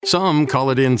Some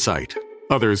call it insight.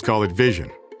 Others call it vision.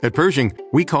 At Pershing,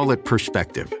 we call it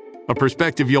perspective. A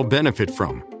perspective you'll benefit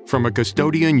from a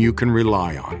custodian you can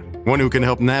rely on. One who can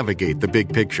help navigate the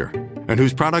big picture and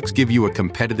whose products give you a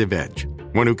competitive edge.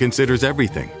 One who considers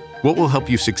everything. What will help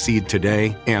you succeed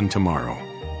today and tomorrow?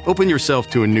 Open yourself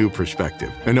to a new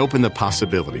perspective and open the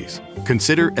possibilities.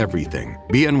 Consider everything.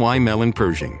 BNY Mellon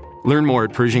Pershing. Learn more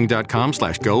at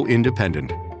Pershing.com/go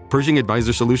independent. Pershing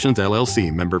Advisor Solutions,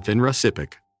 LLC, member FINRA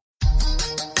SIPC.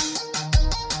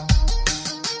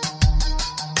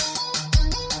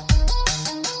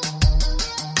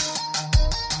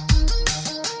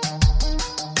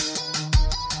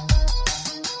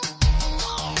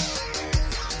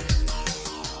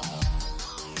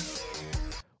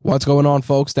 What's going on,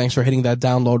 folks? Thanks for hitting that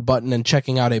download button and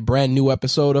checking out a brand new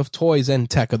episode of Toys and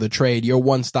Tech of the Trade, your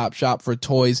one-stop shop for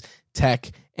toys,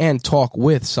 tech, and talk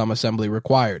with some assembly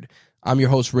required. I'm your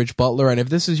host, Rich Butler, and if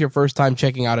this is your first time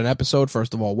checking out an episode,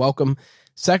 first of all, welcome.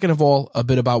 Second of all, a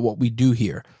bit about what we do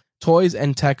here. Toys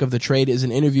and Tech of the Trade is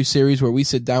an interview series where we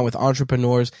sit down with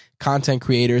entrepreneurs, content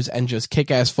creators, and just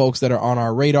kick-ass folks that are on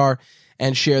our radar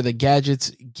and share the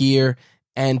gadgets, gear,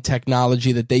 and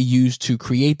technology that they use to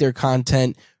create their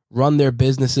content, run their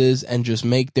businesses, and just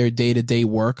make their day-to-day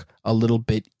work a little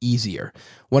bit easier.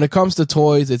 When it comes to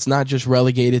toys, it's not just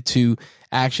relegated to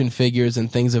action figures and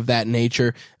things of that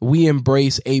nature. We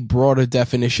embrace a broader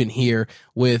definition here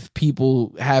with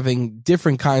people having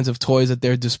different kinds of toys at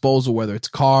their disposal, whether it's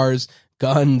cars,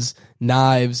 guns,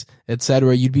 knives,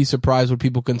 etc. You'd be surprised what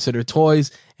people consider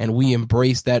toys, and we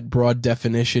embrace that broad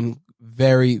definition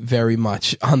very, very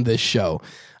much on this show.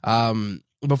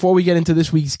 Before we get into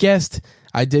this week's guest,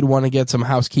 I did want to get some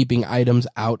housekeeping items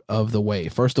out of the way.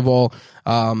 First of all,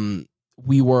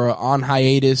 we were on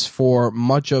hiatus for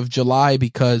much of July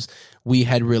because we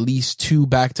had released 2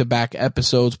 back-to-back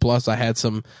episodes, plus I had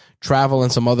some travel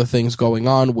and some other things going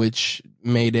on, which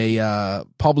made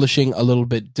publishing a little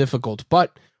bit difficult.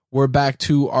 But we're back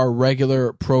to our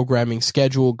regular programming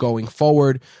schedule going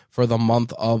forward for the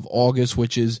month of August,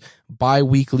 which is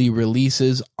bi-weekly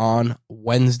releases on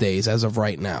Wednesdays as of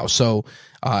right now. So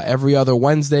every other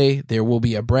Wednesday, there will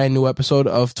be a brand new episode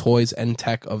of Toys and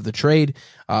Tech of the Trade.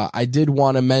 I did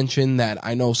want to mention that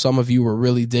I know some of you were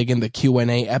really digging the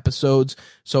Q&A episodes.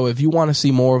 So if you want to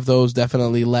see more of those,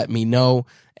 definitely let me know,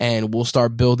 and we'll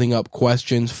start building up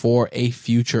questions for a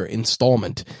future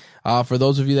installment. For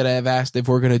those of you that have asked if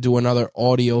we're going to do another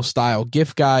audio style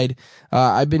gift guide,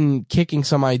 I've been kicking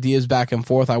some ideas back and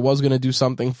forth. I was going to do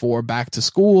something for back to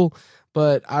school,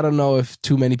 but I don't know if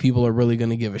too many people are really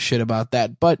going to give a shit about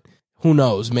that. But who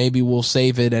knows? Maybe we'll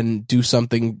save it and do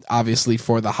something obviously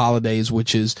for the holidays,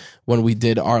 which is when we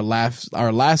did our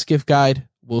last gift guide.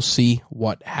 We'll see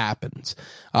what happens.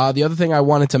 The other thing I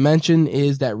wanted to mention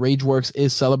is that RageWorks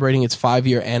is celebrating its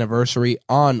 5-year anniversary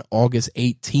on August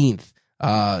 18th.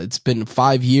 It's been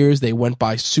 5 years. They went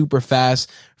by super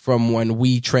fast from when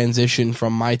we transitioned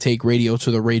from My Take Radio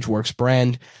to the RageWorks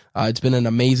brand. It's been an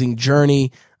amazing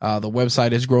journey. The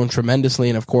website has grown tremendously,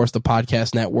 and of course the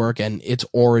podcast network and its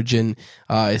origin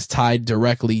is tied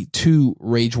directly to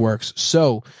RageWorks.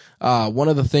 So one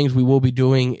of the things we will be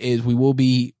doing is we will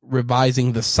be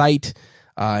revising the site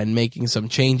and making some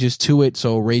changes to it.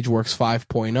 So RageWorks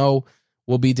 5.0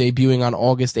 will be debuting on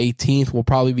August 18th. We'll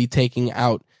probably be taking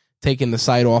the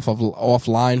site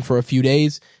offline for a few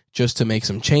days just to make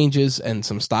some changes and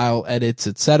some style edits,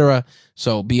 etc.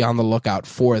 So be on the lookout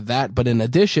for that. But in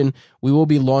addition, we will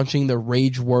be launching the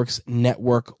RageWorks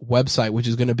Network website, which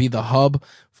is going to be the hub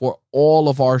for all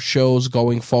of our shows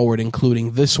going forward,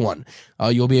 including this one.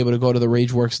 You'll be able to go to the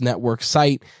RageWorks Network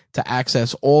site to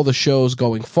access all the shows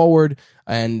going forward,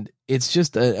 and it's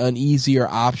just an easier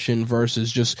option versus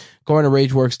just going to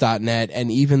rageworks.net.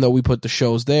 And even though we put the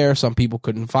shows there, some people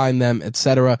couldn't find them,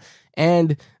 etc.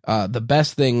 And the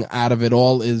best thing out of it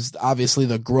all is obviously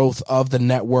the growth of the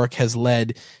network has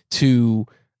led to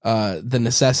the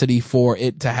necessity for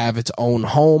it to have its own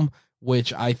home,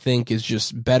 which I think is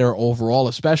just better overall,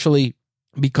 especially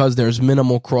because there's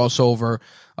minimal crossover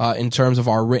in terms of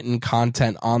our written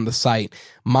content on the site,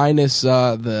 minus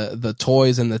the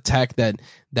toys and the tech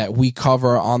that we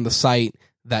cover on the site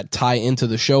that tie into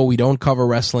the show. We don't cover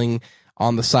wrestling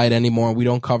on the site anymore. We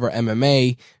don't cover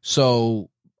MMA. So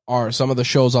some of the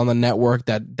shows on the network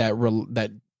that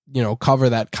cover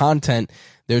that content,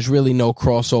 there's really no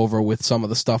crossover with some of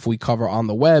the stuff we cover on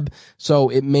the web. So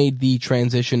it made the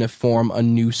transition to form a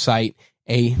new site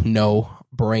a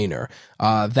no-brainer.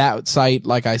 That site,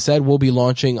 like I said, will be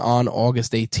launching on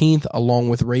August 18th along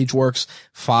with RageWorks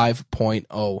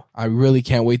 5.0. I really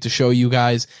can't wait to show you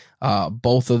guys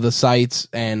both of the sites,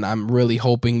 and I'm really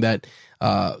hoping that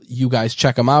you guys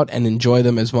check them out and enjoy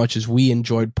them as much as we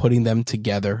enjoyed putting them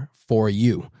together for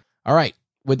you. All right.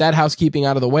 With that housekeeping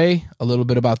out of the way, a little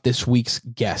bit about this week's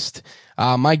guest.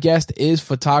 My guest is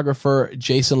photographer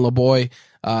Jason Laboy.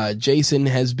 Jason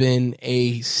has been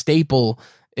a staple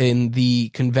in the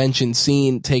convention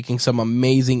scene, taking some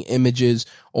amazing images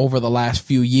over the last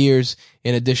few years.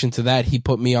 In addition to that, he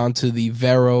put me onto the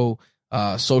Vero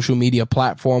social media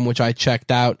platform, which I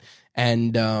checked out.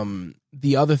 And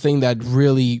the other thing that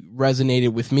really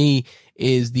resonated with me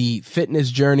is the fitness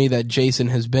journey that Jason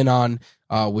has been on,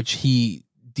 which he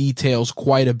details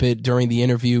quite a bit during the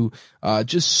interview.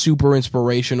 Just super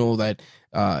inspirational that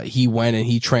he went and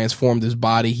he transformed his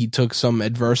body. He took some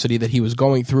adversity that he was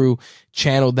going through,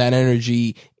 channeled that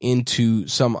energy into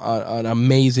some an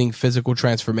amazing physical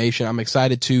transformation. I'm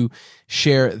excited to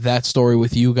share that story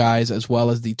with you guys, as well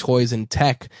as the toys and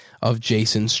tech of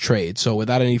Jason's trade. So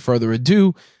without any further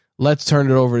ado, let's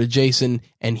turn it over to Jason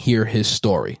and hear his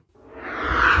story.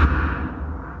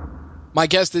 My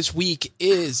guest this week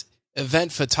is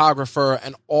event photographer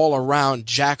and all-around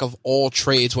jack of all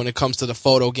trades when it comes to the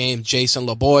photo game, Jason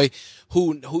Laboy,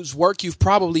 whose work you've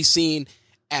probably seen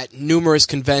at numerous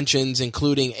conventions,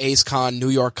 including AceCon, New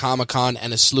York Comic Con,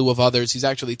 and a slew of others. He's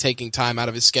actually taking time out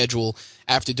of his schedule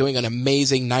after doing an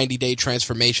amazing 90-day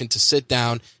transformation to sit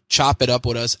down, chop it up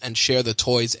with us, and share the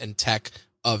toys and tech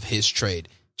of his trade.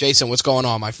 Jason, what's going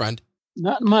on, my friend?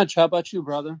 Not much. How about you,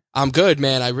 brother? I'm good,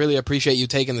 man. I really appreciate you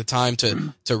taking the time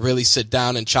to really sit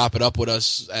down and chop it up with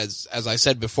us. As I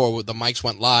said before, the mics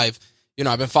went live. You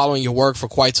know, I've been following your work for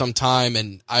quite some time,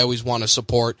 and I always want to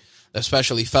support,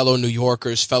 especially fellow New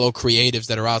Yorkers, fellow creatives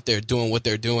that are out there doing what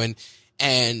they're doing.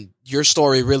 And your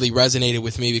story really resonated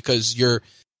with me because you're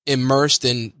immersed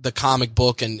in the comic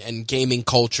book and gaming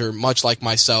culture, much like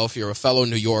myself. You're a fellow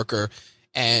New Yorker,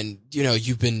 and, you know,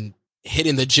 you've been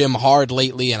hitting the gym hard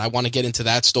lately, and I want to get into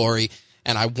that story,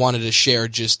 and I wanted to share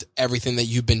just everything that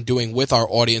you've been doing with our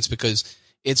audience because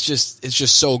it's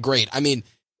just so great. I mean,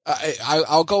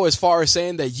 I'll go as far as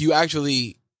saying that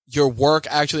your work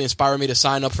actually inspired me to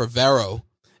sign up for Vero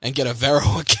and get a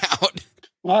Vero account.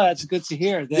 Well, that's good to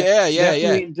hear.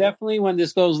 Definitely when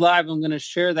this goes live, I'm going to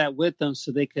share that with them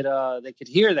so they could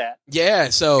hear that. Yeah.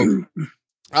 So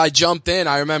I jumped in.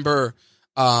 I remember,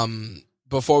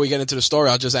 before we get into the story,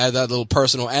 I'll just add that little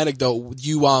personal anecdote.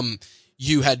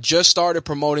 You had just started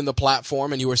promoting the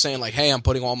platform and you were saying like, hey, I'm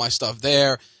putting all my stuff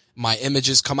there. My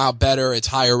images come out better. It's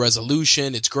higher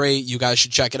resolution. It's great. You guys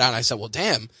should check it out. And I said, well,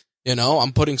 damn, you know,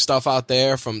 I'm putting stuff out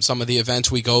there from some of the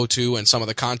events we go to and some of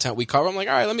the content we cover. I'm like,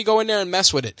 all right, let me go in there and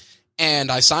mess with it.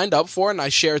 And I signed up for it and I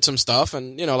shared some stuff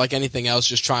and, you know, like anything else,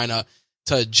 just trying to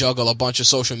juggle a bunch of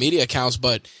social media accounts,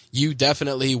 but you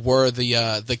definitely were the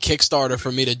Kickstarter for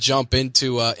me to jump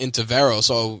into Vero.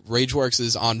 So Rageworks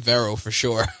is on Vero for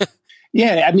sure.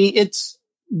 Yeah. I mean, it's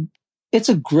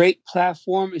a great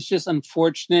platform. It's just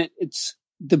unfortunate. It's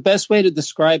the best way to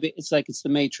describe it. It's like, it's the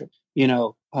Matrix, you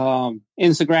know,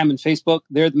 Instagram and Facebook,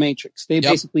 they're the Matrix. They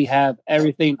basically have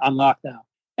everything on lockdown,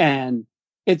 and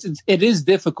it is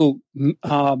difficult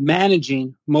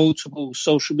managing multiple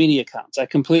social media accounts. I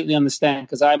completely understand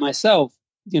because I myself,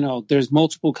 you know, there's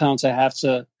multiple accounts I have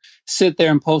to sit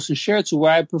there and post and share to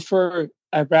where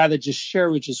I'd rather just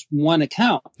share with just one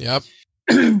account. Yep.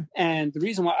 And the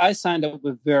reason why I signed up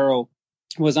with Vero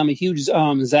was I'm a huge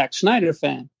Zack Snyder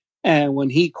fan. And when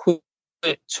he quit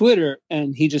Twitter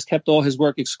and he just kept all his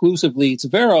work exclusively to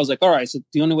Vero, I was like, all right, so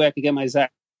the only way I could get my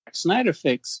Zack Snyder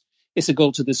fix is to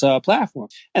go to this platform.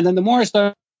 And then the more I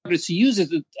started to use it,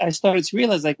 I started to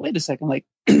realize, like, wait a second, like,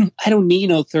 I don't need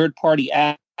no third-party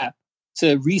app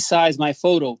to resize my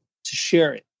photo to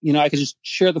share it. You know, I could just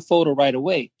share the photo right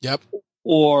away. Yep.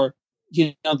 Or,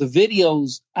 you know, the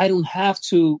videos, I don't have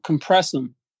to compress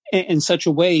them in such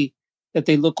a way that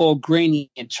they look all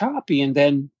grainy and choppy. And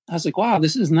then I was like, wow,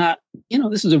 this is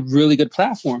a really good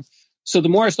platform. So the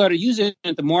more I started using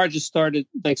it, the more I just started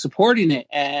like supporting it.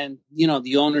 And, you know,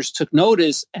 the owners took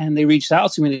notice and they reached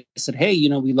out to me and they said, hey, you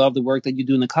know, we love the work that you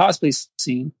do in the cosplay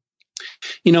scene.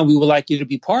 You know, we would like you to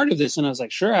be part of this. And I was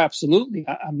like, sure, absolutely.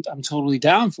 I'm totally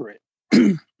down for it.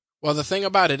 Well, the thing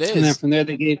about it is, and then from there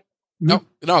they gave. No,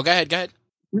 go ahead.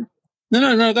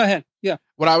 No, go ahead. Yeah.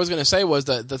 What I was going to say was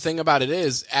the thing about it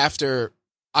is, after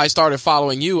I started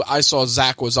following you, I saw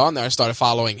Zach was on there. I started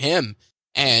following him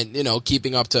and, you know,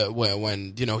 keeping up to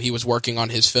when, you know, he was working on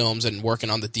his films and working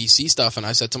on the DC stuff. And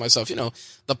I said to myself, you know,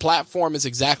 the platform is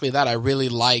exactly that. I really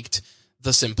liked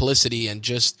the simplicity and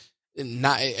just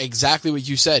not exactly what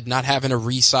you said, not having to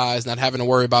resize, not having to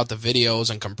worry about the videos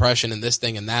and compression and this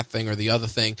thing and that thing or the other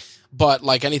thing. But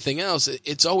like anything else,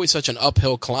 it's always such an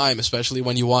uphill climb, especially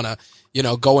when you want to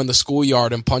go in the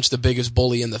schoolyard and punch the biggest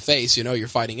bully in the face. You're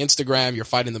fighting Instagram, you're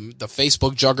fighting the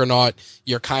Facebook juggernaut,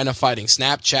 you're kind of fighting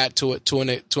Snapchat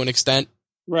to an extent.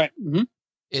 Right. Mm-hmm.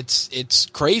 It's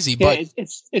crazy, Yeah, but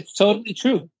it's totally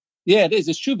true. Yeah, it is.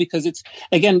 It's true because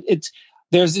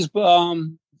there's this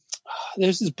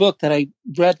book that I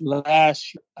read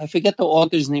last year. I forget the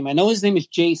author's name. I know his name is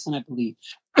Jason, I believe.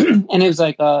 And it was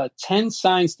like 10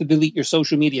 signs to delete your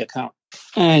social media account.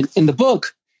 And in the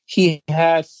book, he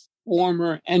had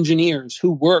former engineers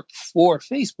who worked for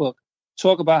Facebook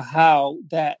talk about how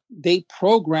that they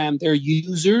program their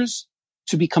users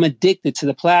to become addicted to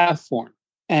the platform.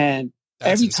 And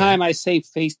that's every insane. time I say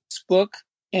Facebook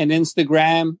and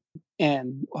Instagram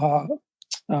and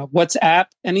WhatsApp,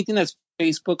 anything that's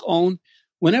Facebook owned,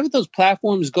 whenever those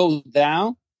platforms go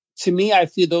down, to me, I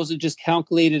feel those are just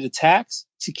calculated attacks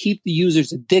to keep the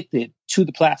users addicted to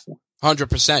the platform.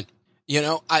 100%.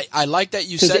 I like that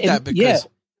you said that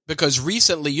because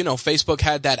recently, Facebook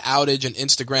had that outage in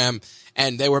Instagram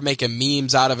and they were making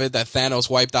memes out of it that Thanos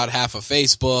wiped out half of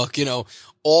Facebook,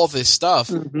 all this stuff.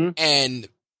 Mm-hmm. And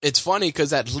it's funny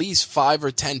because at least 5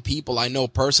 or 10 people I know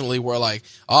personally were like,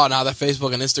 oh, now that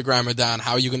Facebook and Instagram are down,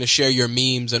 how are you going to share your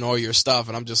memes and all your stuff?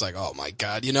 And I'm just like, oh my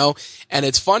God, and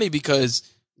it's funny because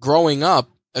growing up,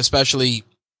 especially,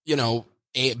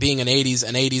 being an 80s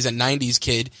and 90s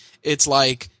kid, it's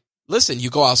like, listen, you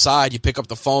go outside, you pick up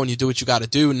the phone, you do what you got to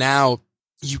do. Now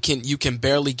you can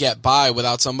barely get by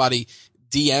without somebody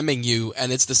DMing you,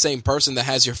 and it's the same person that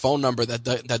has your phone number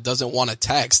that doesn't want to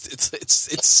text.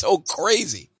 It's so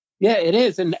crazy. Yeah, it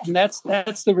is, and that's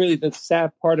the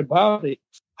sad part about it.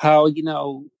 How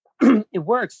it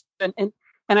works, and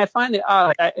I find it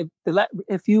odd.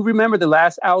 If you remember the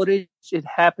last outage, it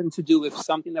happened to do with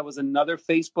something that was another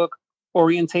Facebook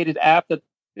orientated app that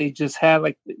they just had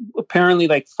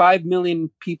apparently 5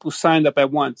 million people signed up at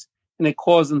once, and it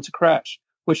caused them to crash,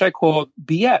 which I call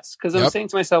BS. Because I'm saying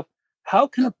to myself, how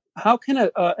can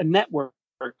a network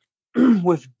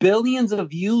with billions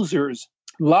of users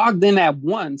logged in at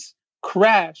once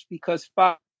crash because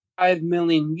 5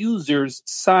 million users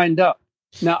signed up?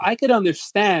 Now, I could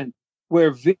understand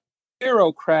where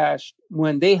Vero crashed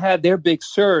when they had their big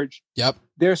surge. Yep.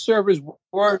 Their servers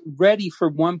weren't ready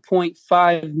for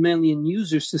 1.5 million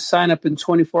users to sign up in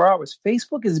 24 hours.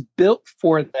 Facebook is built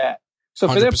for that. So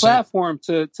for 100%. their platform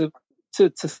to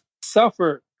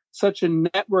suffer such a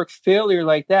network failure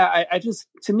like that,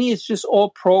 to me, it's just all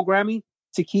programming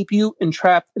to keep you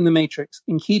entrapped in the matrix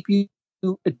and keep you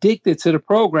addicted to the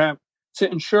program to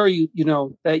ensure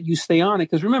that you stay on it.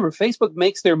 Because remember, Facebook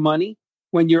makes their money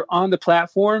when you're on the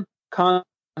platform,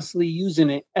 constantly using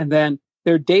it, and then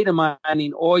they're data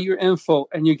mining all your info,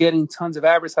 and you're getting tons of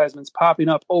advertisements popping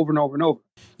up over and over and over.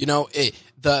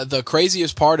 The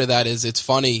craziest part of that is it's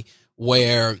funny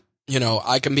where,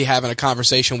 I can be having a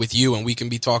conversation with you and we can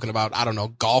be talking about, I don't know,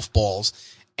 golf balls,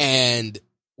 and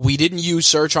we didn't use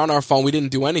search on our phone. We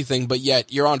didn't do anything, but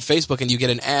yet you're on Facebook and you get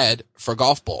an ad for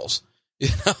golf balls.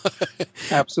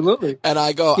 Absolutely. And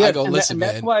I go, listen,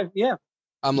 that's man. why,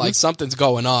 I'm like, something's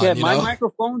going on. Yeah, my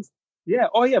microphones. Yeah.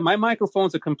 Oh, yeah. My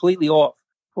microphones are completely off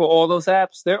for all those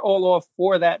apps. They're all off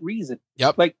for that reason.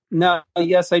 Yep. Now,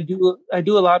 yes, I do a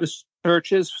lot of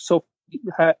searches. So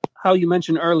how you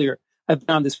mentioned earlier, I've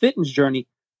been on this fitness journey.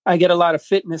 I get a lot of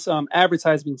fitness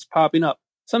advertisements popping up.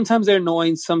 Sometimes they're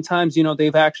annoying. Sometimes,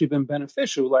 they've actually been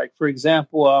beneficial. Like, for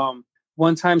example,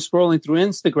 one time scrolling through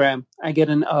Instagram, I get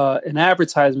an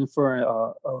advertisement for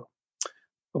a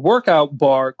workout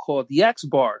bar called the X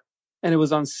Bar, and it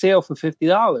was on sale for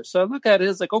 $50. So I look at it,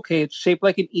 it's like, okay, it's shaped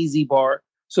like an Easy Bar.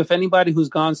 So if anybody who's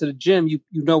gone to the gym, you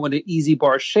know what an Easy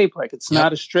Bar is shaped like. It's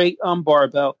not a straight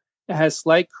barbell. It has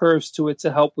slight curves to it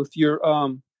to help with your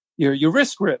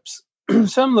wrist grips.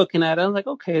 So I'm looking at it, I'm like,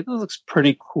 okay, this looks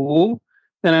pretty cool.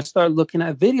 Then I start looking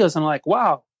at videos, and I'm like,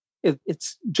 wow,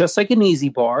 it's just like an Easy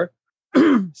Bar.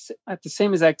 At the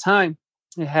same exact time,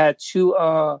 it had two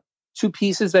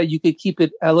pieces that you could keep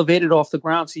it elevated off the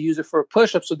ground to use it for a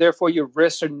push-up. So therefore your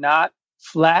wrists are not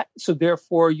flat. So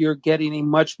therefore you're getting a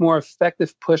much more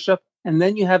effective push-up. And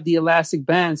then you have the elastic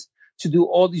bands to do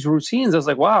all these routines. I was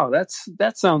like, wow,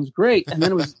 that sounds great. And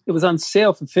then it was on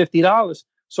sale for $50.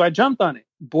 So I jumped on it,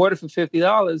 bought it for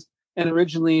 $50, and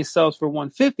originally it sells for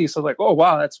 $150. So I was like, oh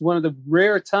wow, that's one of the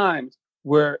rare times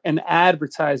where an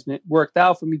advertisement worked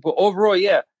out for me. But overall,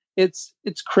 yeah, it's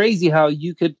crazy how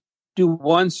you could do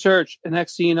one search, and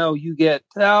next thing you know, you get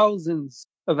thousands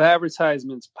of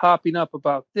advertisements popping up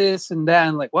about this and that.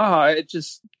 And like, wow, I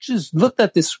just looked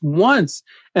at this once,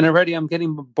 and already I'm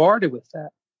getting bombarded with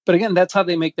that. But again, that's how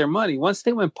they make their money. Once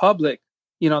they went public,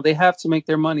 they have to make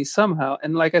their money somehow.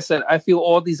 And like I said, I feel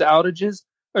all these outages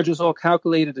are just all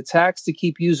calculated attacks to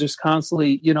keep users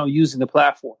constantly, using the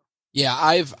platform. Yeah,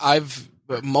 I've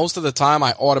most of the time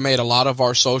I automate a lot of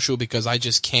our social because I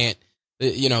just can't,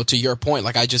 to your point,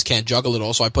 like I just can't juggle it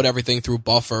all. So I put everything through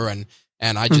Buffer and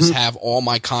I just have all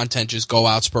my content just go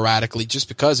out sporadically just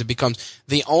because it becomes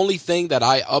the only thing that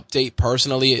I update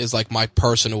personally is like my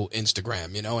personal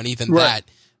Instagram, and even that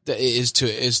is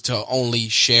to only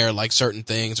share like certain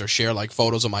things or share like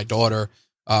photos of my daughter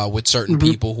with certain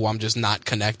people who I'm just not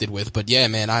connected with. But yeah,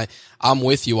 man, I'm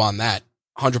with you on that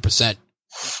 100%.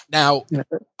 Now,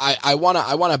 I want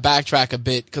to backtrack a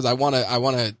bit because I want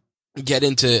to get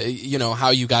into,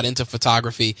 how you got into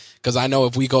photography. Cause I know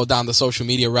if we go down the social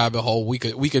media rabbit hole, we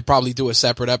could probably do a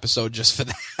separate episode just for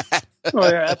that. Oh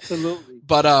yeah, absolutely.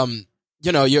 But,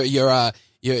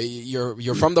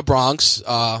 you're from the Bronx,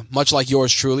 much like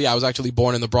yours truly. I was actually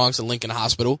born in the Bronx in Lincoln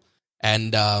Hospital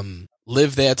and,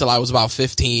 lived there till I was about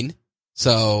 15.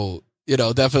 So,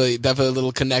 definitely a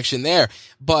little connection there.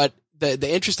 But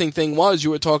the interesting thing was you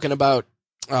were talking about,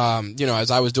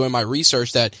 as I was doing my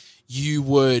research that you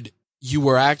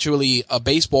were actually a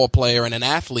baseball player and an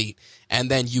athlete, and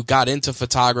then you got into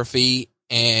photography,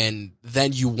 and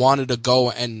then you wanted to go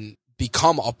and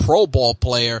become a pro ball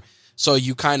player. So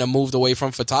you kind of moved away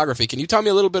from photography. Can you tell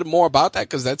me a little bit more about that?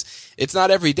 Because it's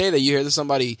not every day that you hear that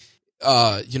somebody,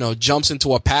 jumps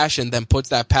into a passion, then puts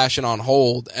that passion on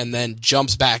hold, and then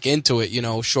jumps back into it,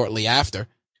 shortly after.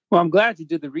 Well, I'm glad you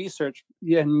did the research.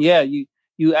 Yeah, and yeah,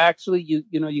 you actually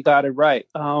you got it right.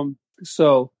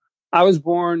 So I was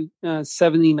born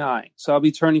 79, so I'll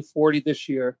be turning 40 this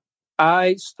year.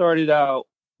 I started out,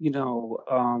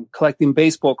 collecting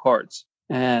baseball cards,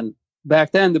 and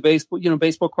back then the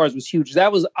baseball cards was huge.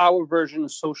 That was our version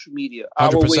of social media,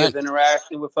 100%. Our way of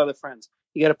interacting with other friends.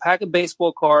 You get a pack of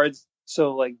baseball cards.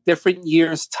 So like different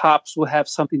years, tops will have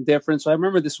something different. So I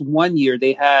remember this one year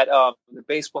they had the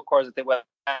baseball cards that they were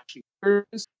actually,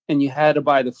 and you had to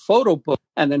buy the photo book,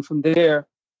 and then from there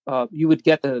you would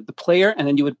get the player, and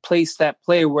then you would place that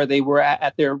player where they were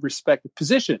at their respective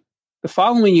position. The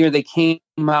following year they came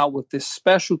out with this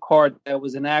special card that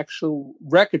was an actual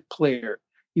record player.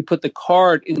 You put the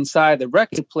card inside the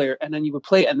record player, and then you would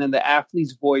play, and then the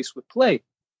athlete's voice would play.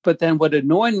 But then what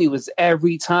annoyed me was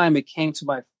every time it came to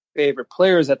my favorite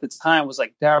players at the time was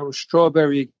like Darryl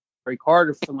Strawberry, Gary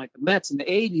Carter from like the Mets in the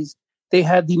 80s. They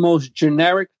had the most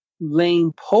generic,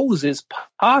 lame poses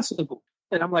possible.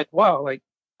 And I'm like, wow, like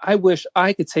I wish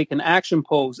I could take an action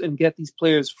pose and get these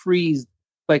players freeze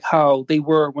like how they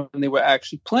were when they were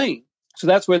actually playing. So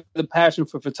that's where the passion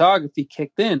for photography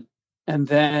kicked in. And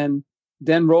then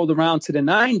rolled around to the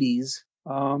 90s.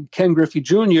 Ken Griffey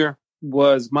Jr.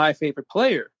 was my favorite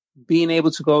player. Being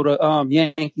able to go to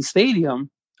Yankee Stadium,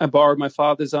 I borrowed my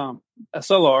father's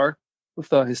SLR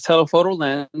with his telephoto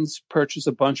lens, purchased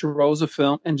a bunch of rolls of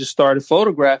film, and just started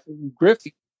photographing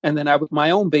Griffey. And then I with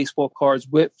my own baseball cards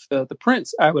with the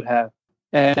prints I would have.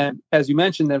 And as you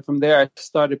mentioned, then from there I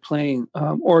started playing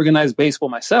organized baseball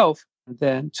myself. And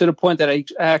then to the point that I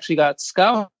actually got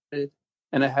scouted,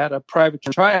 and I had a private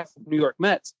tryout for the New York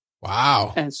Mets.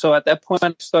 Wow! And so at that point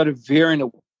I started veering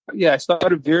away. Yeah, I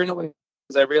started veering away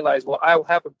because I realized, well, I will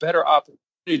have a better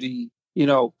opportunity,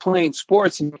 playing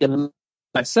sports and getting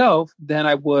myself than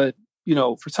I would,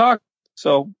 photography.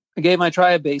 So I gave my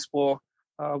try at baseball.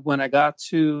 When I got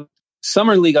to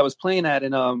summer league I was playing at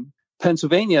in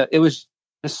Pennsylvania, it was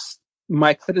just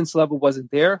my confidence level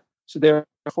wasn't there. So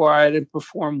therefore I didn't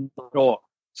perform at all.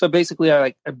 So basically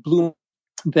I blew.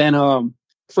 Then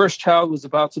first child was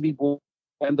about to be born.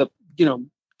 I ended up,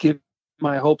 giving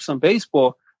my hopes on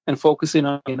baseball and focusing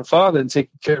on being a father and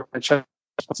taking care of my child's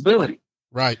responsibility.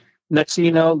 Right. Next thing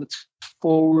you know, let's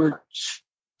forward.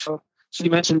 So you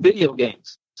mentioned video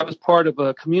games. I was part of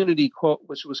a community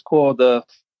which was called the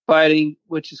Fighting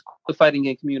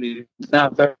Game Community. It's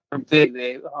not very big.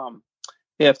 They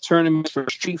have tournaments for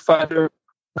Street Fighter,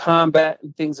 combat,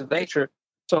 and things of nature.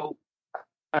 So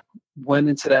I went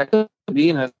into that community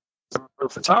and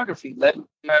photography. Let me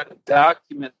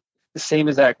document the same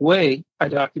exact way I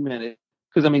documented.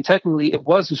 Because, technically it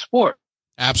was a sport.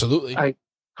 Absolutely. I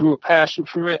grew a passion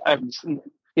for it. I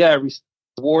received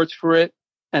awards for it.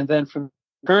 And then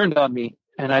turned on me.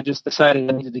 And I just decided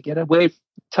I needed to get away from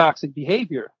toxic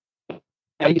behavior.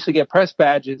 I used to get press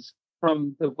badges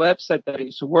from the website that I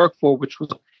used to work for, which was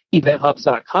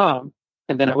eventhubs.com.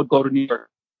 And then I would go to New York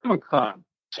Comic Con.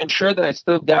 To ensure that I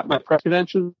still got my press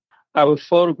credentials, I would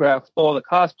photograph all the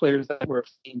cosplayers that were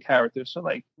main characters. So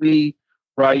like Lee,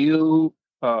 Ryu,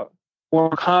 Mortal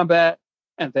Kombat.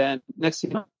 And then next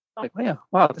thing you know, I'm like,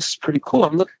 wow, this is pretty cool.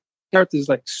 I'm looking at characters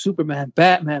like Superman,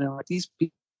 Batman, and like these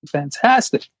people are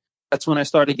fantastic. that's when I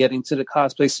started getting to the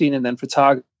cosplay scene, and then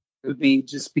photography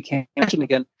just became passion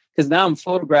again. Because now I'm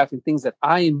photographing things that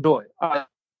I enjoy.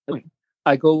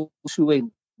 I go to a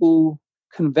cool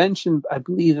convention, I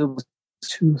believe it was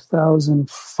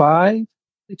 2005.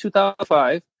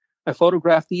 2005. I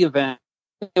photographed the event.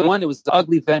 One, it was the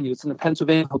ugly venue. It's in the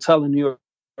Pennsylvania Hotel in New York.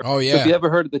 Oh, So if yeah. you ever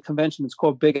heard of the convention, it's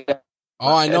called Big Apple.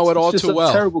 Oh, I know it all just too a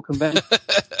well. terrible convention.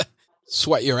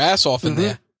 Sweat your ass off in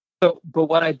there. But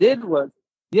what I did was,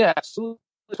 yeah, absolutely.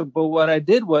 So, but what I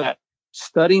did was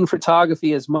studying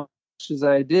photography as much as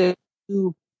I did,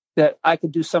 that I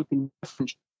could do something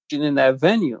different in that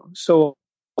venue. So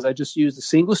I just used a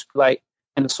single light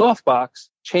and a softbox,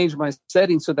 changed my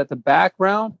settings so that the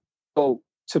background go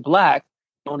to black,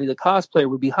 only the cosplayer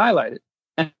would be highlighted.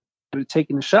 And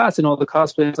taking the shots, and all the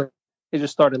cosplayers, like, they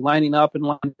just started lining up.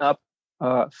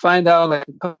 Find out, like,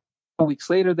 a couple weeks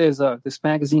later, there's this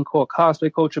magazine called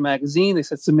Cosplay Culture Magazine. They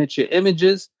said submit your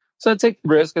images. So I take the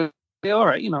risk. I say, all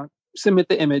right, submit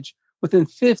the image. Within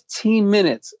 15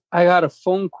 minutes, I got a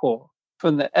phone call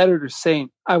from the editor saying,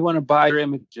 I want to buy your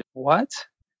images. What?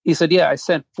 He said, yeah, I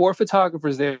sent 4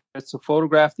 photographers there to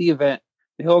photograph the event.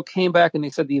 They all came back and they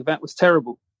said the event was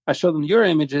terrible. I showed them your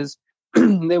images.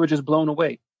 They were just blown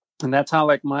away. And that's how,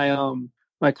 like,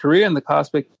 my career in the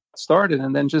cosplay started.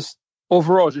 And then just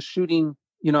overall, just shooting,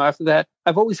 after that,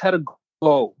 I've always had a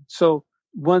goal. So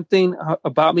one thing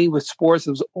about me with sports,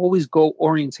 it was always goal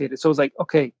orientated. So it was like,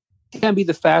 okay, I can't be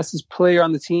the fastest player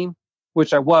on the team,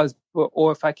 which I was,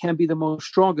 or if I can't be the most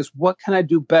strongest, what can I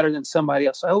do better than somebody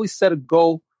else? So I always set a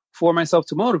goal for myself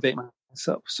to motivate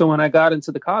myself. So when I got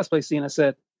into the cosplay scene, I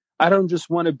said, I don't just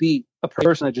want to be a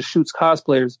person that just shoots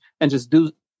cosplayers and just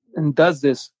does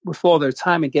this with all their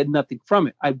time and get nothing from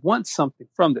it. I want something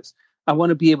from this. I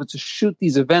want to be able to shoot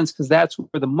these events because that's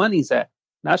where the money's at.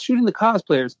 Not shooting the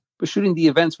cosplayers, but shooting the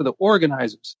events for the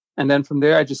organizers. And then from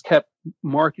there, I just kept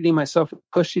marketing myself,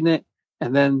 pushing it.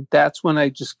 And then that's when I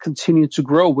just continued to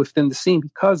grow within the scene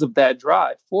because of that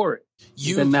drive for it.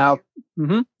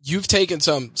 You've taken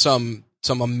some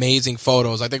amazing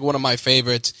photos. I think one of my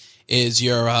favorites is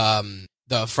your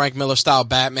the Frank Miller style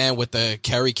Batman with the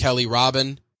Kerry Kelly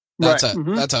Robin. That's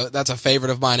a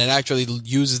favorite of mine. It actually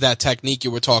uses that technique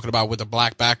you were talking about with the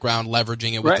black background,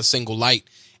 leveraging it with the single light.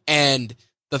 And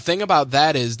the thing about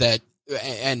that is that,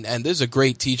 and this is a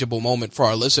great teachable moment for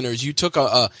our listeners. You took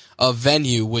a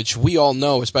venue, which we all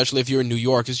know, especially if you're in New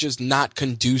York, is just not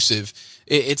conducive.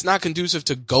 It's not conducive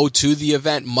to go to the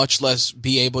event, much less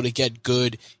be able to get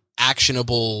good,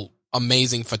 actionable,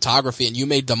 amazing photography. And you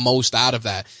made the most out of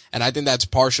that. And I think that's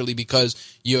partially because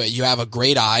you have a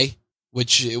great eye,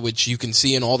 which you can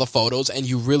see in all the photos, and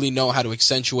you really know how to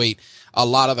accentuate a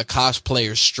lot of the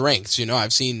cosplayer's strengths.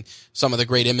 I've seen some of the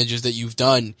great images that you've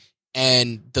done.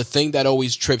 And the thing that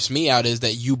always trips me out is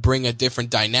that you bring a different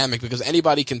dynamic, because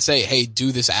anybody can say, hey,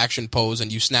 do this action pose,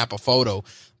 and you snap a photo,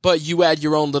 but you add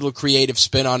your own little creative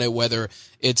spin on it, whether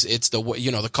it's the,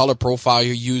 the color profile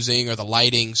you're using or the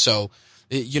lighting. So,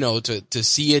 to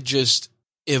see it just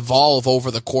evolve over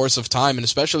the course of time, and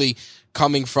especially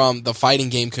coming from the fighting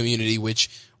game community, which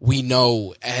we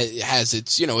know has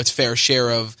its fair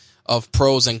share of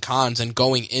pros and cons, and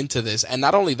going into this. And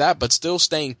not only that, but still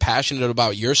staying passionate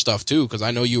about your stuff too, because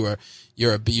I know you're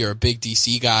a big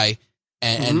DC guy,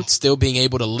 and still being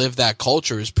able to live that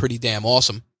culture is pretty damn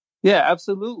awesome. Yeah,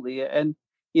 absolutely. And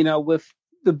with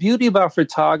the beauty about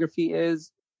photography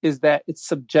is that it's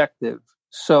subjective.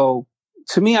 So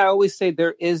to me, I always say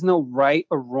there is no right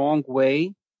or wrong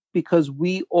way, because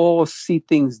we all see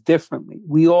things differently.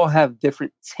 We all have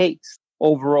different tastes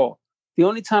overall. The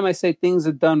only time I say things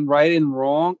are done right and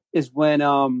wrong is when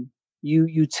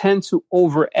you tend to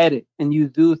over edit, and you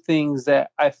do things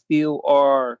that I feel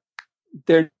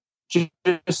they're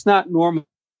just not normal.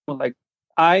 Like,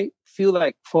 I feel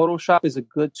like Photoshop is a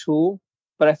good tool,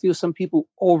 but I feel some people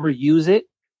overuse it,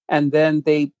 and then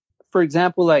for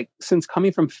example, like, since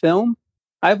coming from film,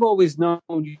 I've always known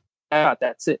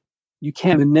that's it. You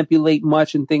can't manipulate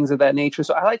much and things of that nature.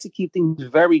 So I like to keep things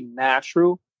very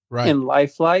natural and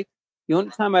lifelike. The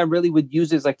only time I really would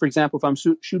use it is, like, for example, if I'm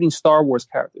shooting Star Wars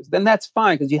characters, then that's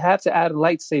fine, because you have to add a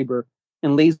lightsaber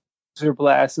and laser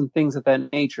blasts and things of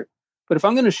that nature. But if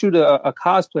I'm going to shoot a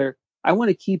cosplayer, I want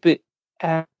to keep it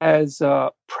as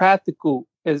practical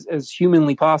as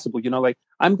humanly possible. Like,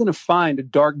 I'm going to find a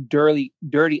dark, dirty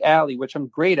alley, which I'm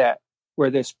great at,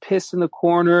 where there's piss in the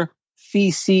corner,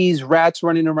 feces, rats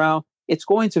running around. It's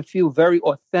going to feel very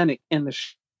authentic in the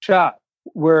shot,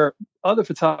 where other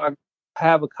photographers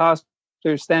have a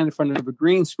cosplayer stand in front of a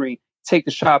green screen, take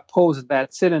the shot, pose, and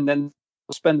that's it, and then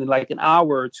spend like an hour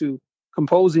or two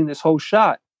composing this whole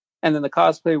shot. And then the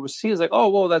cosplayer will see, is like, oh,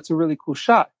 well, that's a really cool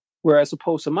shot. Whereas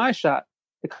opposed to my shot,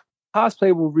 the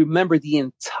cosplayer will remember the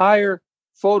entire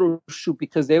photo shoot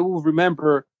because they will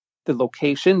remember the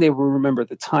location, they will remember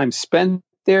the time spent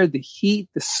there, the heat,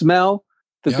 the smell,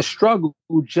 the struggle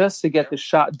just to get the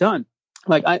shot done.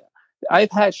 Like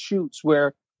I've had shoots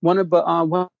where one of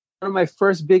my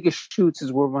first biggest shoots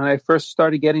is where when I first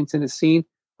started getting to the scene.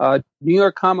 New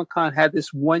York Comic Con had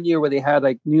this one year where they had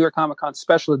like New York Comic Con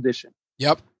special edition.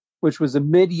 Yep. Which was a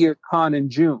mid-year con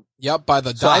in June. Yep, by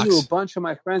the docks. So I knew a bunch of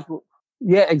my friends were,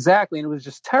 yeah, exactly. And it was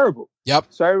just terrible. Yep.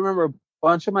 So I remember a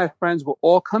bunch of my friends were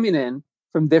all coming in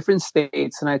from different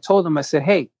states. And I told them, I said,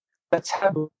 hey, let's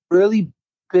have a really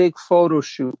big photo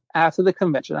shoot after the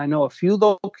convention. I know a few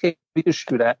locations we could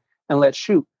shoot at, and let's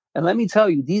shoot. And let me tell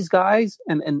you, these guys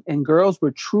and girls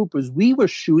were troopers. We were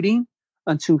shooting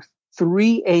until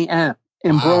 3 a.m.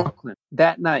 in Brooklyn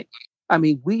that night. I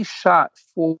mean, we shot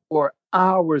for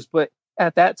hours, but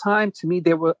at that time, to me,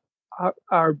 they were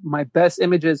my best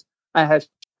images I had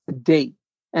to date.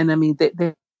 And I mean,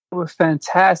 they were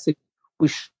fantastic. We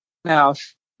now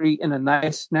street in a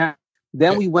nice snap.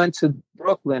 Then we went to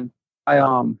Brooklyn,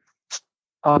 the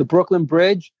Brooklyn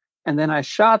Bridge, and then I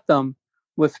shot them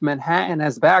with Manhattan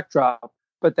as backdrop.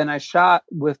 But then I shot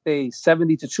with a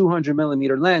 70 to 200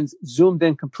 millimeter lens, zoomed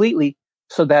in completely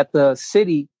so that the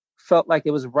city felt like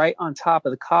it was right on top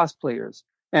of the cosplayers.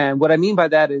 And what I mean by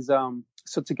that is,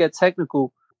 so to get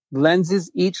technical, lenses,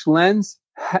 each lens,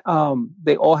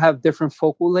 they all have different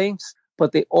focal lengths,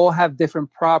 but they all have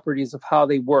different properties of how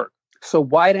they work. So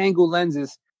wide angle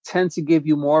lenses tend to give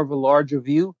you more of a larger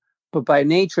view, but by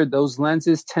nature, those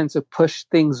lenses tend to push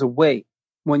things away.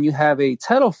 When you have a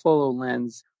telephoto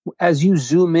lens, as you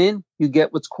zoom in, you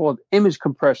get what's called image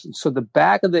compression. So the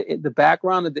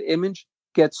background of the image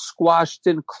gets squashed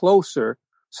in closer.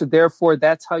 So therefore,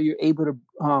 that's how you're able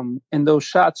to, in those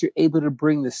shots, you're able to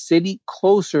bring the city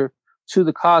closer to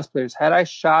the cosplayers. Had I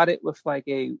shot it with like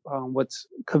a, what's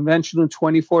conventional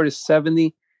 24 to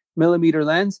 70 millimeter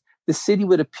lens, the city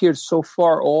would appear so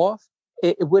far off,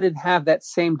 it wouldn't have that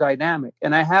same dynamic.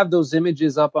 And I have those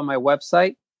images up on my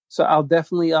website. So I'll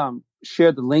definitely,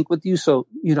 share the link with you. So,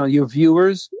 your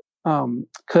viewers,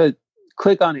 could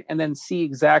click on it and then see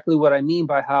exactly what I mean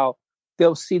by how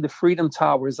they'll see the Freedom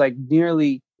Tower is like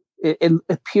nearly, it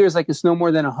appears like it's no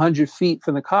more than 100 feet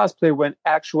from the cosplayer, when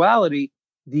actuality,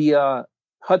 the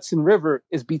Hudson River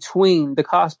is between the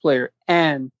cosplayer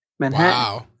and Manhattan.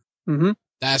 Wow. Mm-hmm.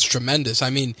 That's tremendous. I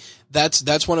mean,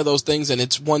 that's one of those things. And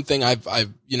it's one thing I've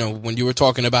when you were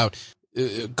talking about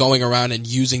going around and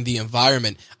using the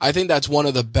environment, I think that's one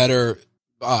of the better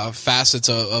facets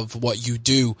of what you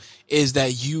do, is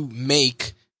that you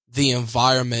make the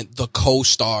environment the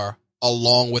co-star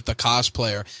along with the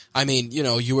cosplayer. I mean,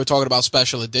 you were talking about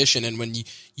special edition, and when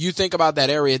you think about that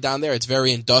area down there, it's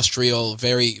very industrial,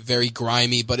 very, very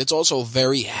grimy, but it's also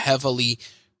very heavily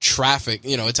traffic.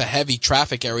 It's a heavy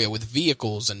traffic area with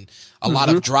vehicles and a lot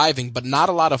of driving, but not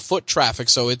a lot of foot traffic.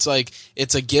 So it's like,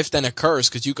 it's a gift and a curse,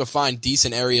 because you could find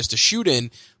decent areas to shoot in,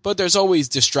 but there's always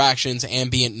distractions,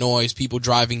 ambient noise, people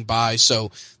driving by.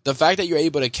 So the fact that you're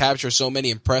able to capture so many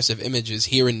impressive images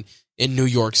here in New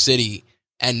York City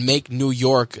and make New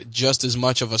York just as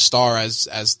much of a star as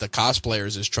the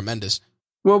cosplayers is tremendous.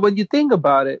 Well, when you think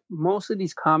about it, most of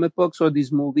these comic books or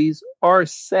these movies are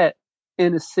set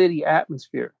in a city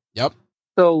atmosphere. Yep.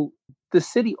 So the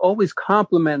city always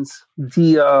complements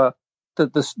the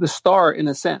star in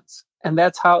a sense. And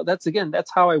that's how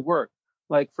I work.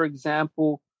 Like, for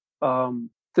example,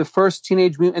 the first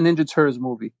Teenage Mutant Ninja Turtles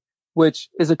movie, which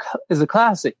is a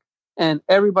classic. And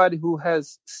everybody who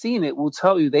has seen it will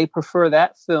tell you they prefer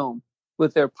that film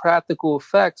with their practical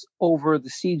effects over the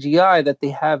CGI that they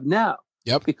have now.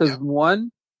 Yep. Because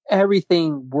one,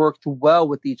 everything worked well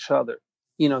with each other.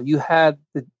 You had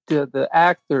the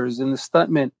actors and the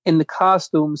stuntmen in the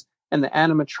costumes and the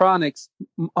animatronics,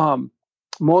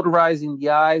 motorizing the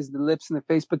eyes, the lips, and the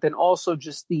face, but then also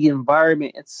just the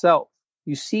environment itself.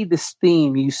 You see the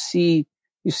steam, you see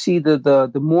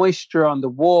the moisture on the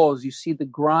walls, you see the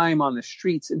grime on the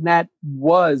streets, and that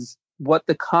was what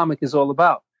the comic is all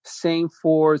about. Same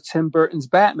for Tim Burton's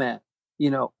Batman.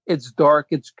 It's dark,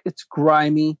 it's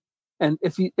grimy. And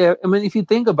if you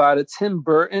think about it, Tim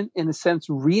Burton, in a sense,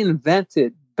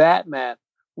 reinvented Batman,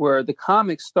 where the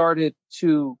comics started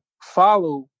to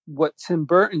follow what Tim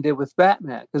Burton did with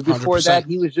Batman. Because before 100%. That,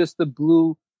 he was just the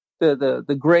blue,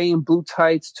 the gray and blue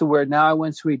tights, to where now I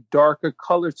went to a darker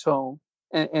color tone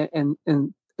and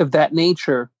of that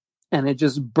nature. And it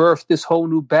just birthed this whole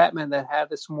new Batman that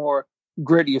had this more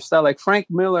grittier style. Like Frank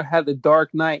Miller had The Dark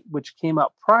Knight, which came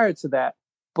out prior to that,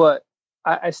 but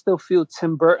I still feel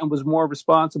Tim Burton was more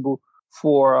responsible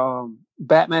for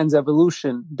Batman's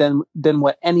evolution than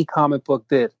what any comic book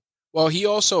did. Well,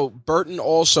 Burton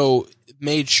also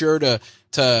made sure to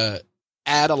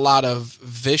add a lot of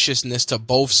viciousness to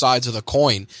both sides of the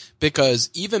coin, because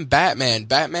even Batman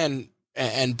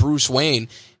and Bruce Wayne,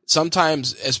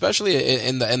 sometimes, especially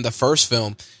in the first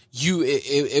film,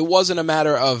 it wasn't a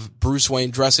matter of Bruce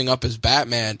Wayne dressing up as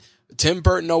Batman. Tim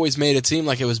Burton always made it seem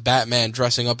like it was Batman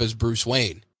dressing up as Bruce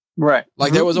Wayne. Right.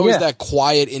 Like there was always that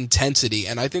quiet intensity.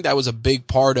 And I think that was a big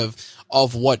part of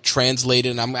what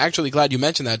translated. And I'm actually glad you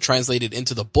mentioned that translated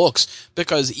into the books,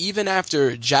 because even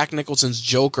after Jack Nicholson's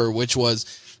Joker, which was,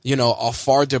 a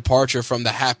far departure from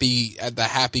the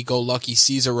happy-go-lucky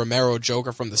Cesar Romero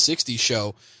Joker from the 60s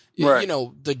show, right.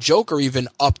 The Joker even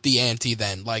upped the ante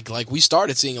then. Like we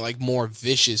started seeing like more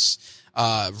vicious,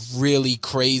 really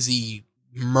crazy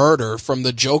murder from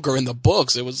the Joker in the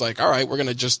books. It was like, all right, we're going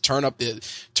to just turn up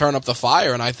the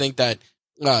fire. And I think that,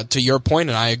 to your point,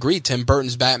 and I agree, Tim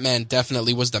Burton's Batman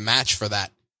definitely was the match for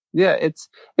that. Yeah. It's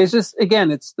just,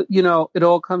 again, it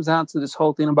all comes down to this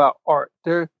whole thing about art.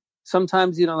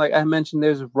 Sometimes, like I mentioned,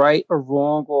 there's right or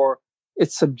wrong, or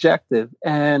it's subjective,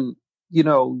 and,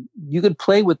 you could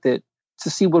play with it to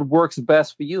see what works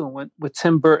best for you. And what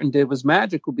Tim Burton did was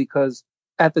magical, because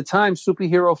at the time,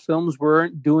 superhero films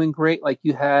weren't doing great. Like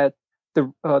you had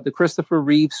the Christopher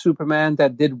Reeve Superman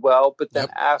that did well, but then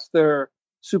after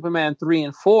Superman 3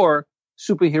 and 4,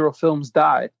 superhero films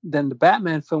died. Then the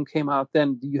Batman film came out.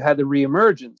 Then you had the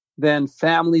reemergence. Then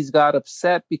families got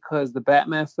upset because the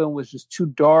Batman film was just too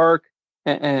dark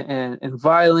and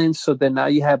violent. So then now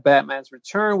you have Batman's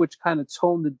Return, which kind of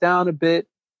toned it down a bit.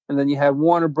 And then you had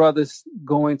Warner Brothers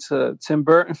going to Tim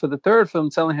Burton for the third film,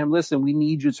 telling him, listen, we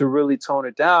need you to really tone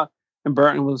it down. And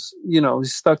Burton was, he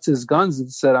stuck to his guns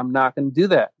and said, I'm not going to do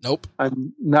that. Nope.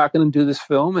 I'm not going to do this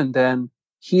film. And then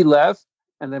he left.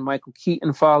 And then Michael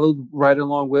Keaton followed right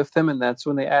along with him. And that's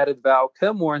when they added Val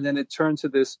Kilmer. And then it turned to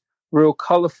this real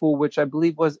colorful, which I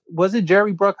believe was it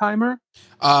Jerry Bruckheimer?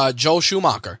 Joel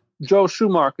Schumacher. Joel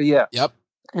Schumacher, yeah. Yep.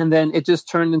 And then it just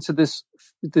turned into this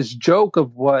joke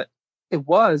of what it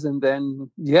was. And then,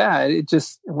 it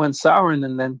just went sour.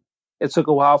 And then it took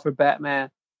a while for Batman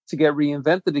to get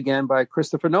reinvented again by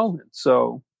Christopher Nolan.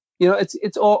 So,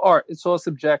 it's all art. It's all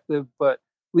subjective, but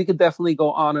we could definitely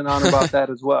go on and on about that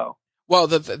as well. Well,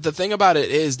 the thing about it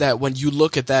is that when you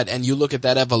look at that and you look at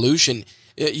that evolution,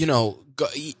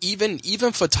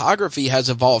 even photography has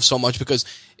evolved so much, because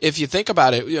if you think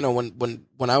about it,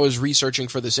 when I was researching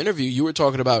for this interview, you were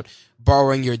talking about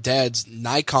borrowing your dad's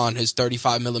Nikon, his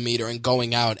 35 millimeter, and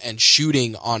going out and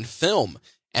shooting on film.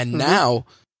 And now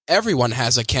everyone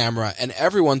has a camera and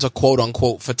everyone's a quote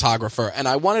unquote photographer. And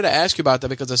I wanted to ask you about that,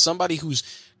 because as somebody who's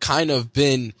kind of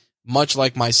been much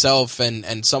like myself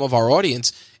and some of our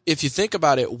audience, if you think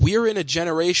about it, we're in a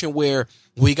generation where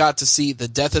we got to see the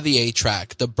death of the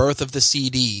 8-track, the birth of the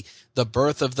CD, the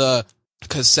birth of the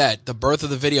cassette, the birth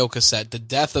of the video cassette, the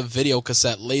death of video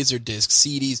cassette, laser disc,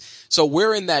 CDs. So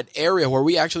we're in that area where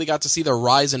we actually got to see the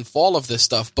rise and fall of this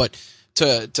stuff. But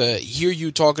to hear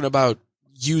you talking about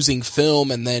using film,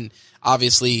 and then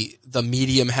obviously the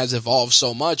medium has evolved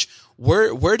so much,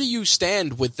 where do you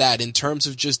stand with that in terms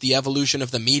of just the evolution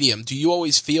of the medium? Do you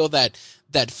always feel that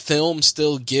film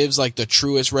still gives like the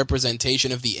truest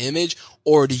representation of the image,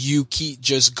 or do you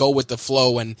just go with the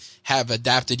flow and have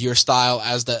adapted your style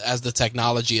as the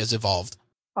technology has evolved?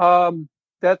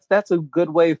 That's a good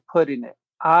way of putting it.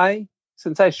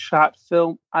 Since I shot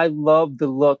film, I love the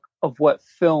look of what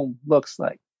film looks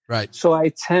like. Right. So I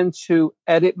tend to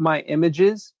edit my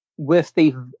images with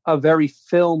a very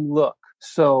film look.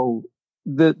 So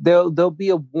there'll be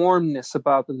a warmness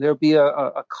about them. There'll be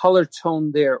a color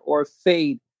tone there, or a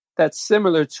fade that's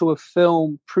similar to a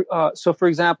film. So for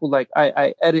example, like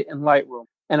I edit in Lightroom,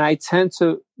 and I tend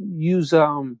to use,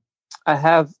 I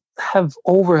have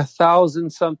over 1,000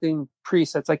 something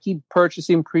presets. I keep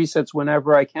purchasing presets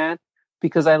whenever I can,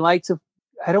 because I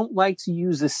don't like to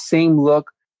use the same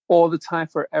look all the time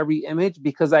for every image,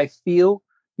 because I feel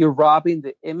you're robbing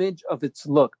the image of its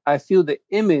look. I feel the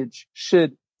image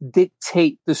should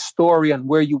dictate the story on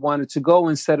where you want it to go,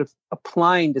 instead of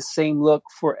applying the same look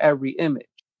for every image.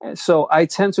 And so I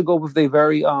tend to go with a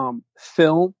very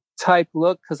film type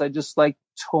look, because I just like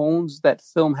tones that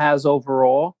film has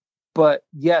overall. But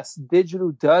yes,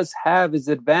 digital does have its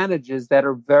advantages that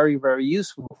are very, very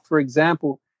useful. For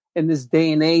example, in this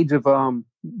day and age of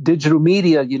digital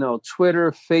media,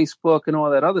 Twitter, Facebook, and all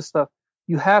that other stuff,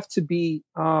 you have to be,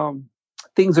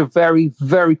 things are very,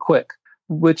 very quick,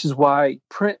 which is why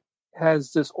print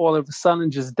has just all of a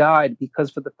sudden just died,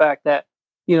 because for the fact that,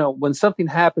 when something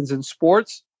happens in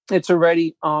sports, it's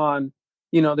already on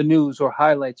the news or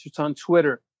highlights. It's on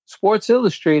Twitter. Sports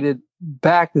Illustrated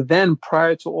back then,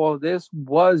 prior to all of this,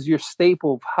 was your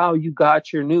staple of how you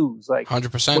got your news. Like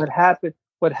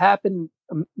 100%.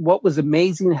 what was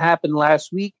amazing happened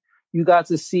last week. You got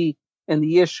to see in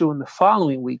the issue in the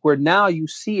following week, where now you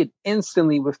see it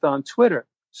instantly on Twitter.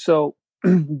 So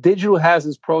digital has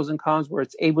its pros and cons, where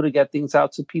it's able to get things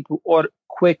out to people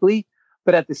quickly,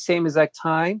 but at the same exact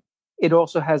time, it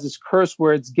also has its curse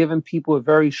where it's given people a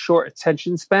very short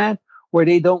attention span, where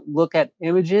they don't look at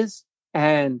images,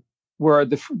 and where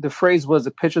the phrase was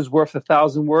a picture's worth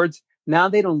 1,000 words. Now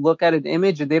they don't look at an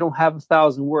image and they don't have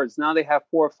 1,000 words. Now they have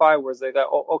 4 or 5 words. They go,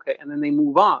 oh, okay. And then they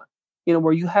move on,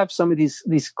 where you have some of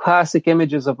these classic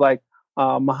images of like,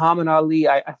 Muhammad Ali.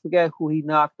 I forget who he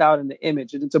knocked out in the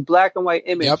image, and it's a black and white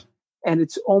image. Yep. And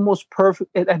it's almost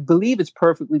perfect. I believe it's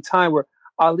perfectly timed, where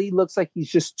Ali looks like he's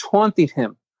just taunting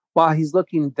him while he's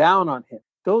looking down on him.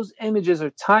 Those images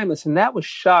are timeless, and that was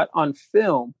shot on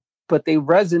film, but they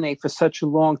resonate for such a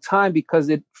long time because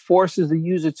it forces the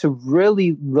user to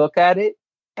really look at it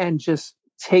and just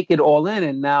take it all in.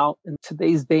 And now in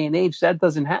today's day and age, that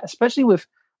doesn't happen, especially with,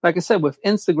 like I said, with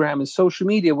Instagram and social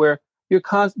media, where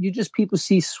people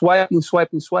see swiping.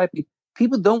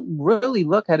 People don't really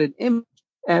look at an image.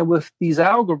 And with these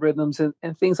algorithms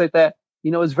and things like that,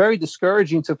 it's very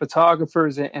discouraging to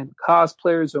photographers and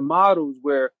cosplayers or models,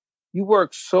 where you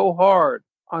work so hard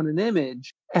on an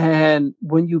image, and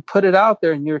when you put it out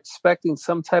there and you're expecting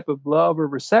some type of love or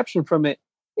reception from it,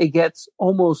 it gets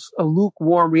almost a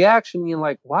lukewarm reaction. You're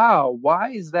like, wow,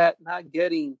 why is that not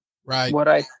getting what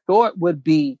I thought would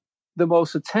be the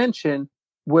most attention,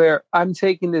 where I'm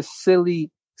taking this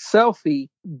silly selfie,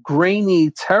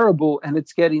 grainy, terrible, and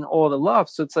it's getting all the love.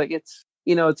 So it's like,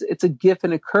 it's a gift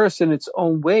and a curse in its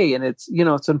own way. And it's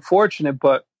unfortunate,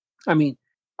 but I mean,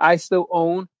 I still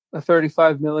own a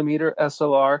 35 millimeter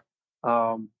SLR.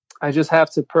 I just have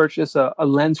to purchase a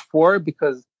lens for it,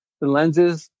 because the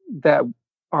lenses that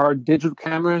are digital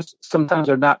cameras sometimes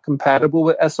are not compatible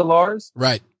with SLRs.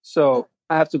 Right. So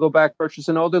I have to go back, purchase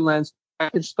an older lens. I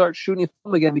can start shooting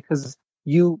film again, because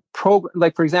you program,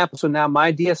 like for example, so now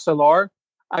my DSLR,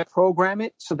 I program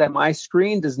it so that my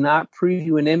screen does not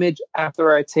preview an image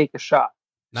after I take a shot.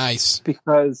 Nice.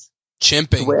 Because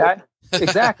chimping.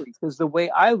 Exactly. Because the way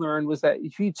I learned was that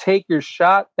if you take your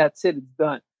shot, that's it. It's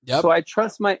done. Yep. So I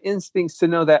trust my instincts to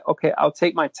know that, okay, I'll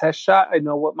take my test shot. I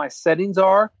know what my settings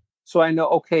are. So I know,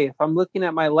 okay, if I'm looking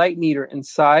at my light meter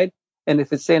inside, and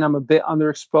if it's saying I'm a bit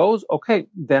underexposed, okay,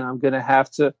 then I'm going to have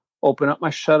to open up my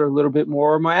shutter a little bit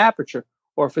more, or my aperture.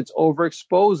 Or if it's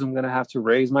overexposed, I'm going to have to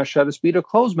raise my shutter speed or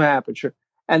close my aperture,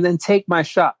 and then take my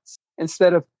shots,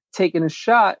 instead of taking a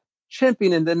shot,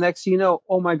 chimping, and the next you know,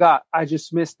 oh my God, I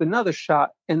just missed another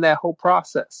shot in that whole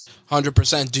process.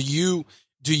 100%.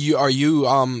 Are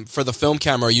you for the film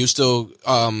camera, are you still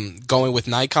going with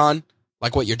Nikon,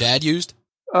 like what your dad used?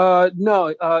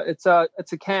 No, it's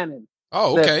a Canon.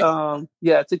 Oh, okay.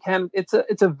 It's a Canon.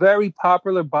 It's a very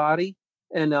popular body.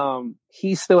 And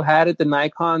he still had it, the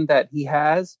Nikon that he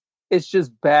has. It's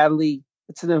just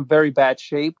it's in a very bad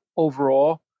shape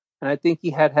overall. And I think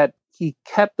he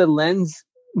kept the lens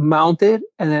mounted,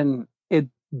 and then it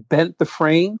bent the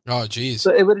frame. Oh, geez.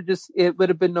 So it would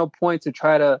have been no point to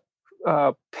try to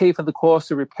pay for the cost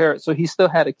to repair it. So he still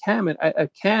had a Canon. I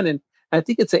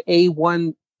think it's an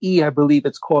A1E, I believe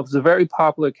it's called. It's a very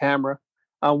popular camera.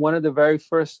 One of the very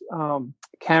first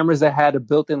cameras that had a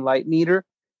built-in light meter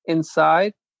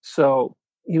inside. So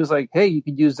he was like, hey, you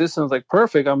could use this. And I was like,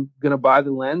 perfect. I'm going to buy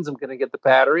the lens. I'm going to get the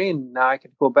battery. And now I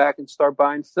can go back and start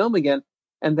buying film again,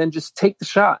 and then just take the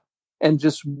shot and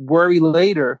just worry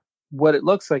later what it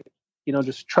looks like.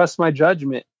 Just trust my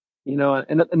judgment,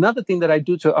 and another thing that I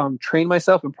do to train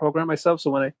myself and program myself.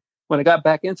 So when I got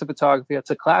back into photography, I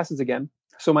took classes again.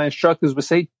 So my instructors would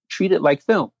say, treat it like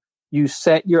film. You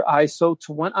set your ISO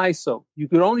to 1 ISO. You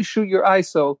could only shoot your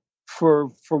ISO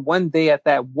for one day at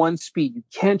that one speed. You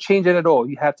can't change it at all.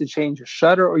 You have to change your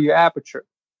shutter or your aperture,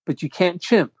 but you can't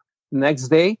chimp. The next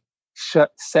day,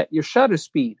 set your shutter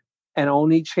speed and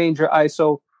only change your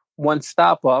ISO 1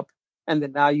 stop up. And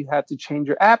then now you have to change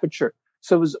your aperture.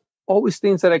 So it was always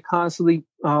things that I constantly,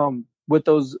 with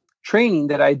those training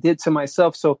that I did to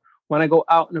myself. So when I go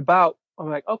out and about, I'm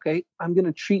like, okay, I'm going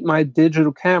to treat my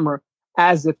digital camera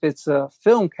as if it's a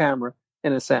film camera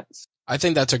in a sense. I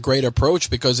think that's a great approach,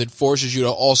 because it forces you to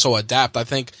also adapt. I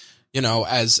think,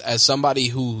 as somebody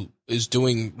who is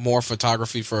doing more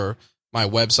photography for my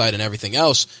website and everything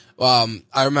else,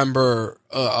 I remember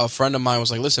a friend of mine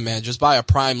was like, listen, man, just buy a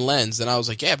prime lens. And I was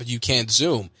like, yeah, but you can't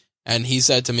zoom. And he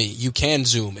said to me, you can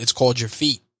zoom. It's called your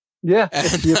feet. Yeah,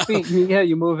 And your feet. Yeah,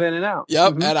 you move in and out.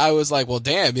 yep. And I was like, well,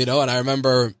 damn, and I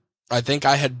remember, I think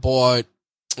I had bought,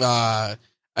 I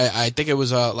think it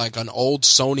was like an old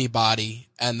Sony body,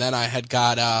 and then I had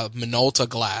got Minolta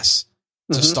glass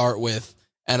to start with.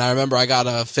 And I remember I got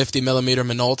a 50 millimeter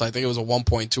Minolta. I think it was a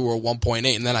 1.2 or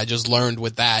 1.8, and then I just learned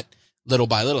with that little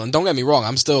by little. And don't get me wrong,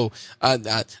 I'm still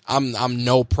I'm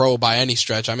no pro by any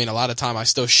stretch. I mean, a lot of time I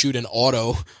still shoot in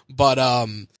auto,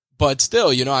 but still,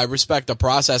 I respect the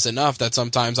process enough that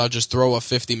sometimes I'll just throw a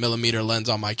 50 millimeter lens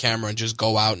on my camera and just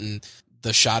go out, and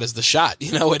the shot is the shot.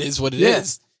 It is what it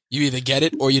is. You either get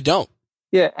it or you don't.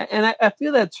 Yeah, and I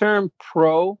feel that term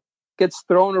pro gets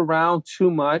thrown around too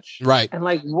much. Right. And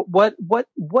like, what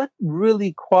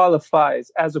really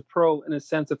qualifies as a pro in a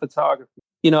sense of photography?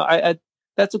 I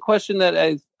that's a question that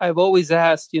I've always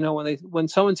asked. When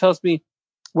someone tells me,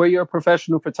 "Well, you're a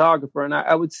professional photographer," and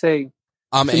I would say,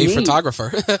 I'm a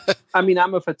photographer. I mean,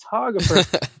 I'm a photographer,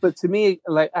 but to me,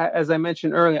 like as I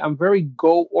mentioned earlier, I'm very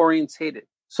goal orientated.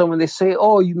 So when they say,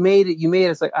 "Oh, you made it,"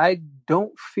 it's like, I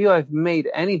don't feel I've made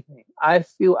anything. I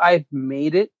feel I've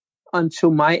made it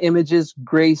until my images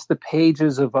grace the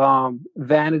pages of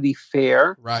Vanity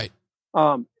Fair, right?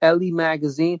 Elle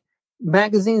magazines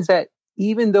that,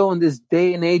 even though in this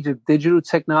day and age of digital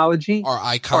technology, are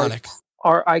iconic,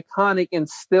 are iconic and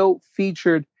still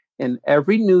featured in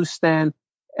every newsstand,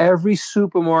 every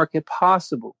supermarket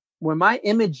possible. When my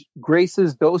image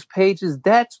graces those pages,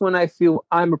 that's when I feel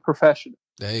I'm a professional.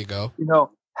 There you go.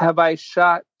 Have I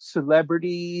shot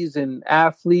celebrities and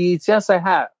athletes? Yes, I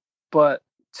have. But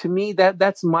to me,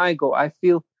 that's my goal. I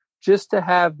feel just to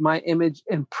have my image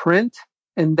in print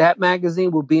in that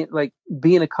magazine will be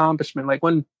an accomplishment. Like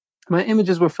when my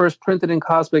images were first printed in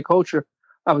Cosplay Culture,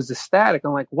 I was ecstatic.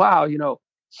 I'm like, wow,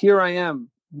 here I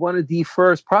am, probably the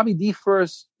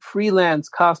first freelance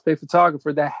cosplay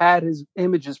photographer that had his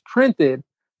images printed,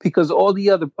 because all the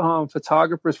other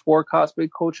photographers for Cosplay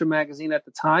Culture magazine at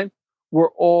the time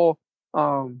were all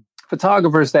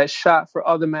photographers that shot for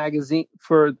other magazines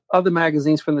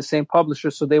from the same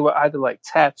publisher. So they were either like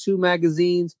tattoo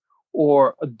magazines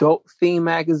or adult theme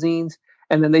magazines,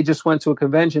 and then they just went to a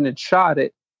convention and shot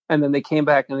it, and then they came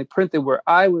back and they printed. Where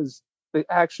I was the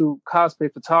actual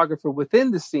cosplay photographer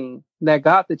within the scene that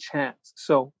got the chance.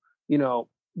 So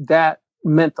that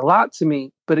meant a lot to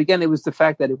me. But again, it was the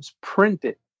fact that it was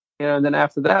printed. And then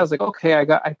after that, I was like, okay, I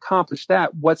accomplished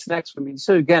that. What's next for me?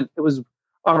 So again, it was,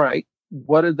 all right,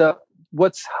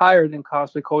 what's higher than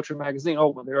Cosplay Culture magazine? Oh,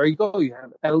 well, there you go. You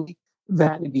have Elle,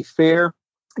 Vanity Fair,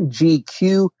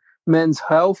 GQ, Men's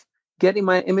Health. Getting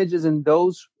my images in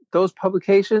those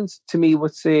publications, to me,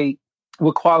 would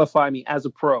qualify me as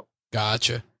a pro.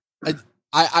 Gotcha.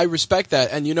 I respect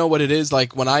that. And you know what it is?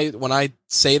 Like when I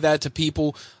say that to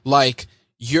people, like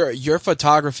your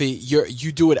photography,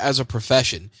 you do it as a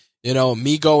profession.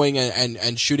 Me going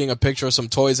and shooting a picture of some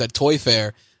toys at Toy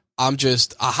Fair, I'm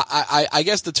just, I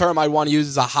guess the term I want to use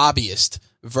is a hobbyist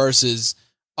versus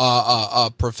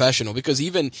a professional, because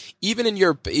even in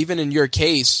your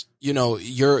case, your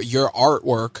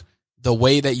artwork, the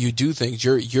way that you do things,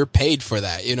 you're paid for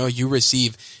that. You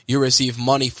receive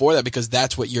money for that, because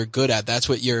that's what you're good at. That's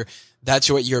what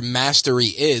your mastery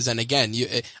is. And again,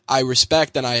 I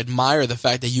respect and I admire the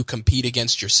fact that you compete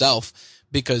against yourself,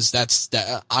 because that's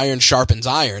iron sharpens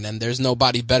iron, and there's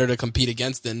nobody better to compete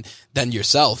against than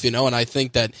yourself, And I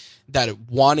think that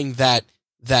wanting that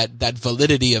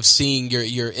validity of seeing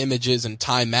your images in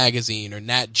Time Magazine or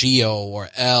Nat Geo or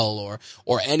Elle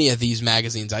or any of these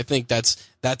magazines, I think that's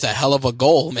a hell of a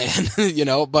goal, man.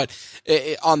 But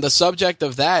on the subject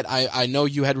of that, I know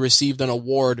you had received an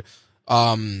award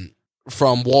from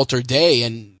Walter Day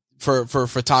and for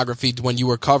photography when you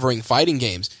were covering fighting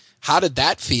games. How did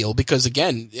that feel? Because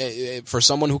again, for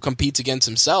someone who competes against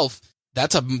himself,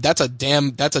 that's a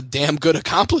damn good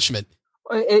accomplishment.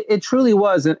 It truly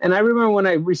was. And I remember when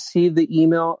I received the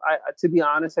email, to be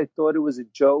honest, I thought it was a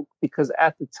joke, because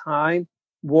at the time,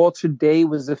 Walter Day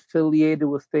was affiliated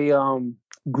with a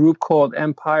group called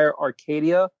Empire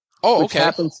Arcadia. Oh,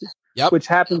 okay. Which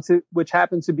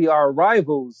happened to be our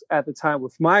rivals at the time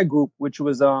with my group, which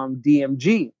was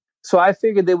DMG. So I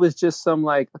figured there was just some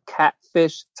like a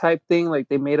catfish type thing. Like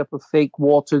they made up a fake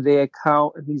Walter Day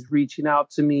account and he's reaching out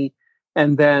to me.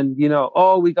 And then,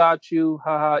 oh, we got you.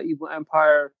 Haha, Evil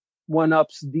Empire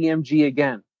one-ups DMG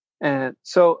again. And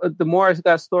so the more I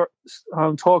got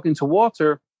talking to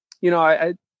Walter,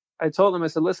 I told him, I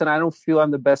said, listen, I don't feel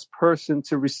I'm the best person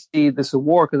to receive this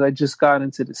award, because I just got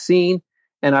into the scene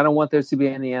and I don't want there to be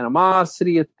any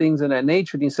animosity or things of that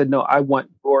nature. And he said, no, I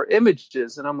want your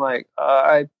images. And I'm like,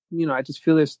 I just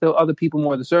feel there's still other people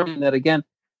more deserving that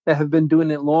have been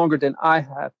doing it longer than I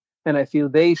have. and I feel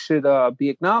they should be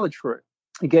acknowledged for it.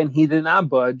 Again, he did not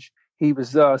budge. He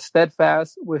was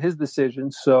steadfast with his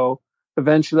decision. So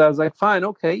eventually I was like, fine,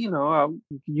 okay, I'll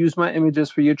use my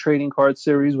images for your trading card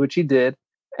series, which he did.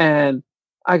 And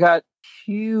I got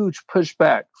huge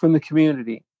pushback from the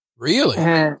community. Really?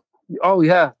 And oh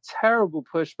yeah, terrible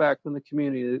pushback from the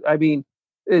community. I mean,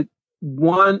 in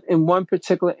one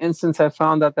particular instance, I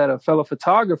found out that a fellow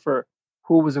photographer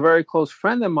who was a very close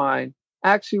friend of mine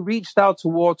actually reached out to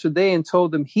Walter Day and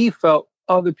told him he felt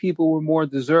other people were more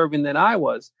deserving than I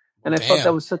was. And I thought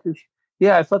that was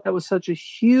such a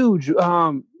huge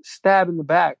stab in the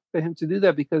back for him to do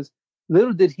that, because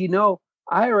little did he know,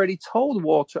 I already told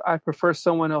Walter I prefer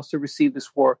someone else to receive this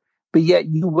war, but yet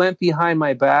you went behind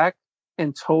my back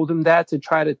and told him that to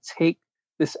try to take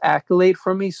this accolade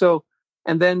from me. So,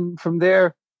 and then from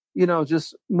there,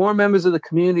 just more members of the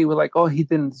community were like, oh, he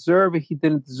didn't deserve it. He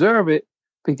didn't deserve it.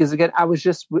 Because again, I was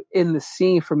just in the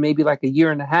scene for maybe like a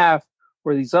year and a half,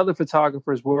 where these other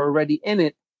photographers were already in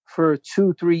it for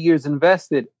 2-3 years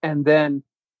invested. And then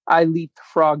I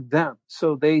leapfrogged them.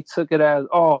 So they took it as,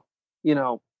 oh,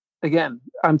 again,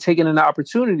 I'm taking an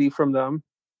opportunity from them.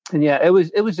 And yeah, it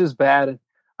was just bad. And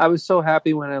I was so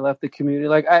happy when I left the community.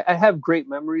 Like I have great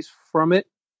memories from it.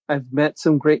 I've met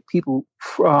some great people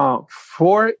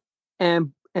for it,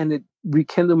 and it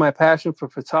rekindled my passion for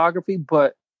photography.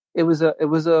 But it was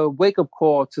a wake up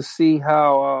call to see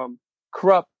how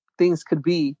corrupt things could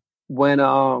be when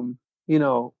awards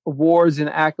and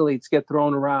accolades get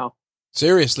thrown around.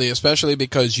 Seriously, especially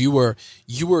because you were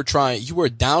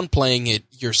downplaying it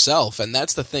yourself, and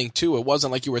that's the thing too. It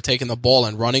wasn't like you were taking the ball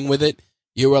and running with it.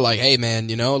 You were like, hey man,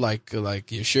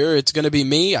 like you sure it's gonna be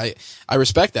me? I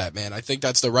respect that, man. I think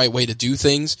that's the right way to do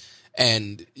things.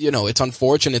 And, it's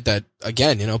unfortunate that,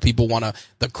 again, people want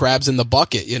the crabs in the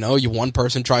bucket, one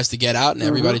person tries to get out and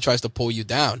everybody tries to pull you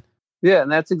down. Yeah,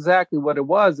 and that's exactly what it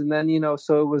was. And then,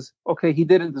 so it was, okay, he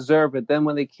didn't deserve it. Then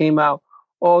when they came out,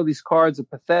 all these cards are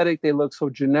pathetic. They look so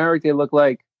generic. They look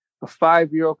like a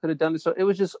 5-year-old could have done it. So it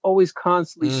was just always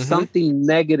constantly something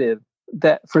negative,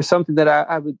 that for something that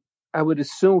I would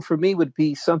assume for me would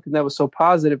be something that was so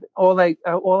positive. All I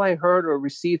heard or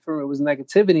received from it was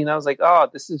negativity. And I was like, oh,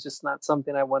 this is just not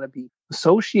something I want to be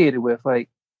associated with. Like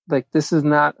this is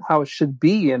not how it should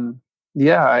be. And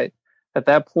yeah, at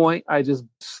that point, I just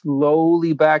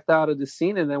slowly backed out of the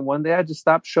scene. And then one day I just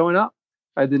stopped showing up.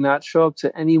 I did not show up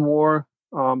to any more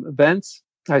events.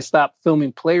 I stopped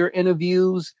filming player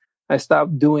interviews. I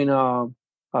stopped doing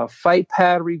fight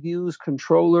pad reviews,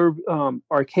 controller,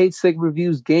 arcade stick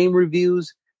reviews, game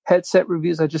reviews, headset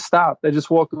reviews. I just stopped. I just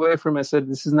walked away from it. I said,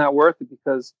 this is not worth it,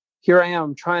 because here I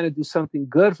am trying to do something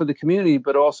good for the community,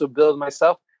 but also build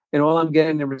myself. And all I'm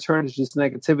getting in return is just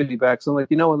negativity back. So I'm like,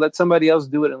 what? Let somebody else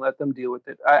do it and let them deal with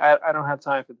it. I don't have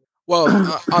time for this.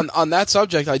 Well, on that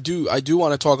subject, I do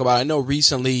want to talk about, I know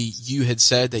recently you had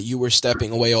said that you were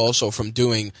stepping away also from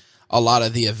doing a lot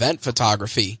of the event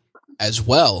photography as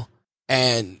well.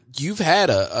 And you've had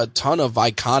a ton of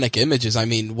iconic images. I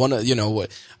mean,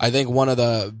 I think one of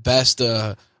the best,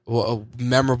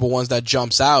 memorable ones that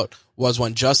jumps out was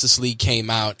when Justice League came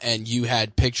out, and you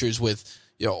had pictures with,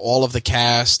 all of the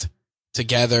cast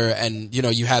together, and,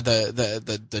 you had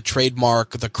the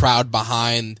trademark, the crowd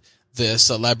behind the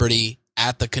celebrity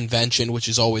at the convention, which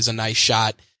is always a nice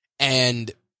shot.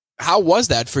 And how was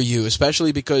that for you,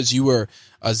 especially because you were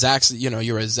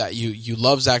you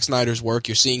love Zack Snyder's work.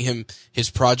 You're seeing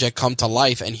his project come to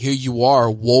life, and here you are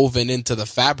woven into the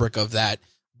fabric of that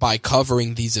by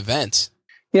covering these events.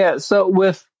 Yeah. So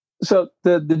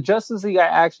the Justice League, I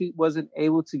actually wasn't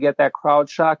able to get that crowd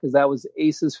shot because that was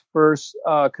Ace's first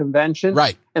convention,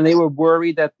 right? And they were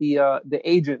worried that the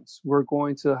agents were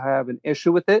going to have an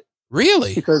issue with it.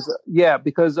 Really? Because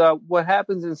what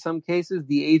happens in some cases,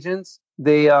 the agents,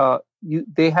 they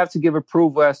have to give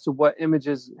approval as to what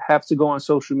images have to go on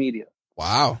social media.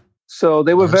 Wow. So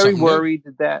they were very worried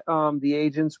that the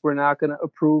agents were not going to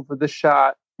approve of the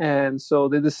shot. And so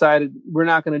they decided we're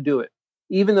not going to do it.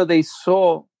 Even though they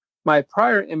saw my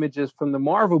prior images from the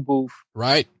Marvel booth,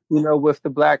 right? With the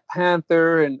Black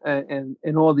Panther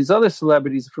and all these other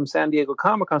celebrities from San Diego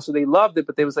Comic-Con. So they loved it,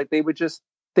 but they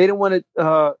didn't want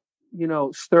to,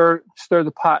 stir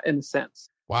the pot in a sense.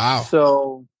 Wow.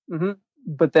 So,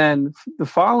 but then the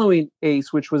following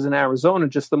Ace, which was in Arizona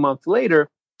just a month later,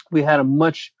 we had a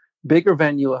much bigger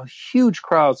venue, a huge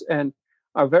crowds. And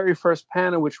our very first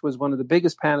panel, which was one of the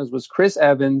biggest panels, was Chris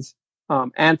Evans,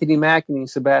 Anthony Mackie, and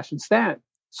Sebastian Stan.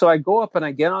 So I go up and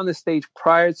I get on the stage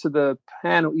prior to the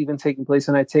panel even taking place,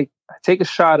 and I take a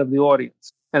shot of the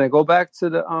audience, and I go back to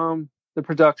the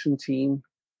production team,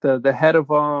 the head of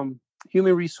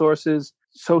human resources,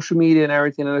 social media and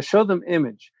everything. And I showed them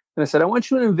image. And I said, I want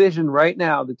you to envision right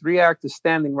now the three actors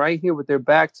standing right here with their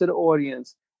back to the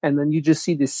audience. And then you just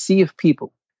see this sea of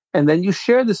people. And then you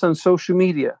share this on social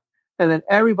media. And then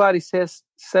everybody says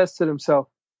to themselves,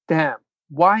 damn,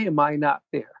 why am I not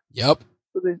there? Yep.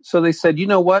 So they said, you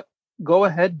know what? Go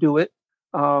ahead, do it.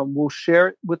 We'll share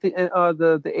it with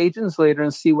the agents later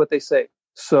and see what they say.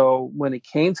 So when it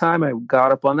came time, I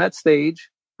got up on that stage.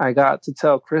 I got to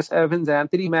tell Chris Evans,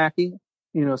 Anthony Mackie,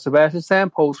 Sebastian Stan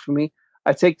posed for me.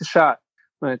 I take the shot.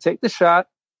 When I take the shot,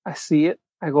 I see it.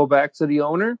 I go back to the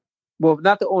owner. Well,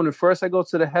 not the owner. First, I go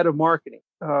to the head of marketing.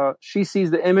 She sees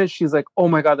the image. She's like, oh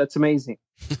my God, that's amazing.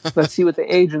 Let's see what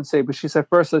the agents say. But she said,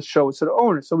 first, let's show it to the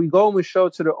owner. So we go and we show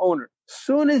it to the owner.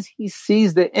 Soon as he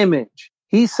sees the image,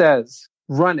 he says,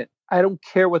 run it. I don't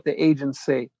care what the agents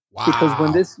say. Wow.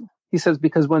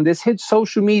 Because when this hits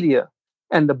social media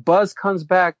and the buzz comes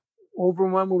back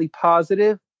overwhelmingly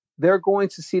positive, they're going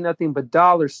to see nothing but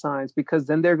dollar signs, because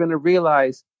then they're going to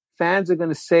realize fans are going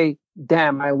to say,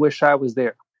 damn, I wish I was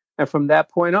there. And from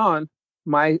that point on,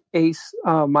 my ace,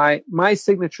 my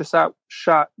signature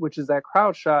shot, which is that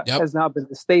crowd shot, has now been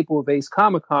the staple of Ace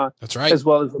Comic Con. That's right. As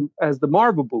well as the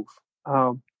Marvel booth.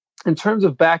 In terms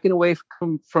of backing away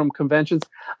from conventions,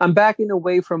 I'm backing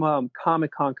away from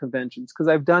Comic Con conventions, because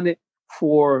I've done it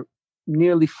for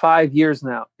nearly 5 years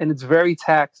now, and it's very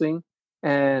taxing.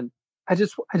 And I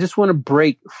just want to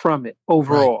break from it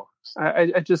overall.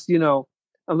 Right. I just,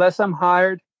 unless I'm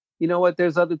hired, you know what,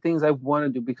 there's other things I want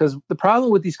to do, because the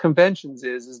problem with these conventions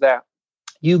is that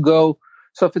you go,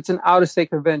 so if it's an out of state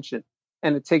convention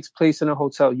and it takes place in a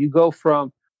hotel, you go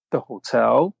from the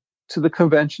hotel to the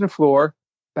convention floor,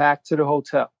 back to the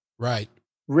hotel. Right.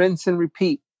 Rinse and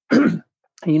repeat. And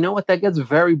you know what? That gets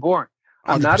very boring.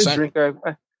 I'm 100%. not a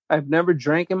drinker. I've never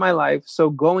drank in my life. So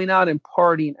going out and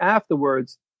partying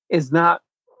afterwards is not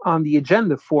on the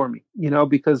agenda for me,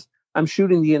 because I'm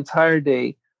shooting the entire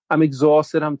day. I'm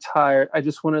exhausted. I'm tired. I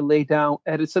just want to lay down,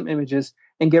 edit some images,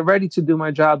 and get ready to do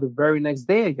my job the very next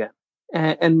day again.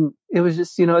 And it was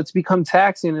just, it's become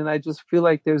taxing. And I just feel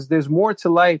like there's more to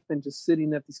life than just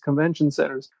sitting at these convention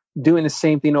centers doing the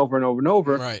same thing over and over and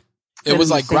over. Right. It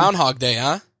was like Groundhog Day,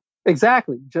 huh?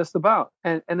 Exactly. Just about.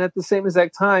 And at the same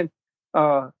exact time,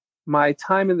 my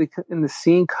time in the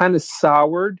scene kind of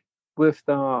soured with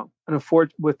a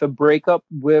breakup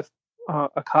with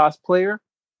a cosplayer,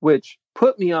 which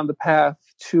put me on the path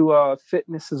to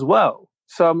fitness as well.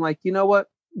 So I'm like, you know what?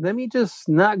 Let me just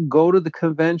not go to the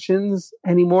conventions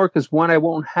anymore, because one, I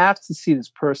won't have to see this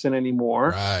person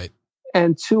anymore. Right.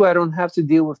 And two, I don't have to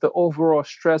deal with the overall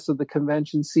stress of the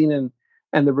convention scene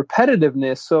and the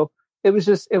repetitiveness. So it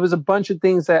was a bunch of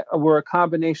things that were a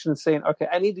combination of saying, okay,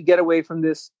 I need to get away from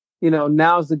this.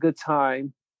 Now's the good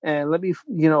time. And let me,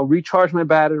 recharge my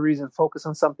batteries and focus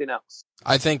on something else.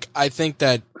 I think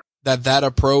that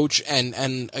approach,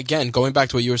 and again, going back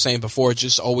to what you were saying before,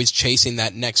 just always chasing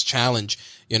that next challenge.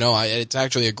 It's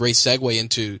actually a great segue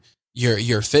into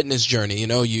your fitness journey.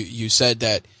 You said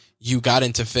that you got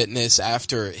into fitness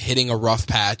after hitting a rough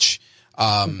patch,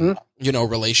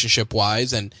 relationship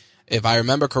wise. And if I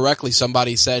remember correctly,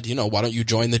 somebody said, why don't you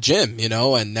join the gym,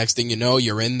 and next thing you know,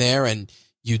 you're in there and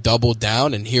you doubled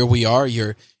down, and here we are.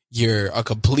 You're a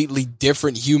completely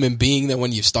different human being than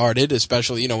when you started,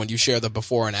 especially, when you share the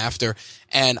before and after.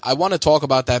 And I want to talk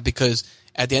about that because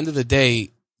at the end of the day,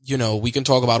 we can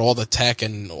talk about all the tech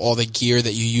and all the gear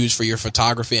that you use for your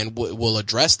photography, and we'll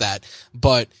address that.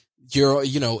 But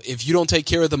if you don't take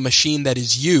care of the machine that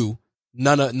is you,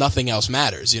 nothing else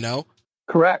matters,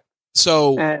 Correct.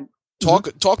 So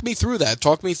talk me through that.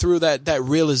 Talk me through that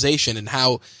realization and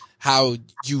how how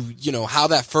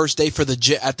that first day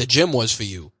at the gym was for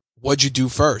you. What'd you do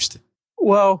first?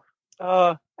 Well,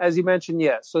 as you mentioned,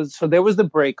 yes. Yeah. So there was the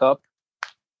breakup,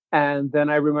 and then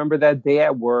I remember that day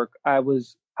at work, I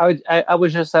was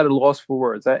just at a loss for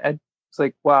words. I was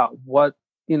like, wow, what,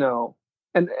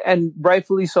 and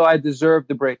rightfully so, I deserved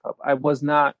the breakup. I was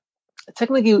not,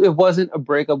 technically it wasn't a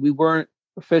breakup. We weren't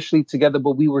officially together,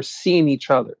 but we were seeing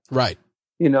each other. Right.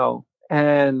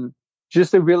 And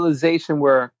just a realization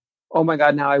where, oh my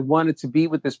God, now I wanted to be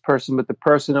with this person, but the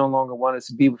person no longer wanted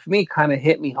to be with me, kind of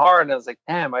hit me hard. And I was like,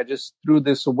 damn, I just threw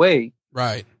this away.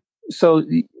 Right. So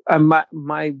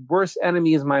my worst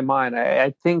enemy is my mind.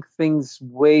 I think things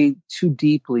way too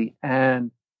deeply.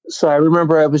 And so I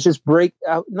remember I was just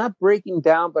not breaking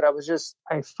down, but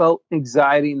I felt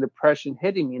anxiety and depression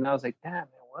hitting me. And I was like, damn, man,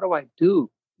 what do I do?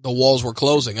 The walls were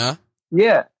closing, huh?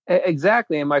 Yeah,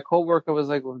 exactly. And my coworker was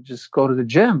like, well, just go to the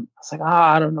gym. I was like,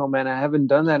 I don't know, man. I haven't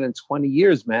done that in 20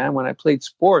 years, man. When I played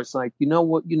sports, like,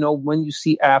 when you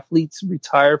see athletes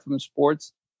retire from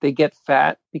sports, they get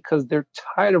fat because they're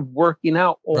tired of working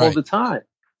out all Right. the time.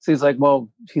 So he's like,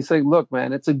 look,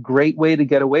 man, it's a great way to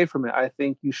get away from it. I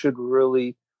think you should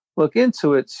really look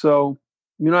into it. So,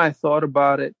 I thought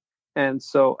about it. And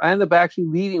so I ended up actually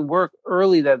leaving work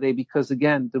early that day because,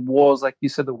 again, the walls, like you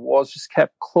said, the walls just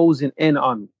kept closing in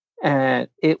on me. And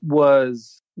it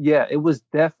was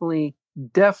definitely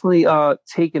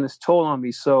taking its toll on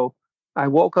me. So I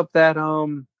woke up that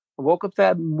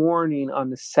morning on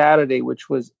the Saturday, which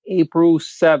was April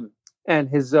 7th. And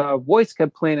his voice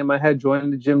kept playing in my head,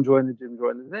 join the gym, join the gym,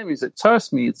 join the gym. He said,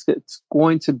 trust me, it's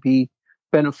going to be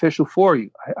beneficial for you.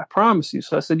 I promise you.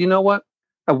 So I said, you know what?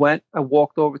 I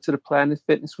walked over to the Planet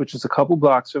Fitness, which is a couple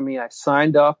blocks from me. I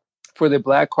signed up for the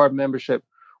Black Card membership,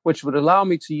 which would allow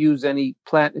me to use any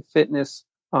Planet Fitness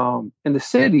in the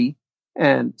city.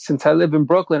 And since I live in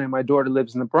Brooklyn and my daughter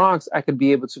lives in the Bronx, I could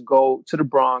be able to go to the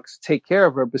Bronx, take care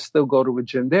of her, but still go to a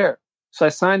gym there. So I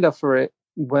signed up for it,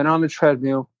 went on the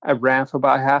treadmill. I ran for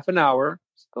about half an hour.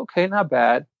 Okay, not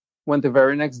bad. Went the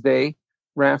very next day,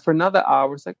 ran for another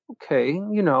hour. It's like, okay,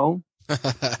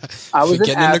 I was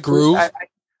getting in the groove.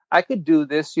 I could do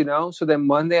this, So then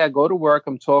Monday I go to work.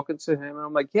 I'm talking to him and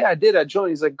I'm like, yeah, I did. I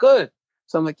joined. He's like, good.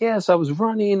 So I'm like, yes, I was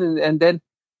running. And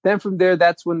then from there,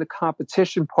 that's when the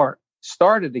competition part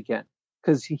started again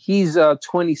because he's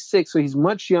 26. So he's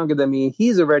much younger than me.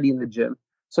 He's already in the gym.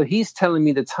 So he's telling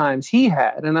me the times he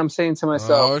had. And I'm saying to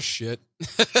myself, oh, shit.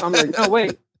 I'm like, oh,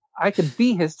 wait, I could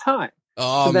be his time.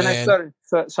 Oh, so then man.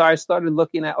 I started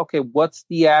looking at, okay, what's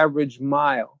the average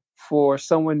mile for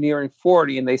someone nearing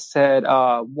 40? And they said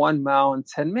 1 mile in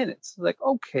 10 minutes. Like,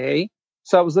 okay.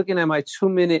 So I was looking at my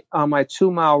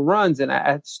 2 mile runs and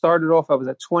I had started off, I was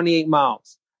at 28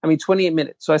 minutes.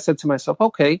 So I said to myself,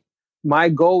 okay, my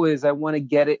goal is I want to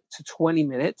get it to 20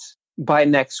 minutes by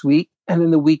next week. And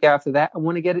then the week after that, I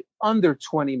want to get it under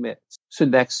 20 minutes. So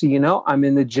next thing you know, I'm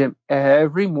in the gym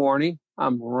every morning.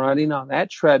 I'm running on that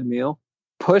treadmill,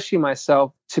 pushing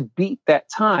myself to beat that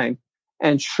time.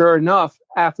 And sure enough,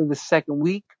 after the second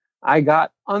week, I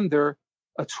got under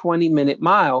a 20-minute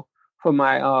mile for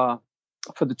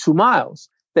for the 2 miles.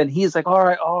 Then he's like, all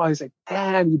right. Oh, he's like,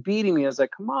 damn, you're beating me. I was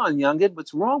like, come on, youngin,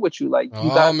 what's wrong with you? Like, you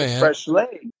got a fresh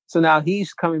leg. So now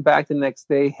he's coming back the next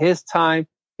day. His time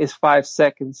is 5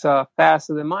 seconds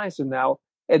faster than mine. So now,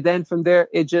 and then from there,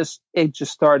 it just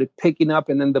started picking up,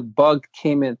 and then the bug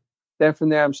came in. Then from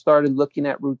there, I started looking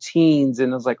at routines,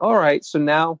 and I was like, all right. So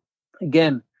now,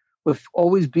 again, with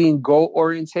always being goal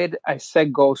oriented, I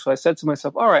set goals. So I said to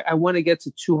myself, all right, I want to get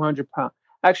to 200 pounds.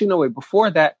 Actually, no, wait, before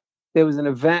that, there was an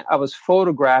event I was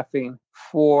photographing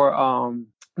for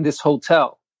this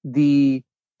hotel. The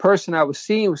person I was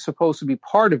seeing was supposed to be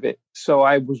part of it. So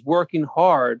I was working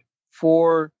hard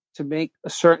to make a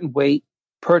certain weight,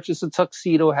 purchase a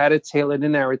tuxedo, had it tailored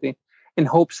and everything, in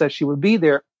hopes that she would be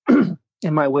there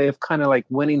in my way of kind of like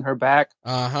winning her back.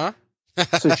 Uh-huh.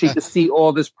 So she could see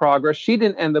all this progress. She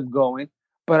didn't end up going,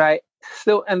 but I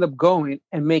still end up going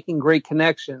and making great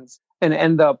connections and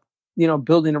end up,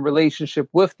 building a relationship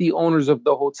with the owners of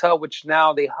the hotel, which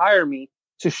now they hire me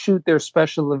to shoot their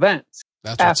special events.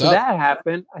 After that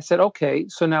happened, I said, okay,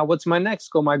 so now what's my next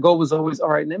goal? My goal was always, all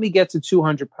right, let me get to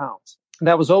 200 pounds.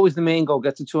 That was always the main goal,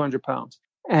 get to 200 pounds.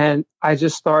 And I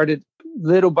just started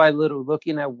little by little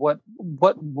looking at what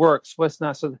works, what's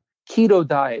not. So the keto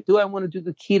diet. Do I want to do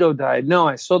the keto diet? No,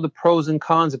 I saw the pros and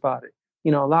cons about it.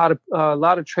 A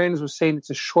lot of trainers were saying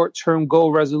it's a short-term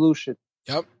goal resolution.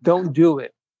 Yep. Don't do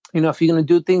it. If you're going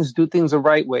to do things the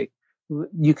right way.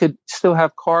 You could still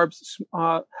have carbs,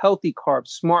 healthy carbs,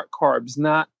 smart carbs,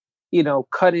 not,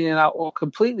 cutting it out all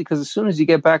completely. Because as soon as you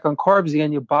get back on carbs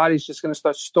again, your body's just going to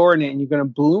start storing it and you're going to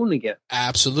balloon again.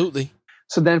 Absolutely.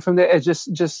 So then from there, it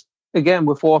just again,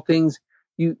 with all things,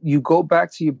 you go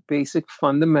back to your basic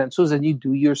fundamentals and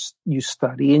you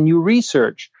study and you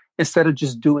research instead of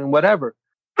just doing whatever.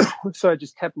 So I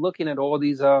just kept looking at all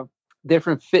these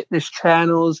different fitness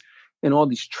channels and all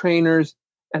these trainers.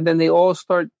 And then they all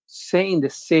start saying the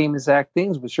same exact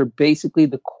things, which are basically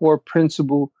the core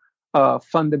principle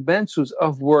fundamentals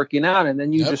of working out. And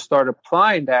then you just start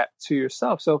applying that to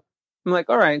yourself. So I'm like,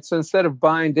 all right, so instead of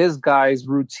buying this guy's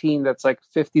routine that's like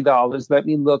 $50, let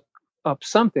me look up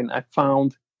something. I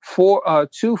found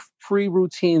two free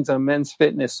routines on Men's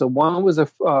Fitness. So one was a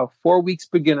 4 weeks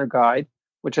beginner guide,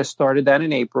 which I started that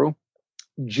in April.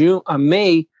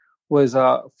 May was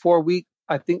a 4 week,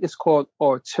 I think it's called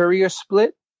arterial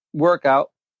split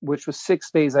workout, which was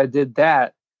 6 days. I did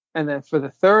that. And then for the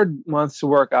third month's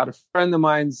workout, a friend of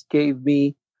mine gave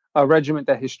me a regimen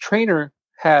that his trainer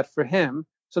had for him.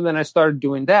 So then I started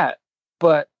doing that.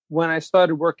 But when I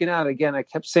started working out again, I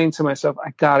kept saying to myself,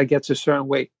 I got to get to a certain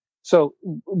weight. So,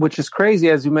 which is crazy,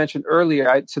 as you mentioned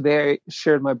earlier. Today I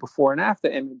shared my before and after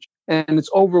image, and it's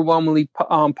overwhelmingly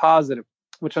positive,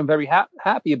 which I'm very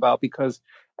happy about, because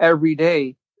every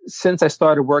day since I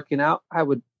started working out,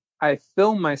 I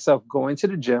film myself going to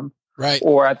the gym, Right.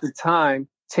 or at the time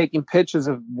taking pictures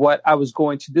of what I was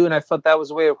going to do, and I felt that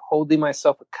was a way of holding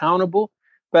myself accountable.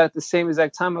 But at the same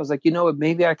exact time, I was like, you know what,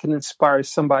 maybe I can inspire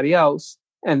somebody else,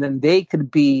 and then they could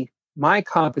be my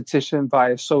competition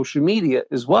via social media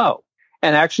as well.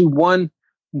 And actually one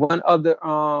other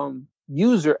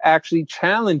user actually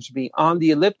challenged me on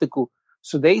the elliptical.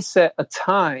 So they set a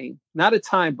time, not a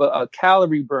time, but a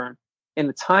calorie burn in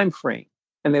a time frame.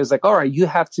 And they was like, all right, you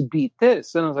have to beat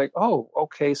this. And I was like, oh,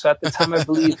 okay. So at the time,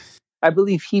 I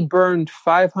believe he burned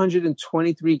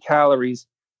 523 calories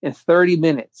in 30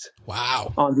 minutes.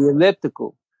 Wow. On the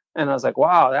elliptical. And I was like,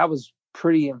 wow, that was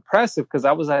pretty impressive, because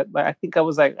I think I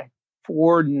was like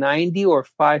 490 or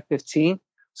 515.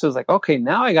 So it's like, okay,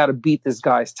 now I got to beat this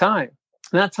guy's time.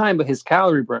 Not time, but his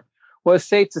calorie burn. Well, it's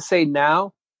safe to say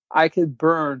now I could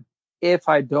burn, if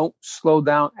I don't slow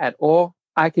down at all,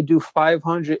 I could do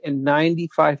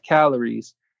 595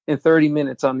 calories in 30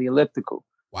 minutes on the elliptical.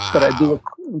 Wow.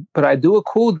 But I do a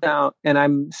cool down, and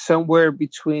I'm somewhere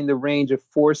between the range of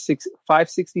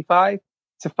 565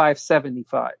 to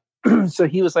 575. So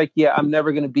he was like, yeah, I'm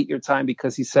never going to beat your time,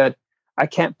 because he said, I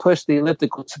can't push the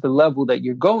elliptical to the level that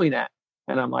you're going at.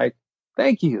 And I'm like,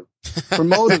 thank you for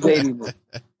motivating me.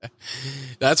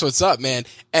 That's what's up, man.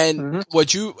 And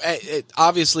what you,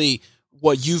 obviously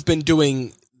what you've been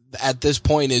doing at this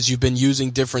point is you've been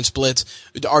using different splits.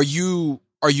 Are you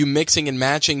mixing and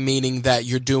matching, meaning that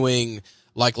you're doing,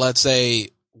 like, let's say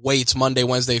weights Monday,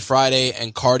 Wednesday, Friday,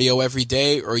 and cardio every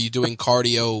day? Or are you doing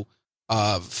cardio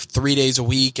 3 days a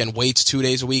week and weights 2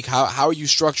 days a week? How are you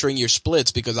structuring your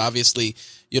splits? Because obviously,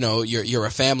 you know, you're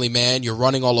a family man, you're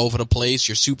running all over the place,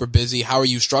 you're super busy. How are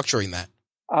you structuring that?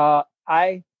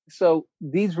 So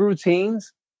these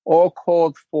routines all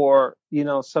called for, you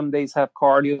know, some days have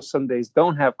cardio, some days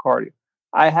don't have cardio.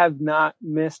 I have not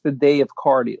missed a day of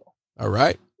cardio. All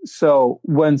right. So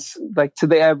like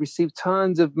today, I've received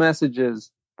tons of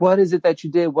messages. What is it that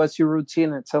you did? What's your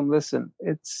routine? And tell them, listen,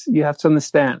 you have to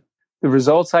understand, the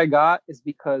results I got is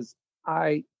because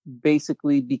I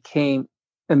basically became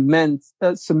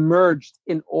submerged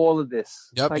in all of this.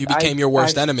 Yep. Like you became your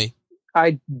worst enemy.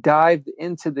 I dived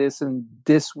into this, and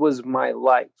this was my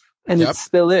life, and it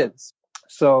still is.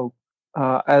 So,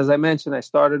 as I mentioned, I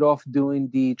started off doing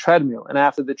the treadmill, and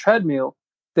after the treadmill,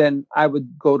 then I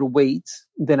would go to weights.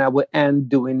 Then I would end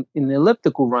doing an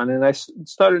elliptical run, and I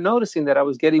started noticing that I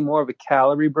was getting more of a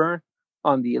calorie burn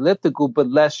on the elliptical, but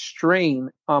less strain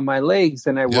on my legs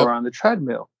than I were on the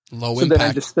treadmill. Low so impact. Then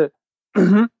I just stood.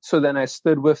 So then I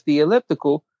stood with the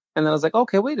elliptical. And I was like,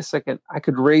 okay, wait a second. I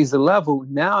could raise the level.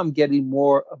 Now I'm getting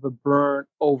more of a burn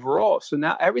overall. So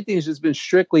now everything's just been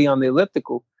strictly on the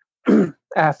elliptical.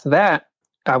 After that,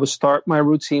 I would start my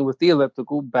routine with the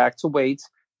elliptical, back to weights,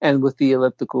 and with the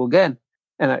elliptical again.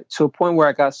 And to a point where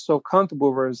I got so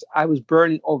comfortable, whereas I was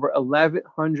burning over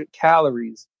 1,100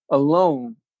 calories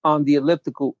alone on the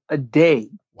elliptical a day.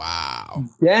 Wow.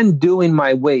 Then doing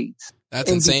my weights.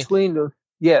 That's insane.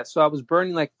 So I was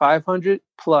burning like 500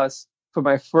 plus for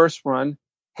my first run,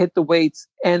 hit the weights,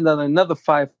 and then another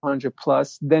 500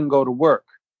 plus, then go to work.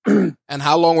 And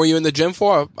how long were you in the gym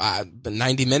for?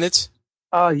 90 minutes?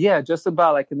 Yeah, just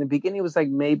about. Like in the beginning, it was like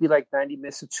maybe like 90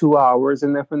 minutes to 2 hours.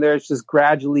 And then from there, it's just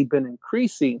gradually been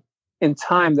increasing in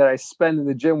time that I spend in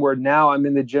the gym, where now I'm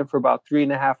in the gym for about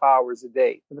 3.5 hours a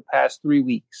day for the past 3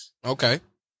 weeks. Okay.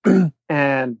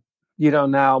 And, you know,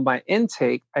 now my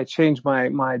intake, I changed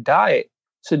my diet.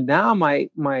 So now my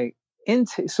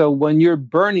intake. So when you're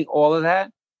burning all of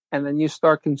that and then you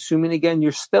start consuming again,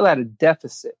 you're still at a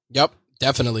deficit. Yep,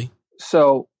 definitely.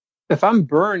 So if I'm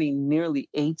burning nearly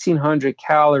 1,800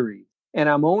 calories and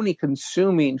I'm only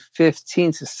consuming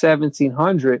 1,500 to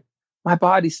 1,700, my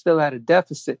body's still at a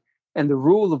deficit. And the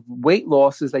rule of weight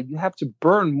loss is that you have to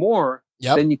burn more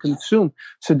than you consume.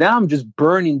 So now I'm just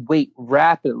burning weight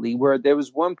rapidly, where there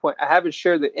was one point, I haven't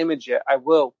shared the image yet. I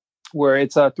will, where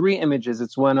it's 3 images.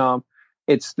 It's when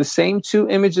it's the same 2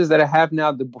 images that I have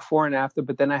now, the before and after,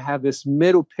 but then I have this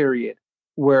middle period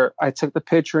where I took the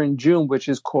picture in June, which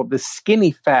is called the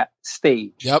skinny fat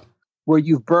stage. Yep. Where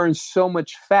you've burned so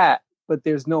much fat, but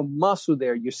there's no muscle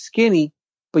there. You're skinny,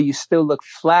 but you still look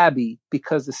flabby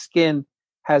because the skin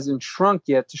hasn't shrunk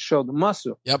yet to show the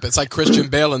muscle. Yep. It's like Christian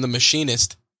Bale in The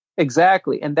Machinist.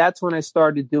 Exactly. And that's when I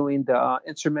started doing the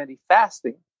intermittent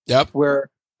fasting. Yep. Where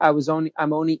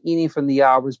I'm only eating from the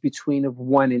hours between of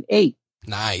 1 and 8.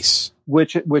 Nice.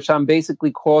 Which I'm basically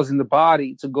causing the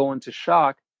body to go into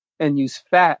shock and use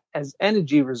fat as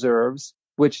energy reserves,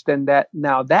 which then that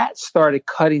started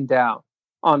cutting down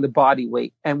on the body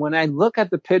weight. And when I look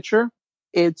at the picture,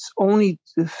 it's only,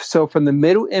 so from the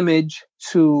middle image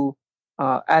to,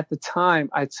 at the time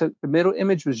I took, the middle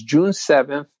image was June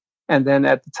 7th. And then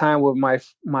at the time where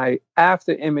my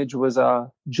after image was,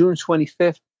 June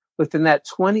 25th, within that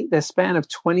span of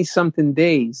 20 something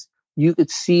days, you could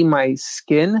see my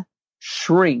skin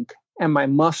shrink and my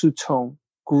muscle tone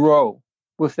grow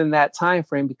within that time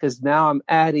frame, because now I'm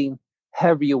adding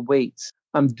heavier weights.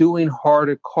 I'm doing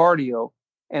harder cardio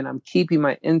and I'm keeping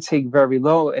my intake very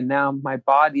low. And now my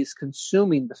body is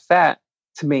consuming the fat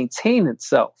to maintain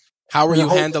itself. How are you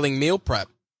handling meal prep?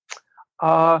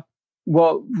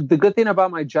 Well, the good thing about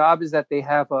my job is that they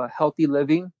have a healthy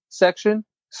living section.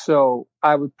 So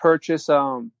I would purchase,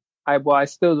 I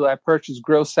still do. I purchase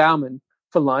grilled salmon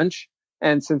for lunch.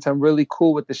 And since I'm really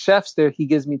cool with the chefs there, he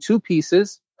gives me 2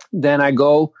 pieces. Then I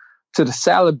go to the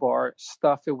salad bar,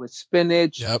 stuff it with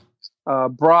spinach,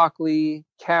 broccoli,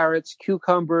 carrots,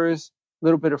 cucumbers, a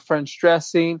little bit of French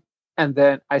dressing. And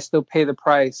then I still pay the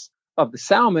price of the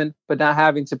salmon, but not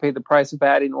having to pay the price of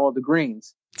adding all the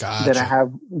greens. Gotcha.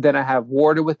 Then I have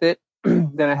water with it.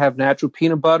 Then I have natural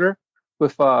peanut butter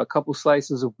with a couple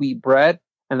slices of wheat bread.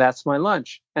 And that's my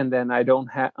lunch. And then I don't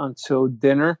have until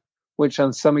dinner, which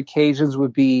on some occasions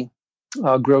would be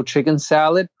grilled chicken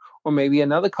salad, or maybe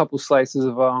another couple slices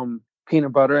of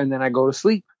peanut butter, and then I go to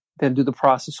sleep, then do the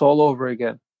process all over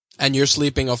again. And you're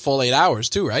sleeping a full 8 hours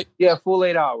too, right? Yeah, full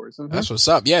 8 hours. Mm-hmm. That's what's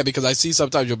up. Yeah, because I see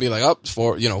sometimes you'll be like up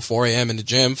 4 a.m. in the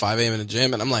gym, 5 a.m. in the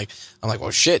gym, and I'm like,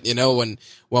 well, shit,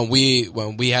 when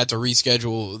we had to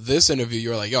reschedule this interview, you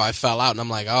were like, yo, I fell out, and I'm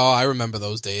like, oh, I remember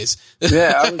those days.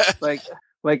 Yeah, I was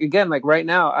like again, like right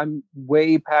now, I'm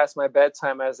way past my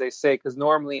bedtime, as they say, because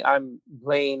normally I'm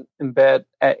laying in bed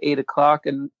at 8 o'clock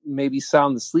and maybe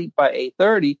sound asleep by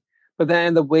 8:30, but then I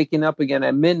end up waking up again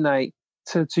at midnight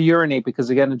to urinate, because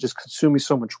again, it just consumes me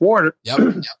so much water.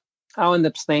 Yep. I'll end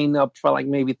up staying up for like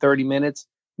maybe 30 minutes,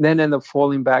 then end up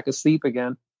falling back asleep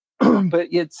again. But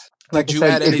it's like, did you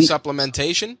add any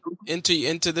supplementation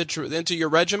into your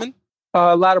regimen?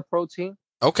 A lot of protein.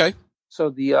 Okay. So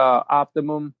the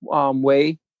optimum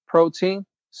whey protein.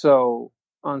 So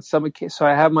on some occasions, so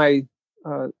I have my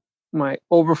my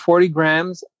over 40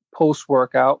 grams post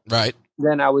workout. Right.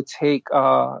 Then I would take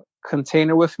a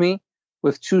container with me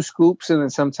with 2 scoops, and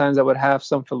then sometimes I would have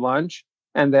some for lunch.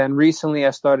 And then recently I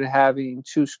started having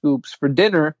 2 scoops for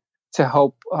dinner to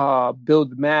help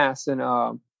build mass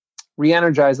and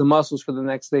re-energize the muscles for the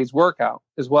next day's workout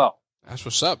as well. That's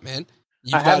what's up, man.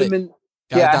 I haven't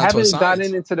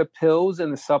gotten into the pills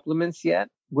and the supplements yet.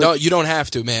 No, you don't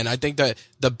have to, man. I think that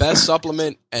the best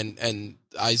supplement, and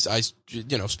I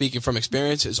speaking from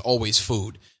experience, is always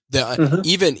food.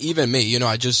 Even me,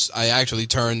 I actually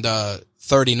turned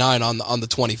 39 on the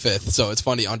 25th. So it's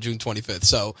funny, on June 25th.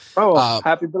 So,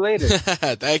 happy belated.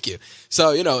 Thank you.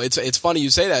 So, it's funny you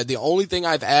say that. The only thing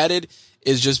I've added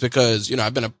is just because,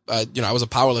 I've been I was a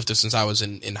powerlifter since I was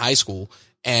in high school,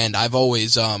 and I've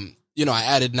always, I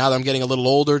added, now that I'm getting a little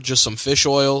older, just some fish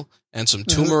oil and some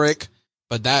turmeric,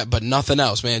 but nothing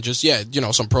else, man. Just,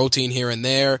 some protein here and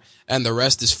there, and the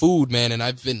rest is food, man. And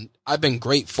I've been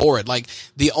great for it. Like,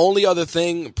 the only other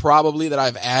thing probably that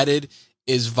I've added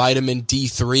is vitamin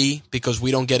D3, because we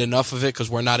don't get enough of it because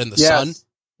we're not in the sun.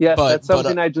 Yes, that's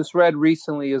something I just read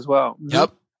recently as well.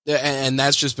 Yep. And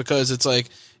that's just because it's like,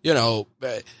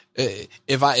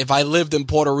 if I lived in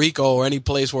Puerto Rico or any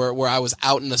place where I was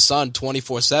out in the sun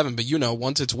 24/7, but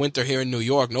once it's winter here in New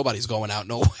York, nobody's going out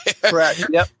nowhere. Correct.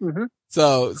 Yep. Mm-hmm.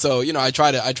 So I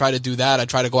try to do that. I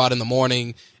try to go out in the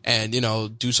morning and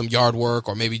do some yard work,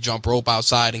 or maybe jump rope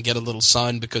outside and get a little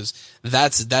sun, because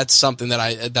that's something that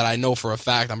I know for a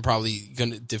fact I'm probably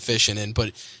deficient in.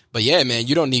 But yeah, man,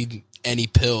 you don't need any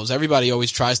pills. Everybody always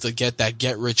tries to get that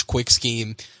get rich quick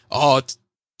scheme. Oh,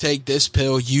 take this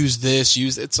pill, use this,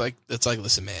 it's like,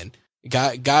 listen, man,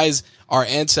 guys, our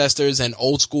ancestors and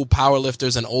old school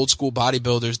powerlifters and old school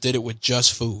bodybuilders did it with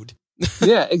just food.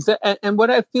 Yeah, exactly. And what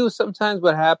I feel sometimes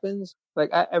what happens,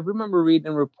 like I remember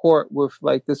reading a report with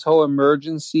like this whole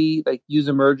emergency, like use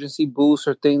emergency boosts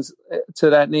or things to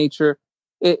that nature.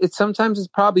 It sometimes it's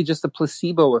probably just a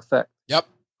placebo effect. Yep.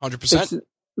 100%. It's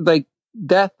like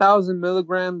that 1,000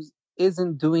 milligrams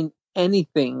isn't doing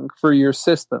anything for your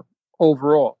system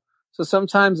overall. So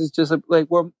sometimes it's just like,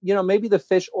 well, maybe the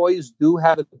fish oils do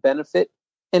have a benefit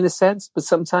in a sense, but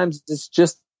sometimes it's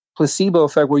just placebo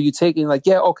effect where you're taking like,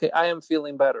 yeah, okay, I am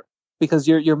feeling better, because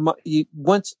you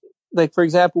once, like, for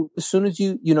example, as soon as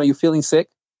you're feeling sick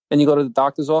and you go to the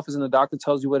doctor's office and the doctor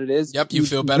tells you what it is. Yep. You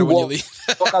feel better when you leave.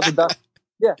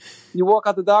 Yeah. You walk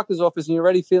out the doctor's office and you're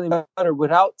already feeling better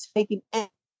without taking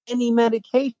any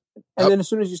medication. And then as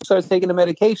soon as you start taking the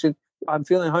medication, I'm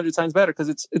feeling 100 times better because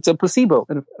it's a placebo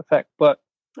effect. But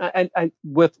I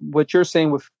with what you're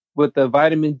saying with the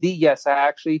vitamin D, yes, I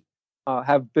actually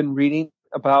have been reading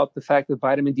about the fact that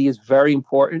vitamin D is very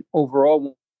important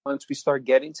overall once we start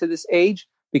getting to this age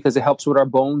because it helps with our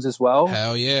bones as well.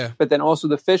 Hell yeah. But then also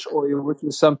the fish oil, which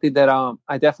is something that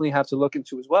I definitely have to look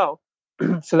into as well.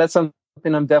 So that's something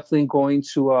I'm definitely going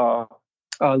to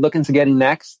look into getting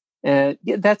next. And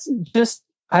yeah, that's just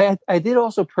I did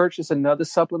also purchase another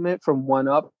supplement from One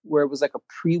Up where it was like a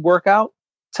pre-workout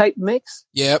type mix.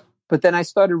 Yep. But then I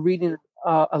started reading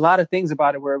a lot of things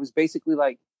about it where it was basically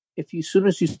like if you, as soon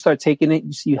as you start taking it,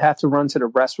 you have to run to the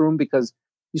restroom because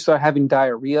you start having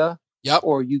diarrhea. Yep.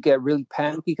 Or you get really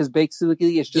panicky because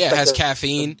basically it's just it has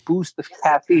caffeine. Boost of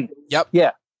caffeine. Yep.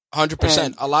 Yeah.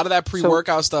 100%. A lot of that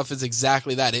pre-workout stuff is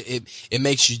exactly that. It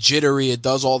makes you jittery. It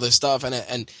does all this stuff.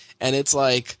 And it's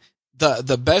like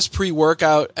the best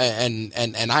pre-workout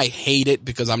and I hate it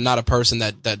because I'm not a person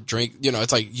that drink,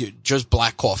 it's like just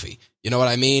black coffee. You know what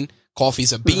I mean?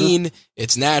 Coffee's a bean.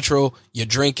 It's natural. You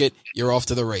drink it. You're off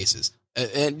to the races.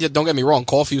 And don't get me wrong,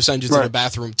 coffee will send you to the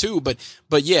bathroom too, but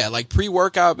yeah, like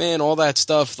pre-workout, man, all that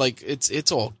stuff, like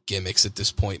it's all gimmicks at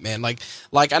this point, man. Like,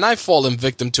 and I've fallen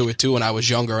victim to it too when I was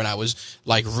younger and I was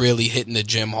like really hitting the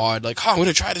gym hard, like, I'm going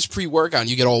to try this pre-workout and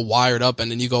you get all wired up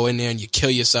and then you go in there and you kill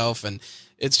yourself and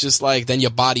it's just like, then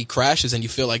your body crashes and you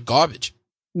feel like garbage.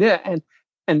 Yeah.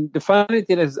 And the funny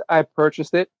thing is I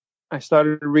purchased it. I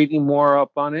started reading more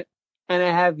up on it and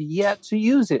I have yet to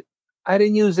use it. I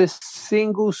didn't use a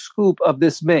single scoop of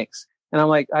this mix. And I'm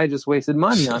like, I just wasted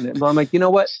money on it. But I'm like, you know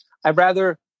what? I'd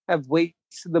rather have wasted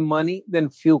the money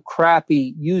than feel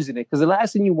crappy using it. Because the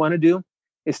last thing you want to do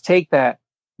is take that,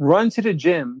 run to the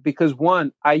gym. Because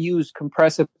one, I use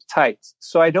compressive tights.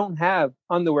 So I don't have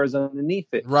underwears underneath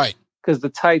it. Right. Because the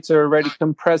tights are already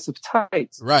compressive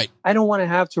tights. Right. I don't want to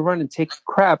have to run and take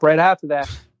crap right after that.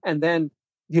 And then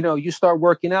you start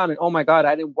working out and, oh my God,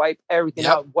 I didn't wipe everything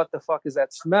out. What the fuck is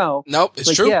that smell? Nope,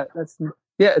 it's true. Yeah,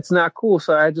 it's not cool.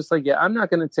 So I just like, I'm not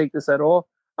going to take this at all.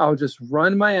 I'll just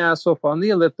run my ass off on the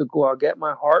elliptical. I'll get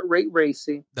my heart rate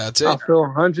racing. That's it. I'll feel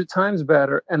 100 times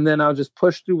better. And then I'll just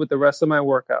push through with the rest of my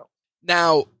workout.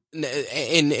 Now,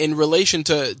 in relation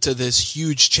to this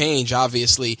huge change,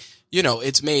 obviously,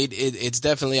 it's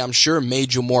definitely, I'm sure,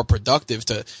 made you more productive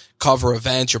to cover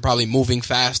events. You're probably moving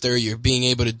faster. You're being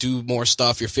able to do more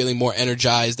stuff. You're feeling more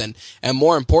energized. And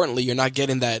more importantly, you're not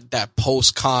getting the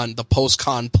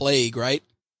post-con plague, right?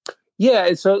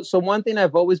 Yeah. So one thing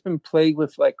I've always been plagued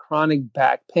with like chronic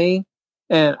back pain.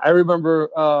 And I remember,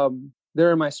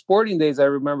 during my sporting days, I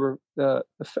remember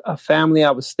a family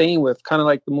I was staying with, kind of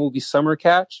like the movie Summer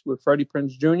Catch with Freddie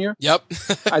Prinze Jr. Yep.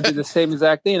 I did the same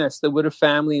exact thing. I stayed with a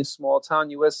family in small town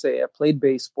USA. I played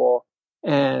baseball,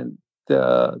 and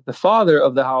the father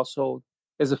of the household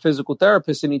is a physical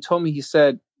therapist. And he told me, he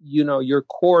said, your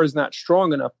core is not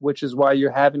strong enough, which is why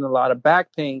you're having a lot of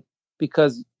back pain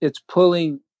because it's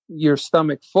pulling your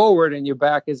stomach forward and your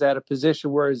back is at a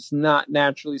position where it's not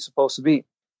naturally supposed to be.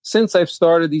 Since I've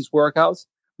started these workouts,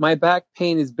 my back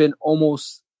pain has been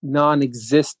almost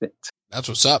non-existent. That's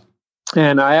what's up.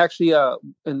 And I actually,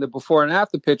 in the before and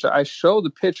after picture, I show the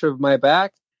picture of my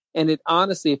back. And it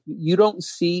honestly, if you don't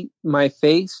see my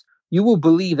face, you will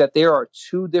believe that there are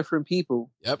two different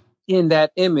people in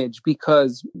that image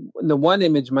because in the one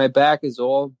image, my back is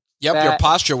all fat, your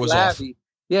posture was flabby. off.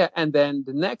 Yeah. And then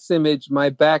the next image, my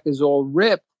back is all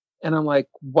ripped. And I'm like,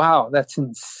 wow, that's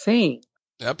insane.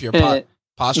 Yep. Your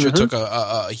posture took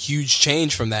a huge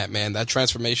change from that, man. That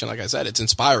transformation, like I said, it's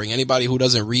inspiring. Anybody who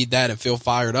doesn't read that and feel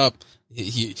fired up,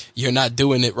 you're not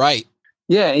doing it right.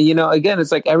 Yeah. And, again,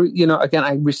 it's like I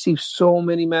receive so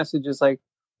many messages like,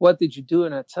 what did you do?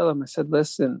 And I tell them, I said,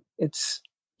 listen,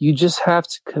 you just have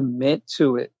to commit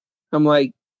to it. I'm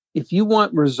like, if you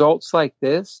want results like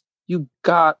this, you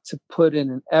got to put in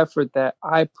an effort that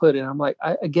I put in. I'm like,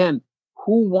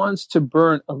 who wants to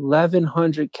burn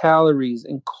 1,100 calories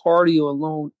in cardio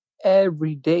alone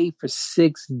every day for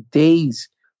 6 days,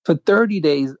 for 30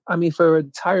 days? I mean, for an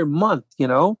entire month,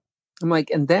 I'm like,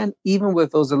 and then even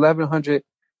with those 1,100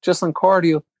 just on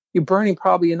cardio, you're burning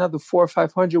probably another 400 or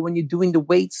 500 when you're doing the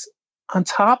weights on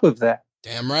top of that.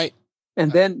 Damn right.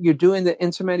 And then you're doing the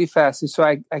intermittent fasting. So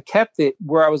I kept it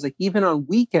where I was like, even on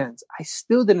weekends, I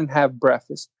still didn't have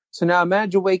breakfast. So now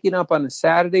imagine waking up on a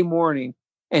Saturday morning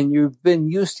and you've been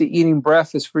used to eating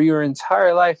breakfast for your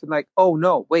entire life and like, oh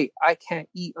no, wait, I can't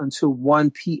eat until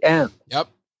 1 p.m. Yep.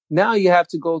 Now you have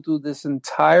to go through this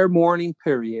entire morning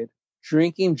period,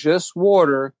 drinking just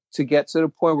water to get to the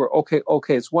point where, okay,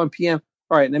 it's 1 p.m.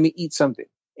 all right, let me eat something.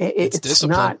 It's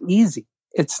not easy.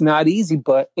 It's not easy.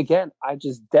 But again, I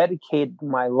just dedicated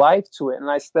my life to it. And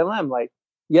I still am. Like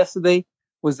yesterday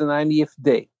was the 90th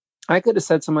day. I could have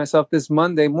said to myself this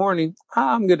Monday morning,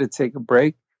 I'm going to take a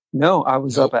break. No, I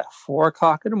was up at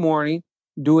 4:00 in the morning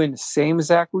doing the same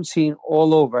exact routine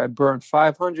all over. I burned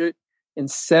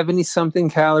 570 something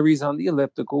calories on the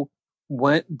elliptical,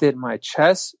 did my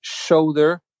chest,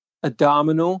 shoulder,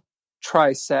 abdominal,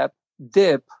 tricep,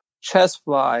 dip, chest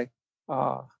fly,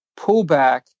 pull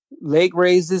back, leg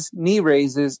raises, knee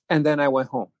raises, and then I went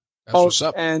home. That's what's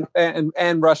up.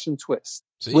 And Russian twist.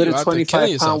 See, with a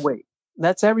 25-pound weight.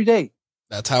 That's every day.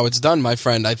 That's how it's done, my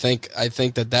friend. I think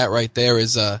that right there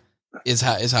is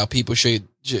how people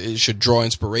should draw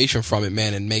inspiration from it,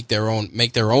 man, and make their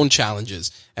own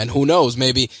challenges. And who knows,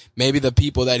 maybe the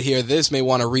people that hear this may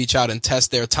want to reach out and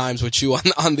test their times with you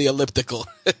on the elliptical.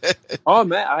 Oh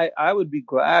man, I would be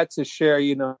glad to share,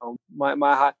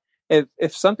 my high.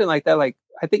 If something like that, like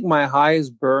I think my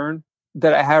highest burn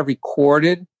that I have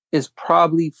recorded is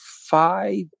probably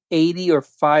 580 or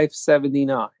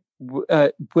 579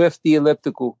 with the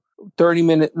elliptical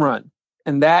 30-minute run.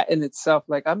 And that in itself,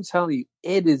 like I'm telling you,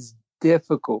 it is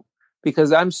difficult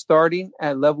because I'm starting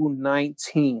at level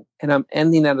 19 and I'm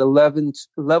ending at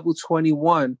level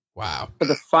 21. Wow. For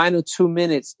the final 2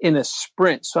 minutes in a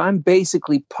sprint. So I'm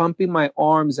basically pumping my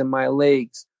arms and my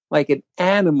legs like an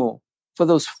animal for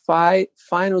those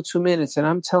final 2 minutes. And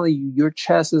I'm telling you, your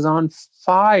chest is on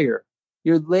fire.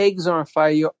 Your legs are on fire.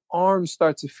 Your arms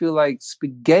start to feel like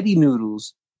spaghetti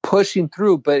noodles pushing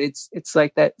through. But it's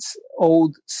like that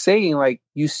old saying, like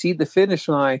you see the finish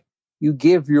line, you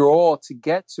give your all to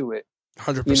get to it.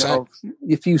 100%.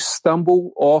 If you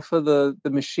stumble off of the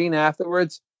machine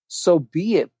afterwards, so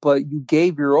be it. But you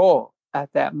gave your all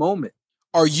at that moment.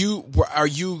 Are you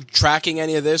tracking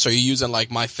any of this? Are you using like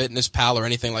MyFitnessPal or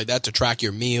anything like that to track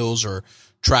your meals or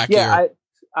track your?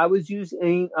 I was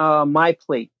using My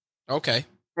Plate. Okay.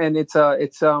 And it's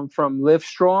from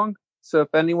Livestrong. So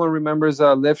if anyone remembers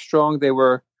Livestrong, they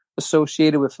were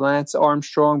associated with Lance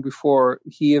Armstrong before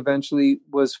he eventually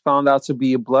was found out to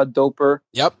be a blood doper.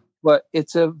 Yep. But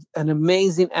it's an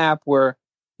amazing app where,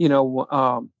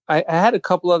 I had a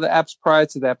couple other apps prior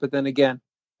to that, but then again,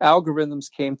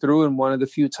 algorithms came through, and one of the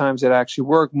few times it actually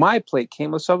worked, My Plate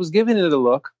came up. So I was giving it a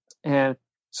look, and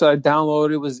so I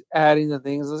downloaded, was adding the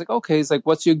things. I was like, okay, it's like,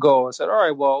 what's your goal? I said, all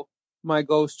right, well, my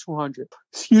goal is 200.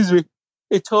 Excuse me.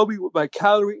 It told me what my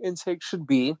calorie intake should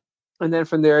be. And then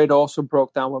from there, it also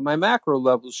broke down what my macro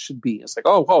levels should be. It's like,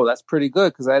 oh, whoa, that's pretty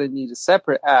good because I didn't need a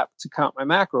separate app to count my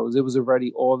macros. It was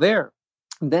already all there.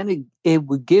 And then it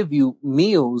would give you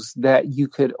meals that you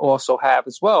could also have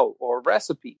as well, or a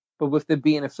recipe. But with it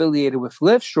being affiliated with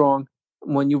Livestrong,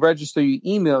 when you register your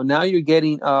email, now you're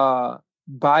getting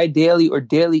bi-daily or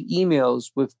daily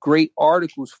emails with great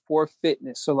articles for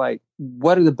fitness. So like,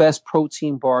 what are the best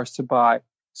protein bars to buy?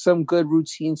 Some good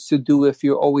routines to do if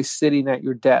you're always sitting at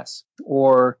your desk,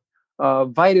 or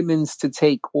vitamins to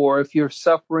take, or if you're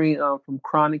suffering from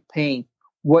chronic pain,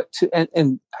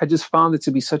 and I just found it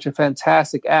to be such a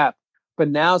fantastic app. But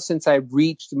now since I've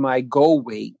reached my goal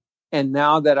weight, and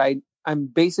now that I'm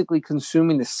basically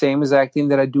consuming the same exact thing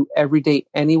that I do every day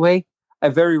anyway, I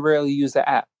very rarely use the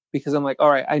app because I'm like, all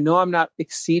right, I know I'm not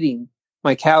exceeding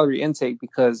my calorie intake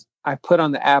because I put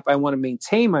on the app, I want to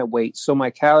maintain my weight. So my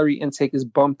calorie intake is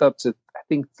bumped up to, I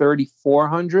think,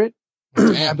 3,400,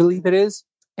 I believe it is.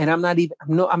 And I'm not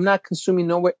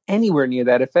consuming anywhere near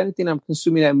that. If anything, I'm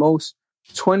consuming at most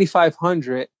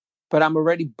 2,500, but I'm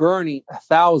already burning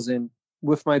 1,000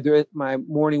 with my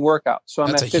morning workout. So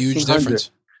I'm at 1,500. That's a huge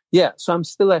difference. Yeah. So I'm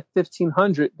still at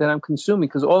 1,500 that I'm consuming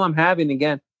because all I'm having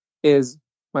again is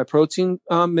my protein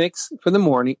mix for the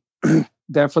morning.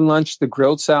 Then for lunch, the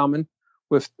grilled salmon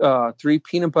with 3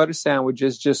 peanut butter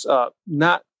sandwiches, just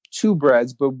not 2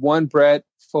 breads, but 1 bread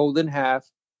folded in half.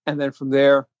 And then from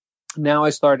there, now I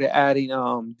started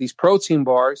adding these protein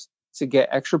bars to get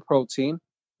extra protein.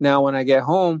 Now when I get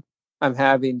home, I'm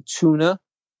having tuna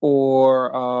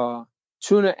and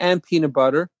peanut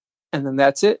butter, and then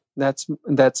that's it.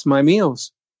 That's my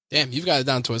meals. Damn, you've got it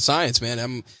down to a science,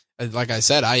 man. Like I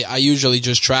said, I usually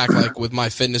just track like with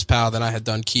MyFitnessPal. Then I had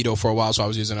done keto for a while, so I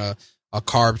was using a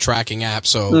carb tracking app.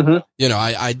 So,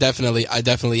 I definitely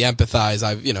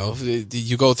empathize.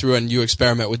 You go through and you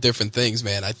experiment with different things,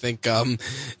 man. I think, at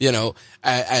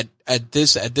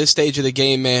this stage of the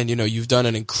game, man, you've done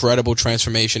an incredible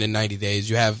transformation in 90 days.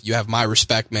 You have my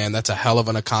respect, man. That's a hell of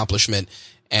an accomplishment.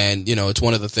 And, it's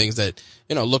one of the things that,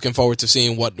 looking forward to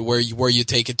seeing where you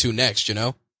take it to next,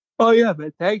 Oh yeah,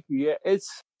 man. Thank you. Yeah.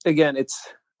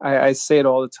 I say it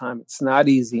all the time. It's not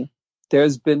easy.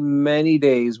 there's been many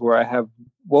days where I have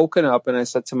woken up and I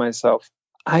said to myself,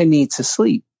 I need to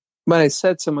sleep. But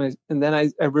and then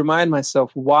I remind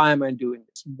myself, why am I doing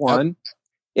this? One,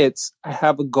 it's, I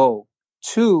have a goal.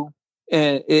 Two,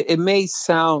 and it may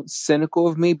sound cynical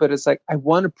of me, but it's like, I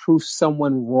want to prove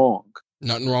someone wrong.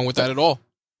 Nothing wrong with that at all.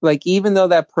 Like, even though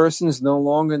that person is no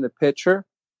longer in the picture,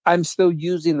 I'm still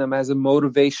using them as a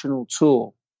motivational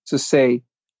tool to say,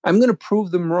 I'm going to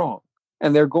prove them wrong.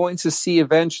 And they're going to see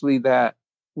eventually that,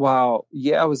 wow,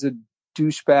 yeah, I was a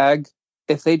douchebag.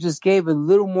 If they just gave a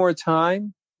little more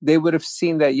time, they would have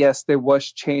seen that, yes, there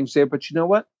was change there. But you know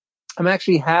what? I'm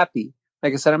actually happy.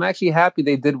 Like I said, I'm actually happy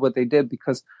they did what they did,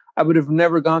 because I would have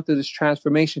never gone through this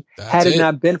transformation had it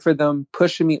not been for them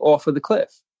pushing me off of the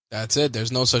cliff. That's it.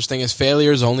 There's no such thing as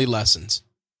failures, only lessons.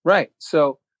 Right.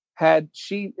 So had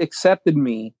she accepted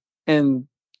me and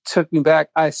took me back,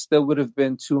 I still would have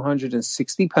been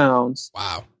 260 pounds.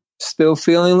 Wow. Still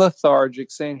feeling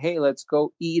lethargic, saying, hey, let's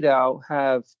go eat out,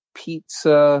 have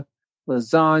pizza,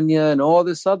 lasagna, and all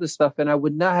this other stuff. And I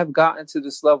would not have gotten to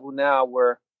this level now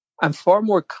where I'm far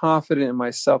more confident in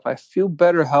myself. I feel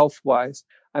better health-wise.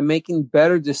 I'm making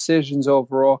better decisions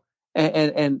overall.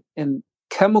 And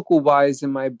chemical-wise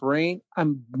in my brain,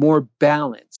 I'm more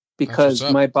balanced because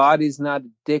my body's not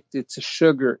addicted to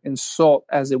sugar and salt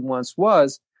as it once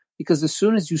was. Because as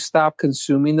soon as you stop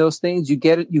consuming those things, you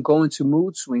go into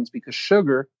mood swings, because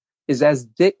sugar is as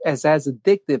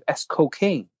addictive as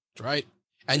cocaine. That's right.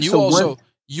 And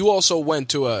you also went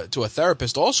to a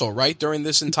therapist also, right? During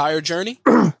this entire journey?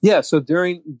 Yeah. So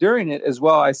during it as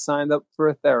well, I signed up for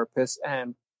a therapist,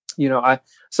 and,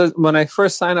 so when I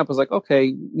first signed up, I was like, okay,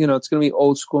 it's going to be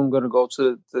old school. I'm going to go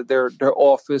to their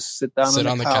office, sit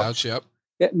on the couch. Yep.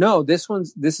 Yeah, no, this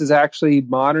is actually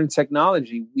modern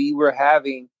technology. We were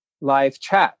having live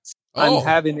chats. Oh. I'm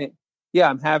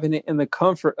having it in the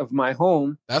comfort of my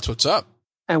home. That's what's up.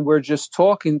 And we're just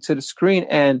talking to the screen.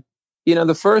 And,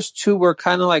 the first two were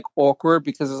kind of like awkward,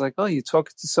 because it's like, oh, you're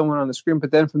talking to someone on the screen.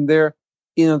 But then from there,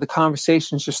 the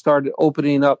conversations just started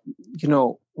opening up,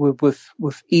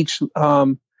 with each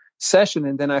session.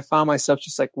 And then I found myself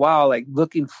just like, wow, like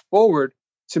looking forward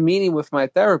to meeting with my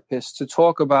therapist to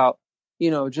talk about,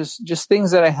 just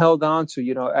things that I held on to.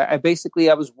 I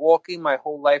was walking my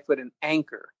whole life with an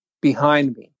anchor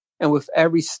behind me. And with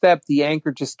every step, the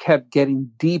anchor just kept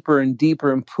getting deeper and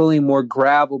deeper and pulling more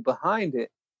gravel behind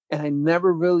it. And I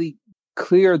never really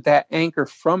cleared that anchor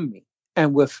from me.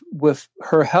 And with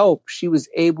her help, she was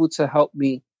able to help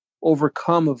me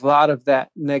overcome a lot of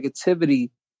that negativity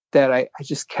that I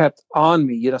just kept on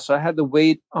me. So I had the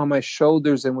weight on my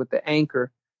shoulders, and with the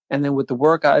anchor, and then with the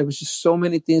workout, it was just so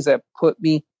many things that put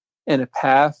me in a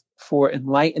path for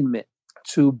enlightenment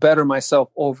to better myself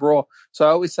overall. So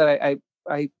I always said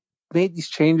I made these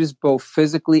changes both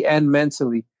physically and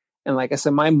mentally. And like I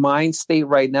said, my mind state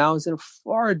right now is in a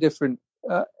far different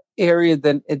area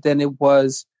than it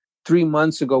was 3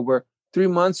 months ago, where 3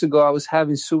 months ago I was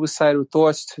having suicidal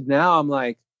thoughts, to now I'm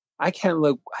like, I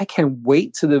can't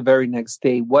wait to the very next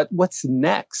day. What's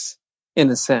next,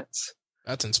 in a sense.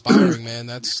 That's inspiring, man.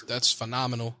 That's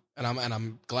phenomenal. And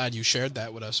I'm glad you shared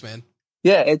that with us, man.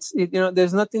 Yeah,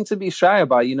 there's nothing to be shy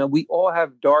about. We all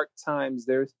have dark times.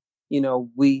 There's,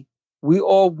 we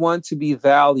all want to be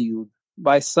valued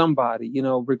by somebody,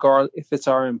 regardless if it's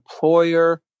our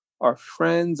employer, our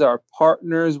friends, our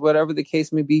partners, whatever the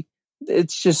case may be.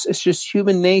 It's just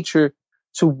human nature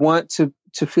to want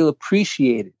to feel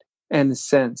appreciated, in a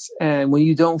sense. And when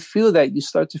you don't feel that, you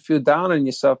start to feel down on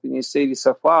yourself, and you say to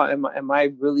yourself, wow, am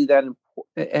I really that important?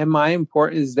 Am I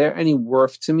important? Is there any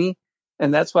worth to me?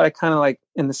 And that's why I kind of like,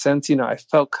 in the sense, I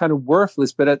felt kind of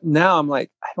worthless, but now I'm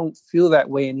like, I don't feel that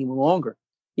way any longer.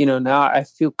 Now I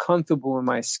feel comfortable in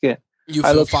my skin. You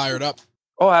feel fired up.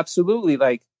 Oh, absolutely.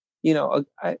 Like,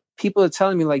 people are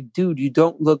telling me like, dude, you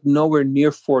don't look nowhere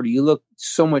near 40. You look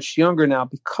so much younger now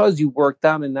because you worked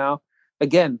out. And now,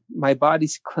 again, my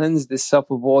body's cleansed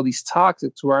itself of all these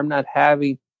toxics,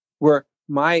 where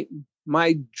my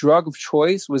drug of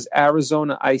choice was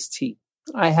Arizona iced tea.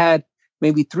 I had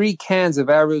maybe 3 cans of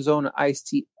Arizona iced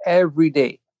tea every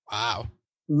day. Wow.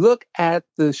 Look at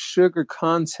the sugar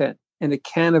content in a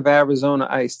can of Arizona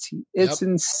iced tea. It's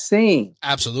insane.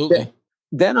 Absolutely.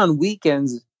 Then on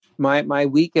weekends, my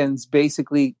weekends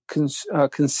basically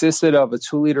consisted of a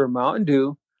 2-liter Mountain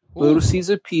Dew, Little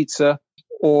Caesar pizza,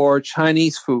 or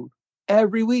Chinese food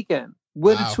every weekend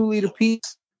with a 2-liter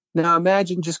pizza. Now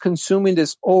imagine just consuming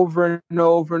this over and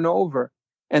over and over.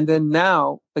 And then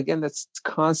now, again, that's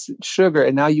constant sugar.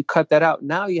 And now you cut that out.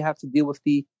 Now you have to deal with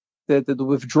the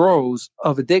withdrawals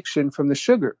of addiction from the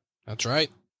sugar. That's right.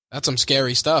 That's some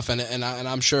scary stuff, and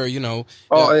I'm sure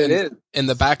It is. in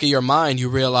the back of your mind you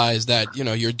realize that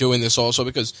you're doing this also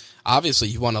because obviously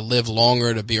you want to live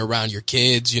longer, to be around your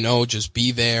kids, just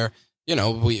be there.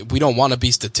 We don't want to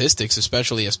be statistics,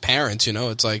 especially as parents.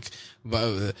 It's like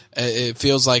it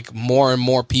feels like more and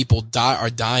more people are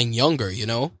dying younger.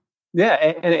 Yeah,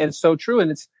 and it's so true,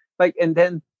 and it's like, and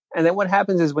then what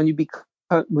happens is when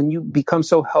you become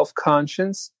so health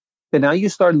conscious, that now you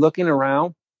start looking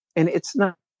around, and it's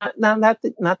not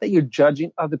that you're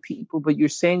judging other people, but you're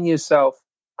saying to yourself,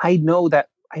 I know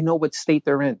what state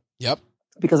they're in. Yep.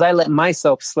 Because I let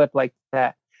myself slip like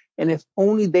that. And if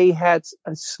only they had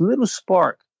a little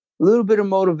spark, a little bit of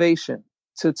motivation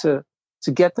to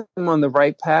get them on the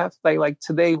right path. Like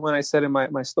today, when I said in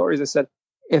my stories, I said,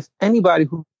 if anybody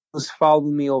who's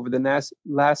following me over the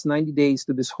last 90 days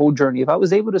through this whole journey, if I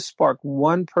was able to spark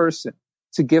one person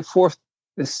to give forth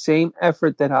the same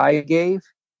effort that I gave,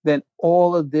 then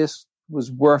all of this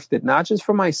was worth it. Not just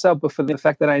for myself, but for the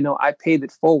fact that I know I paid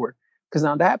it forward. Because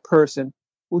now that person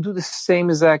will do the same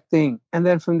exact thing. And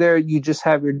then from there, you just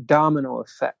have your domino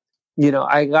effect.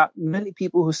 I got many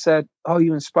people who said, oh,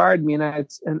 you inspired me, and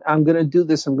I'm going to do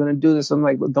this. I'm going to do this. I'm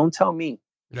like, well, don't tell me.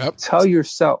 Yep. Tell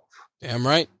yourself. Damn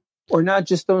right. Or not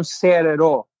just don't say it at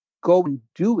all. Go and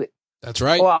do it. That's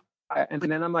right. And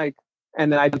then I'm like,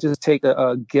 and then I just take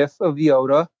a GIF of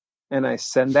Yoda and I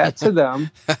send that to them,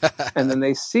 and then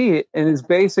they see it, and it's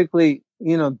basically,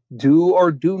 do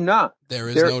or do not. There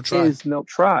is no try. There is no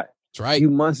try. That's right. You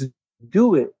must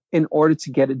do it in order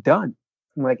to get it done.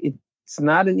 I'm like, it's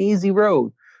not an easy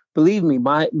road. Believe me,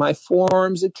 my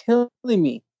forearms are killing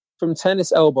me from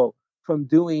tennis elbow, from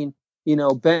doing,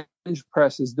 bench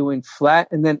presses, doing flat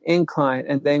and then incline,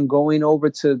 and then going over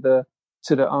to the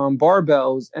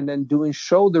barbells, and then doing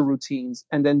shoulder routines,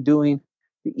 and then doing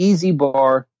the easy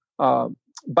bar,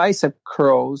 bicep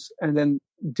curls, and then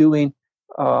doing,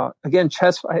 again,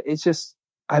 chest. It's just,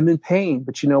 I'm in pain,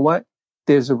 but you know what?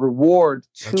 There's a reward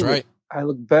to That's right. it. I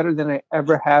look better than I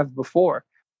ever have before.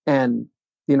 And,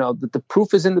 the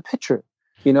proof is in the picture,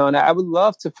 and I would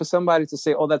love for somebody to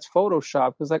say, oh, that's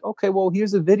Photoshop. Because like, okay, well,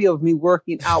 here's a video of me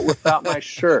working out without my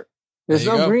shirt. There's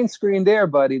no green screen there,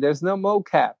 buddy. There's no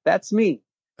mocap. That's me.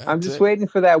 I'm just waiting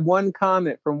for that one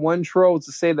comment from one troll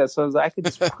to say that, so I could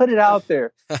just put it out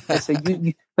there and say,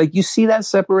 you see that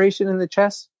separation in the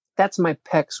chest? That's my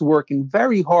pecs working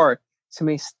very hard to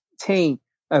maintain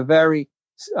a very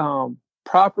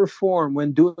proper form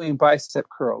when doing bicep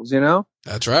curls.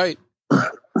 That's right.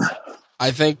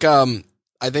 I think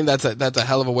that's a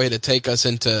hell of a way to take us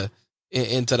into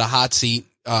the hot seat.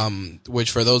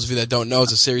 Which, for those of you that don't know,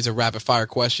 is a series of rapid fire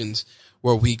questions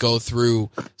where we go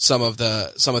through some of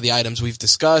the items we've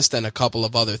discussed and a couple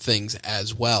of other things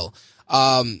as well.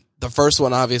 The first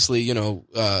one, obviously,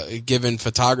 given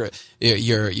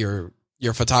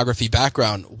your photography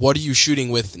background, what are you shooting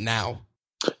with now?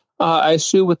 I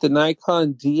shoot with the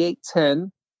Nikon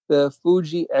D810, the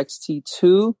Fuji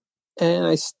X-T2, and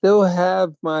I still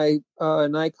have my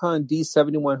Nikon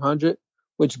D7100,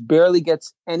 which barely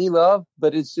gets any love,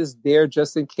 but it's just there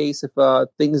just in case if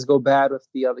things go bad with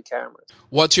the other cameras.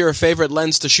 What's your favorite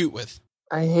lens to shoot with?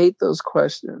 I hate those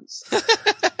questions.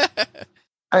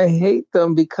 I hate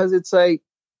them because it's like,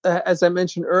 as I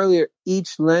mentioned earlier,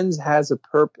 each lens has a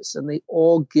purpose, and they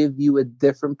all give you a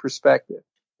different perspective.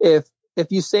 If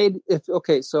you say,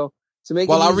 so to make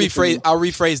I'll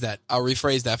rephrase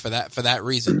that for that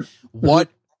reason. What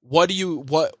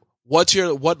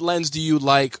lens do you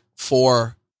like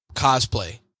for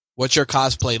cosplay? What's your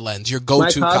cosplay lens? Your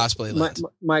go-to cosplay lens?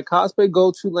 My cosplay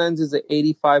go-to lens is an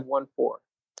 85-1.4.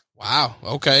 Wow.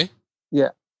 Okay. Yeah.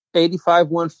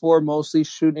 85-1.4, mostly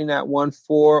shooting at 1.4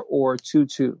 or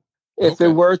 2.2. If it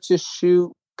were to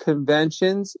shoot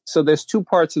conventions, so there's two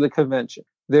parts of the convention.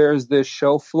 There's the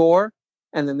show floor,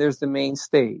 and then there's the main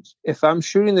stage. If I'm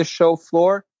shooting the show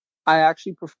floor, I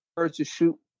actually prefer to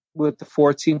shoot with the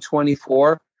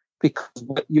 14-24, because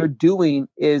what you're doing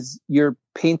is you're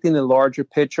painting a larger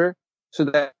picture. So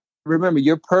that, remember,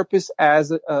 your purpose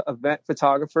as a event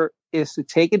photographer is to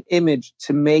take an image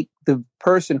to make the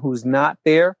person who's not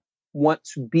there want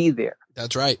to be there.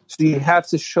 That's right. So you have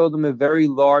to show them a very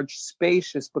large,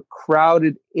 spacious, but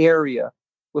crowded area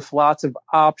with lots of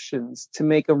options to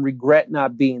make them regret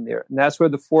not being there. And that's where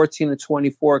the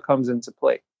 14-24 comes into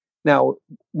play. Now,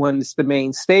 when it's the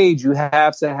main stage, you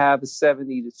have to have a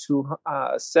 70 to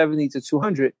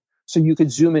 200, so you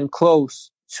could zoom in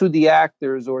close to the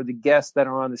actors or the guests that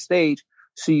are on the stage,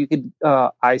 so you could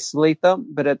isolate them,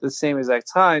 but at the same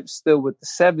exact time, still with the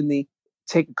 70,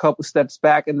 take a couple steps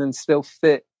back and then still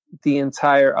fit the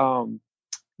entire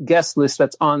guest list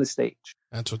that's on the stage.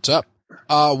 That's what's up.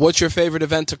 What's your favorite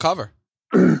event to cover?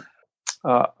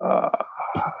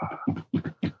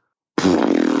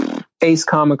 Ace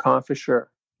Comic Con for sure.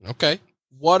 Okay.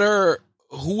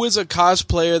 Who is a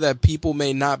cosplayer that people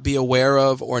may not be aware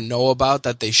of or know about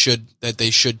that they should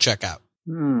check out?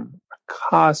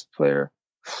 Cosplayer.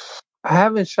 I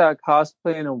haven't shot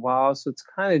cosplay in a while, so it's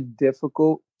kind of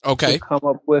difficult to come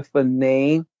up with a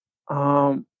name.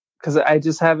 Because I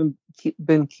just haven't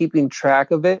been keeping track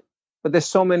of it. But there's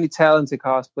so many talented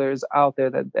cosplayers out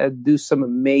there that do some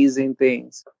amazing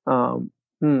things.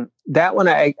 That one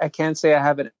I can't say I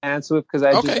have an answer with because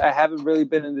I haven't really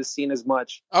been in the scene as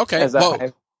much. Okay. As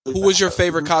who was your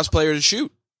favorite cosplayer to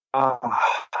shoot?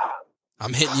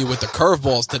 I'm hitting you with the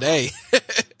curveballs today.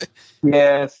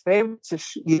 Yeah, favorite to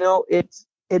shoot.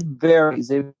 It varies.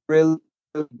 It really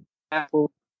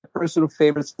personal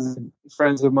favorites is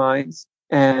friends of mine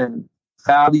and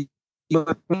value.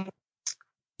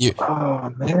 Oh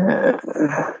man,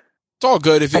 it's all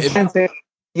good.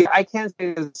 I can't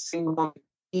say there's a single one.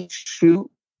 Each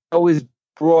shoot always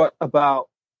brought about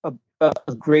a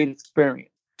great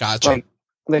experience. Gotcha.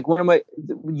 Like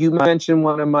you mentioned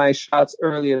one of my shots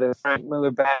earlier, the Frank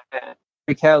Miller Batman,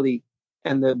 Kelly,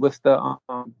 and with the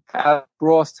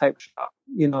Ross type shot.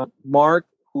 Mark,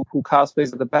 who cosplays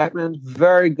as the Batman,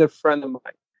 very good friend of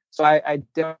mine. So I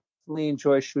definitely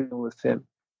enjoy shooting with him.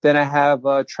 Then I have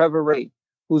Trevor Ray,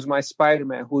 who's my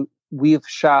Spider-Man, who we've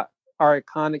shot our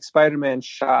iconic Spider-Man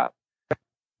shot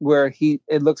where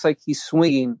it looks like he's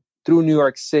swinging through New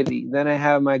York City. Then I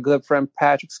have my good friend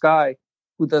Patrick Sky,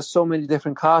 who does so many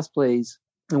different cosplays,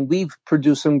 and we've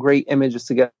produced some great images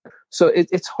together. So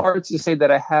it's hard to say that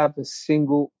I have a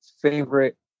single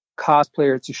favorite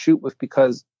cosplayer to shoot with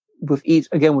because with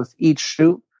each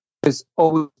shoot, there's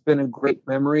always been a great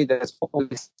memory that's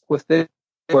always with it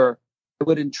where I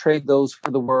wouldn't trade those for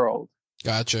the world.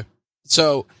 Gotcha.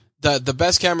 So the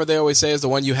best camera they always say is the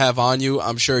one you have on you.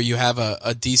 I'm sure you have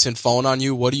a decent phone on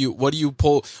you. What do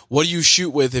you shoot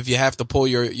with if you have to pull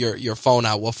your phone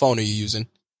out? What phone are you using?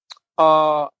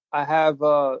 I have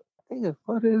what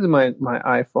is my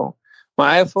iPhone?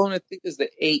 My iPhone I think is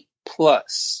the 8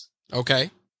 Plus.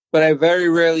 Okay. But I very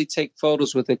rarely take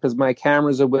photos with it because my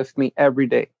cameras are with me every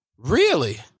day.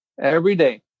 Really? Every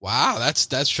day. Wow,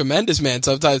 that's tremendous, man.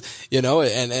 Sometimes,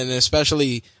 and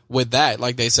especially with that,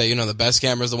 like they say, the best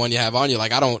camera is the one you have on you.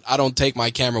 Like I don't take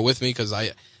my camera with me because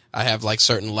I have like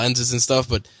certain lenses and stuff,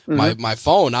 but my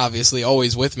phone obviously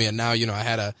always with me. And now, I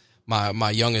had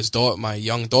my young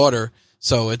daughter.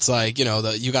 So it's like, you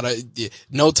gotta,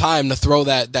 no time to throw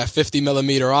that 50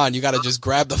 millimeter on. You gotta just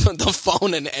grab the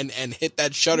phone and hit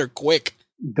that shutter quick.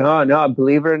 No,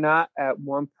 believe it or not, at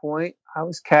one point I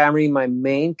was carrying my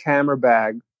main camera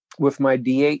bag with my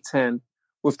D810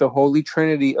 with the holy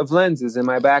trinity of lenses in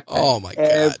my backpack. Oh my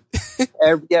God.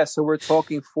 So we're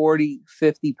talking 40,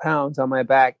 50 pounds on my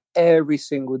back every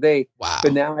single day. Wow.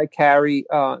 But now I carry,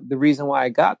 the reason why I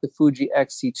got the Fuji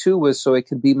X-T2 was so it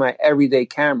could be my everyday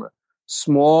camera.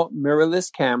 Small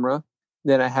mirrorless camera.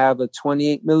 Then I have a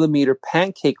 28 millimeter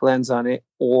pancake lens on it,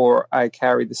 or I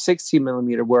carry the 16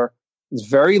 millimeter where it's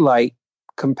very light,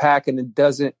 compact, and it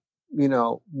doesn't,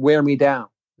 wear me down.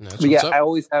 But yeah, I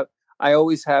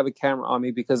always have a camera on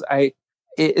me because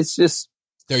it's just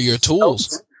they're your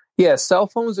tools. Yeah, cell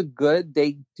phones are good.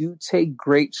 They do take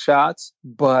great shots,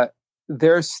 but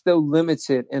they're still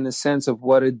limited in the sense of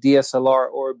what a DSLR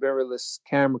or a mirrorless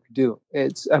camera could do.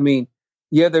 There's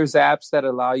apps that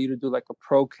allow you to do like a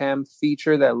pro cam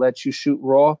feature that lets you shoot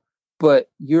raw, but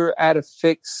you're at a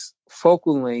fixed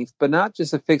focal length, but not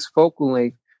just a fixed focal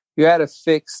length. You're at a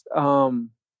fixed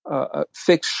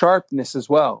sharpness as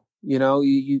well.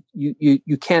 You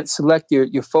can't select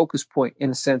your focus point in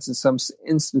a sense in some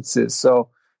instances. So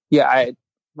yeah,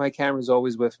 my camera's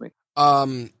always with me.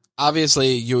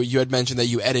 Obviously you had mentioned that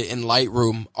you edit in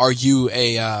Lightroom. Are you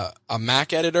a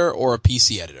Mac editor or a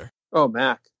PC editor? Oh,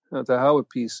 Mac. What the hell with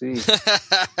PC?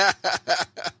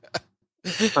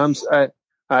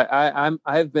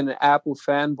 I've been an Apple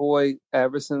fanboy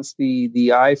ever since the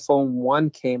iPhone 1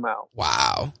 came out.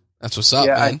 Wow. That's what's up,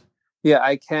 man.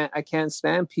 I can't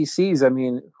stand PCs. I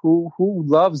mean, who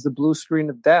loves the blue screen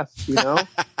of death,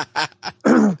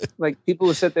 Like people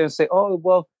will sit there and say, "Oh,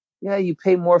 well, yeah, you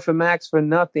pay more for Macs for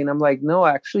nothing." I'm like, "No,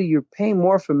 actually you're paying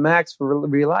more for Macs for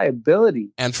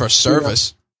reliability and for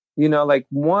service." Like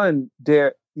what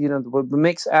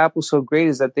makes Apple so great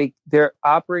is that their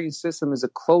operating system is a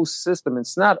closed system.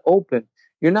 It's not open.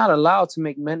 You're not allowed to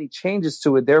make many changes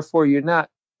to it. Therefore, you're not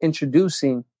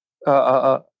introducing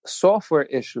software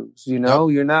issues.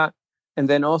 Nope. You're not. And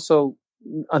then also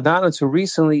not until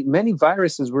recently, many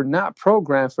viruses were not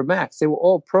programmed for Macs. They were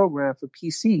all programmed for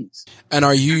PCs. And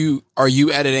are you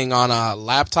editing on a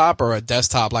laptop or a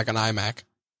desktop like an iMac?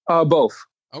 Both.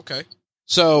 Okay.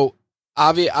 So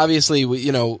obviously,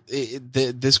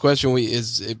 this question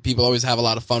people always have a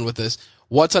lot of fun with this.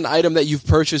 What's an item that you've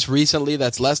purchased recently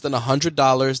that's less than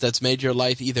 $100 that's made your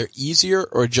life either easier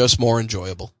or just more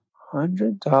enjoyable?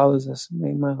 $100 that's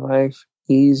made my life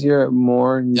easier,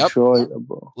 more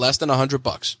enjoyable. Less than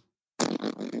 $100.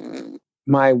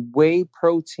 My whey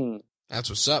protein. That's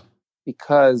what's up.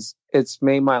 Because it's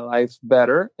made my life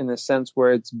better in the sense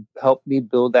where it's helped me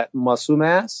build that muscle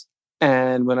mass.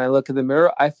 And when I look in the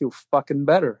mirror, I feel fucking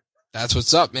better. That's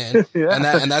what's up, man. Yeah.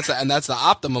 And that's the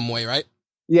optimum way, right?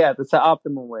 Yeah, that's the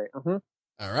optimum way. Uh-huh.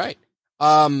 All right.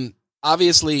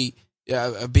 Obviously,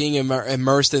 being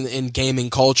immersed in gaming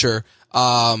culture,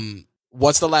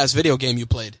 what's the last video game you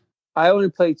played? I only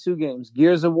played 2 games,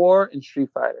 Gears of War and Street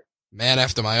Fighter. Man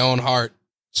after my own heart.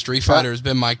 Street Fighter has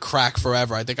been my crack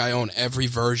forever. I think I own every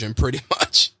version pretty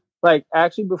much. Like,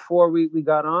 actually, before we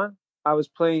got on, I was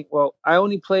playing, I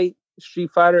only play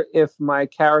Street Fighter if my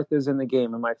character's in the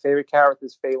game, and my favorite character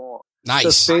is Fei Long.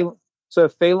 Nice. So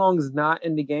if Fei Long is not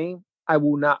in the game, I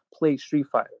will not play Street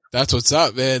Fighter. That's what's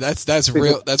up, man. That's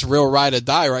real ride or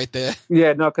die right there.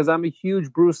 Yeah, no, because I'm a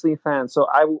huge Bruce Lee fan, so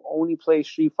I will only play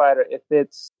Street Fighter if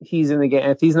he's in the game.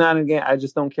 If he's not in the game, I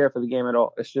just don't care for the game at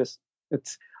all.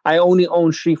 I only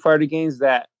own Street Fighter games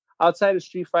that, outside of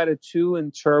Street Fighter 2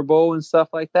 and Turbo and stuff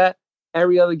like that,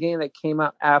 every other game that came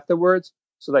out afterwards,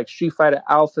 so like Street Fighter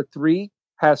Alpha 3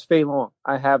 has Fei Long.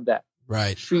 I have that.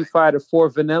 Right. Street Fighter 4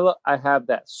 Vanilla, I have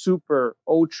that. Super,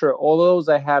 Ultra, all of those,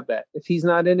 I have that. If he's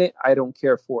not in it, I don't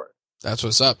care for it. That's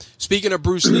what's up. Speaking of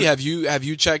Bruce Lee, have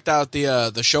you checked out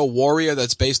the show Warrior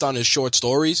that's based on his short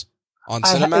stories on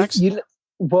Cinemax?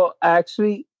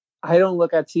 Actually, I don't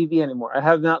look at TV anymore. I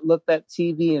have not looked at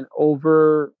TV in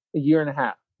over a year and a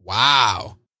half.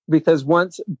 Wow. Because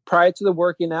prior to the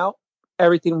working out,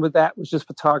 everything with that was just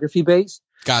photography based.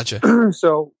 Gotcha.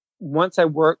 So once I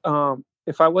work,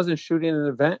 if I wasn't shooting an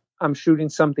event, I'm shooting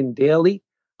something daily.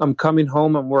 I'm coming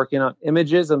home, I'm working on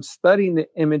images. I'm studying the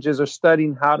images or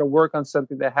studying how to work on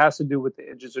something that has to do with the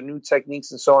images or new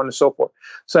techniques and so on and so forth.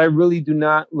 So I really do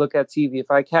not look at TV. If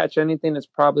I catch anything, it's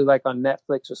probably like on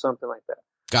Netflix or something like that.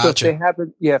 Gotcha. So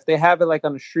if they have it like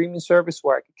on a streaming service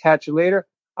where I could catch it later,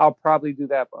 I'll probably do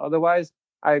that. But otherwise,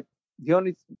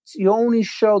 the only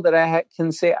show that I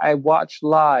can say I watched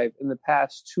live in the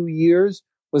past 2 years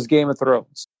was Game of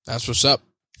Thrones. That's what's up.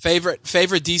 Favorite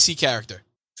DC character?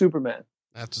 Superman.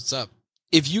 That's what's up.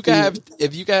 If you could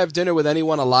have dinner with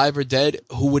anyone alive or dead,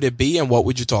 who would it be and what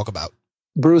would you talk about?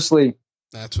 Bruce Lee.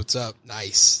 That's what's up.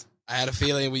 Nice. I had a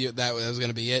feeling that was going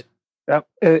to be it. Yep.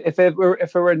 If it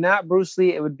were not Bruce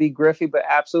Lee, it would be Griffey, but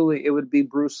absolutely it would be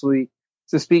Bruce Lee,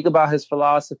 to speak about his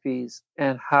philosophies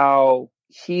and how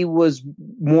he was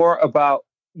more about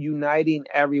uniting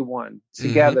everyone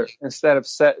together instead of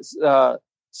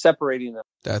separating them.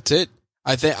 That's it.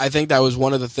 I think that was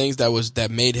one of the things that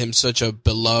made him such a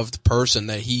beloved person,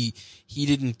 that he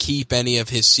didn't keep any of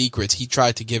his secrets. He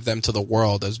tried to give them to the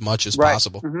world as much as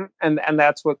possible. Mm-hmm. And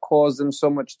that's what caused him so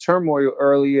much turmoil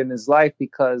early in his life,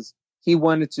 because he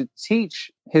wanted to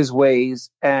teach his ways,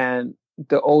 and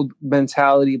the old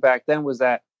mentality back then was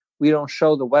that we don't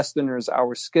show the Westerners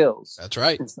our skills. That's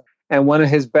right. And one of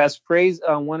his best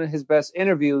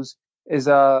interviews is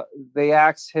they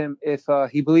asked him if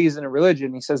he believes in a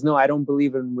religion. He says, "No, I don't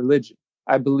believe in religion.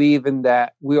 I believe in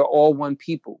that we are all one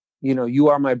people. You know, you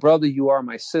are my brother, you are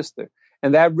my sister."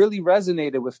 And that really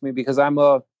resonated with me, because I'm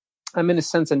in a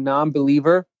sense a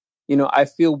non-believer. You know, I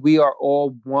feel we are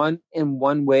all one in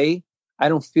one way. I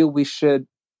don't feel we should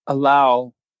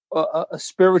allow a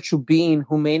spiritual being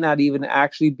who may not even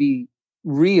actually be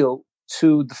real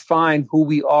to define who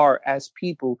we are as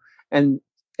people and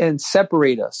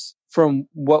separate us from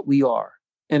what we are,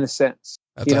 in a sense.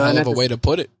 That's a hell of a way to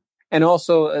put it. And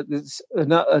also,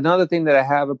 another thing that I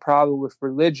have a problem with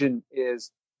religion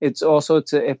is it's also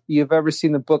if you've ever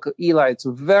seen the Book of Eli, it's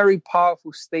a very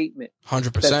powerful statement.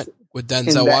 100% with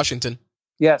Denzel Washington.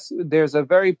 Yes, there's a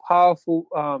very powerful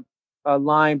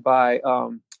line by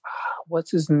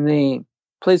what's his name?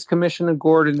 Plays Commissioner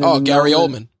Gordon. Gary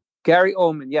Oldman. Gary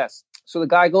Oldman, yes. So the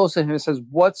guy goes to him and says,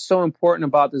 "What's so important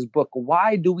about this book?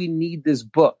 Why do we need this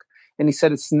book?" And he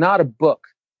said, "It's not a book.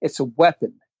 It's a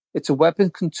weapon. It's a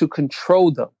weapon to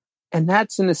control them." And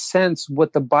that's, in a sense,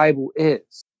 what the Bible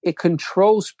is. It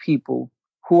controls people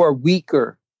who are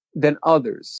weaker than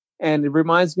others. And it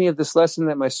reminds me of this lesson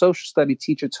that my social study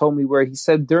teacher told me, where he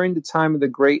said during the time of the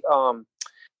great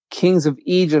kings of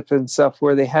Egypt and stuff,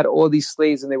 where they had all these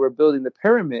slaves and they were building the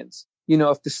pyramids,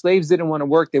 if the slaves didn't want to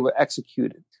work, they were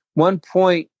executed. One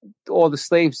point, all the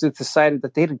slaves just decided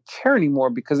that they didn't care anymore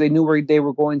because they knew where they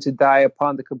were going to die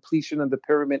upon the completion of the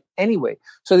pyramid anyway.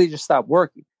 So they just stopped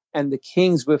working. And the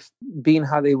kings, with being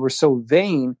how they were so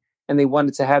vain and they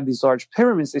wanted to have these large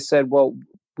pyramids, they said, well,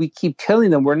 we keep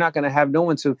killing them. We're not going to have no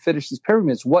one to finish these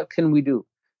pyramids. What can we do?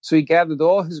 So he gathered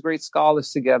all his great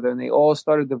scholars together and they all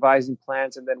started devising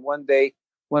plans. And then one day,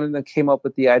 one of them came up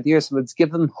with the idea. So let's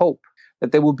give them hope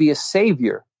that there will be a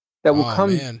savior that will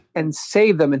come and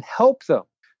save them and help them.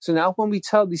 So now when we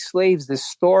tell these slaves this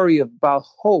story about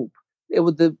hope, it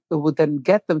would then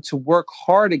get them to work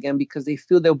hard again because they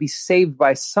feel they'll be saved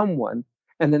by someone,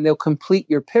 and then they'll complete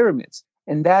your pyramids.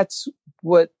 And that's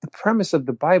what the premise of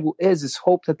the Bible is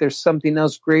hope that there's something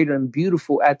else greater and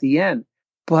beautiful at the end.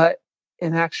 But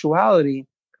in actuality,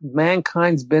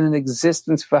 mankind's been in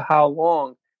existence for how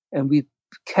long? And we've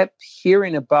kept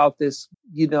hearing about this,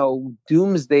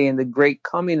 doomsday and the great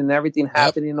coming and everything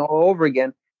happening all over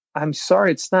again. I'm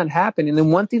sorry, it's not happening.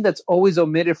 And one thing that's always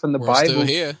omitted from the Bible still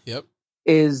here. Yep.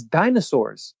 is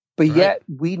dinosaurs. But yet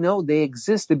we know they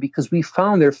existed because we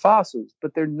found their fossils,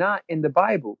 but they're not in the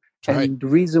Bible. And the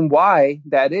reason why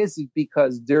that is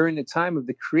because during the time of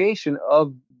the creation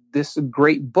of this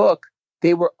great book,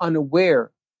 they were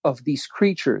unaware of these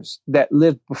creatures that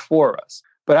lived before us.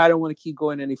 But I don't want to keep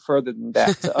going any further than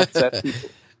that to upset people.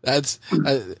 That's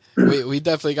we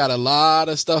definitely got a lot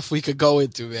of stuff we could go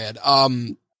into,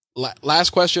 man.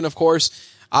 Last question, of course.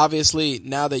 Obviously,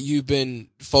 now that you've been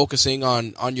focusing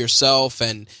on yourself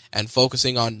and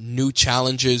focusing on new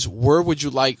challenges, where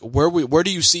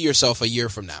do you see yourself a year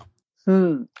from now?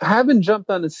 I haven't jumped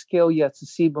on the scale yet to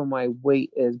see what my weight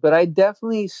is, but I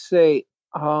definitely say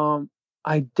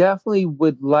I definitely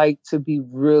would like to be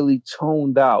really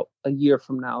toned out a year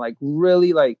from now, like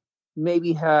really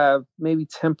maybe have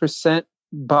 10%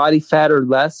 body fat or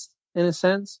less in a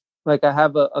sense. Like I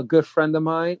have a good friend of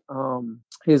mine.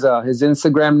 His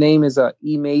Instagram name is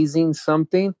Amazing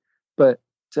something, but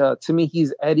to me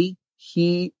he's Eddie.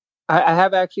 I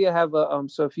have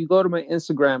so if you go to my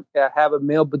Instagram, I have a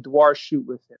male boudoir shoot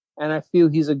with him, and I feel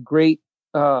he's a great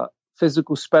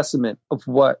physical specimen of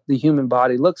what the human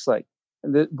body looks like.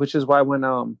 And which is why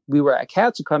when we were at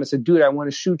Katsucon, I said, dude, I want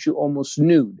to shoot you almost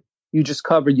nude. You just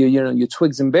covered your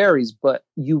twigs and berries, but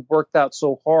you worked out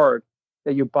so hard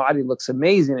that your body looks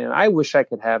amazing. And I wish I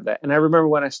could have that. And I remember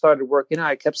when I started working out,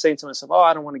 I kept saying to myself,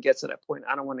 I don't want to get to that point.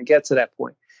 I don't want to get to that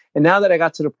point. And now that I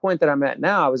got to the point that I'm at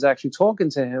now, I was actually talking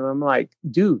to him. I'm like,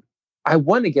 dude, I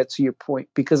want to get to your point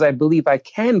because I believe I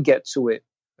can get to it.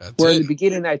 Where in the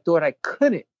beginning I thought I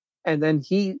couldn't. And then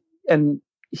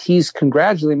he's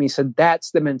congratulating me. He said,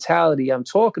 that's the mentality I'm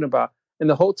talking about. And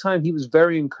the whole time he was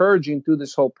very encouraging through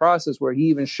this whole process, where he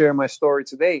even shared my story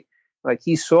today. Like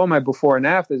he saw my before and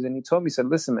afters, and he told me, he said,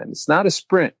 listen, man, it's not a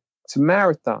sprint, it's a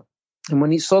marathon. And when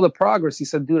he saw the progress, he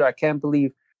said, dude, I can't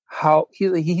believe how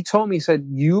he told me, he said,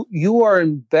 you are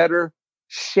in better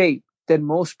shape than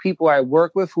most people I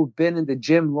work with who've been in the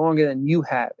gym longer than you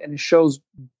have. And it shows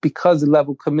because of the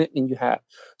level of commitment you have.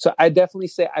 So I definitely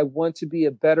say I want to be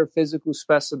a better physical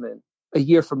specimen a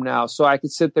year from now. So I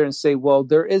could sit there and say, well,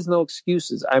 there is no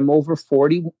excuses. I'm over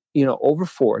 40, over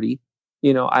 40.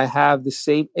 I have the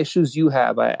same issues you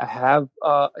have. I have,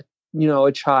 a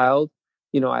child,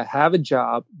 I have a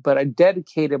job, but I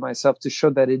dedicated myself to show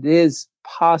that it is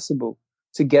possible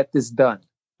to get this done.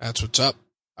 That's what's up.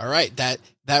 All right. That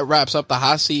wraps up the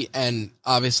hot seat. And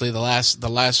obviously the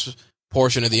last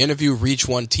portion of the interview, reach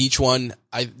one, teach one.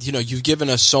 You've given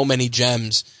us so many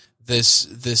gems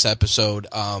this episode.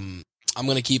 I'm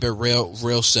going to keep it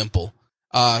real simple.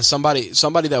 Somebody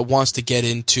that wants to get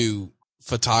into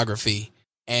photography,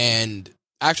 and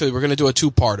actually we're going to do a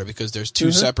two-parter because there's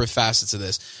two separate facets of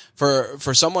this.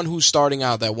 For someone who's starting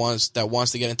out that wants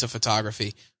to get into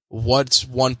photography, what's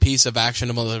one piece of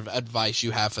actionable advice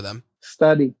you have for them?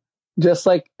 Study. Just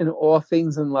like in all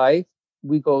things in life,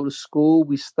 we go to school,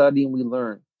 we study and we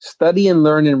learn. Study and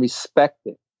learn and respect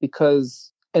it,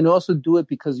 and also do it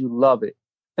because you love it.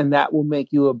 And that will make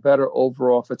you a better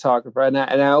overall photographer. And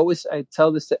I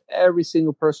tell this to every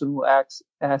single person who asks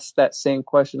that same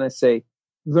question. I say,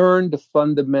 learn the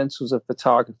fundamentals of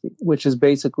photography, which is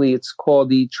basically, it's called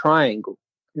the triangle.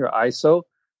 Your ISO,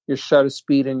 your shutter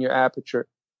speed, and your aperture.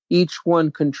 Each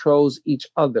one controls each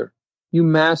other. You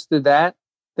master that,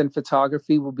 then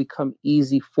photography will become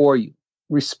easy for you.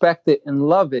 Respect it and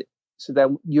love it so that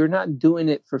you're not doing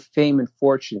it for fame and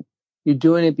fortune. You're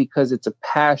doing it because it's a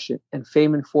passion, and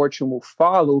fame and fortune will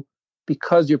follow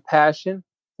because your passion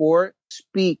for it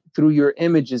speak through your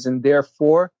images, and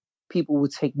therefore people will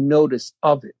take notice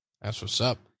of it. That's what's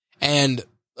up. And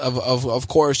of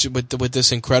course, with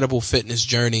this incredible fitness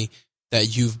journey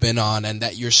that you've been on and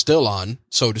that you're still on,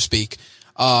 so to speak,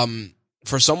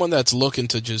 for someone that's looking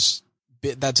to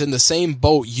that's in the same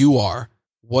boat you are,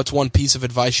 what's one piece of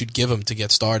advice you'd give them to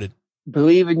get started?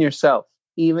 Believe in yourself.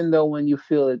 Even though when you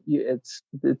feel it's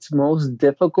most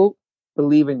difficult,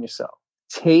 believe in yourself.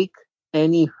 Take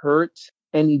any hurt,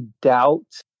 any doubt,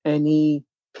 any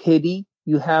pity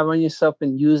you have on yourself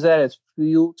and use that as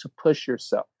fuel to push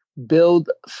yourself. Build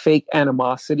fake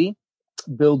animosity,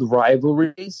 build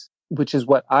rivalries, which is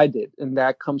what I did. And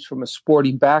that comes from a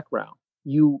sporting background.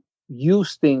 You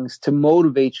use things to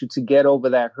motivate you to get over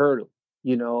that hurdle.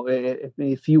 You know,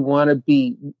 if you want to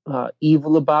be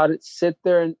evil about it, sit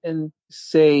there and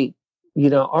say, you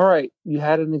know, all right, you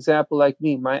had an example like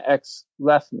me. My ex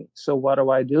left me. So what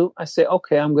do? I say,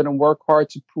 okay, I'm going to work hard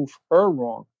to prove her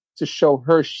wrong, to show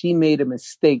her she made a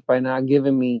mistake by not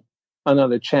giving me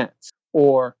another chance.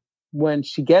 Or when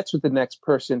she gets with the next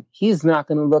person, he's not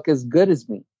going to look as good as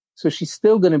me. So she's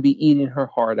still going to be eating her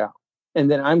heart out. And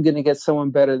then I'm going to get someone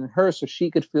better than her so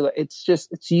she could feel it.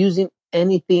 It's using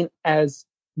anything as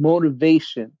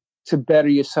motivation to better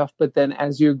yourself. But then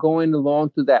as you're going along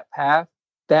through that path,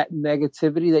 that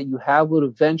negativity that you have will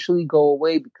eventually go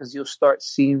away because you'll start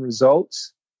seeing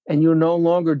results and you're no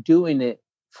longer doing it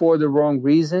for the wrong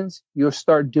reasons. You'll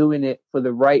start doing it for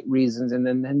the right reasons. And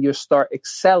then you'll start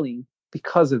excelling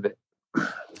because of it.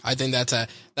 I think that's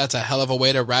a hell of a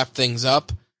way to wrap things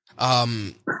up.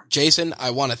 Jason,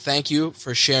 I want to thank you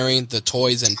for sharing the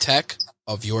toys and tech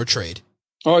of your trade.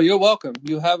 Oh, you're welcome.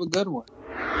 You have a good one.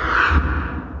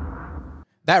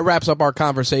 That wraps up our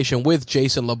conversation with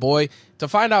Jason Laboy. To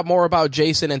find out more about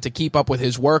Jason and to keep up with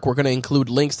his work, we're going to include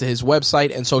links to his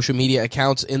website and social media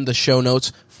accounts in the show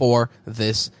notes for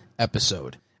this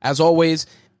episode. As always,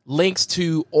 links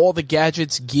to all the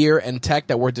gadgets, gear, and tech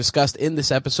that were discussed in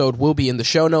this episode will be in the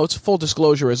show notes. Full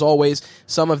disclosure, as always,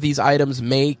 some of these items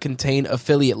may contain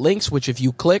affiliate links, which if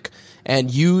you click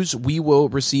and use, we will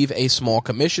receive a small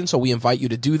commission. So we invite you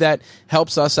to do that.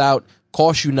 Helps us out,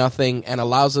 costs you nothing, and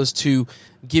allows us to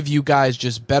give you guys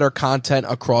just better content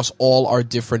across all our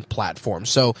different platforms.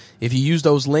 So if you use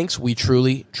those links, we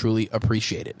truly, truly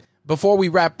appreciate it. Before we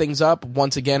wrap things up,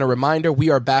 once again, a reminder, we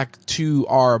are back to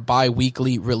our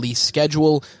bi-weekly release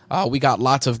schedule. We got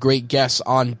lots of great guests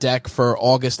on deck for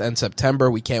August and September.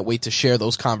 We can't wait to share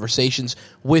those conversations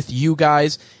with you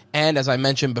guys. And as I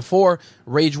mentioned before,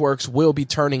 RageWorks will be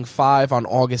turning 5 on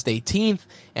August 18th,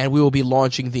 and we will be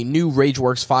launching the new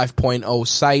RageWorks 5.0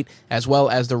 site, as well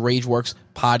as the RageWorks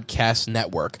Podcast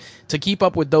Network. To keep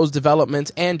up with those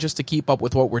developments and just to keep up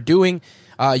with what we're doing,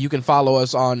 you can follow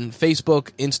us on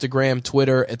Facebook, Instagram,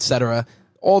 Twitter, etc.,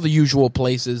 all the usual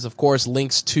places. Of course,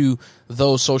 links to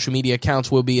those social media accounts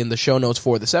will be in the show notes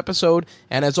for this episode.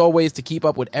 And as always, to keep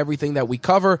up with everything that we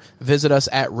cover, visit us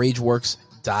at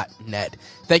RageWorks.net.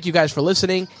 Thank you guys for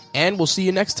listening, and we'll see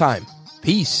you next time.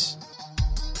 Peace.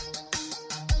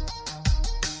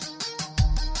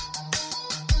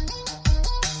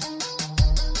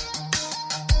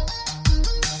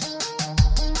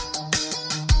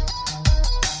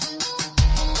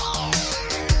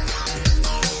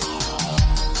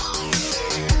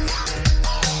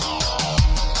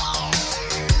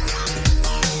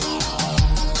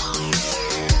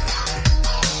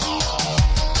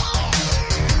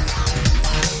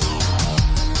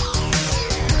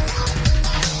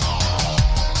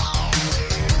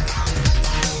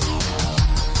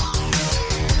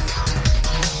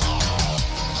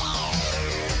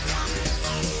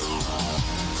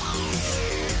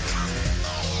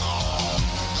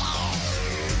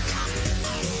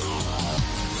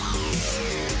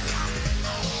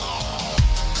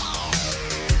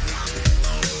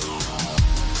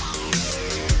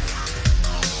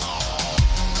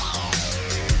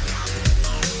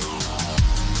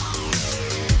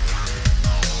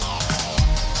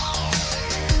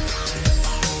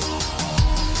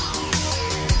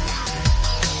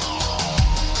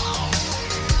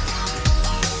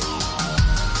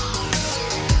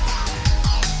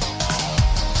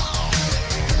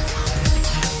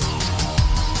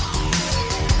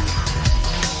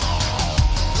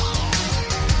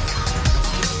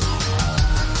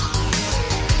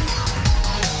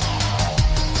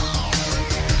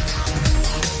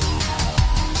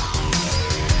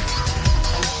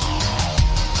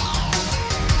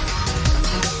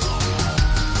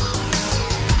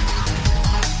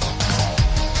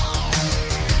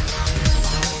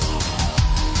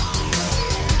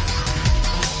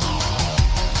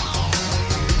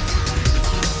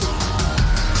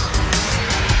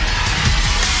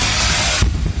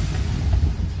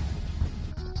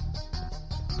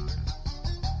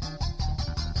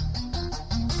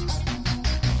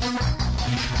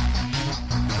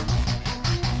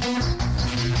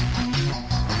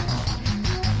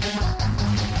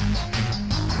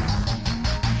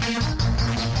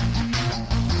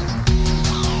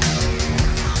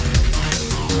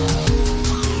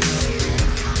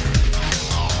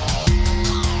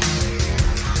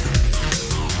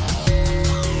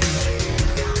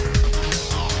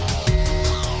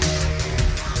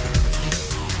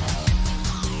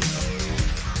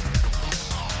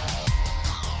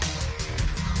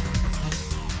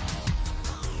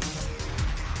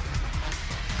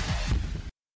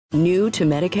 New to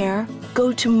Medicare?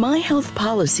 Go to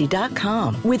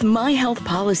myhealthpolicy.com. With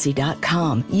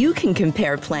myhealthpolicy.com, you can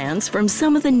compare plans from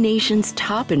some of the nation's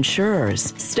top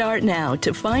insurers. Start now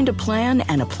to find a plan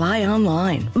and apply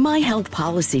online.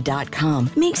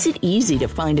 myhealthpolicy.com makes it easy to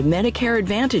find a Medicare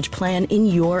Advantage plan in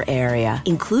your area,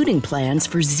 including plans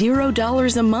for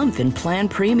 $0 a month in plan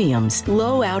premiums,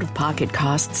 low out-of-pocket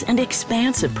costs, and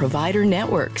expansive provider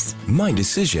networks. My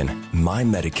decision, my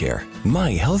Medicare.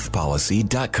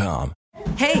 myhealthpolicy.com.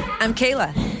 Hey, I'm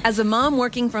Kayla. As a mom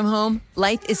working from home,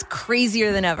 life is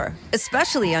crazier than ever,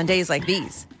 especially on days like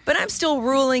these. But I'm still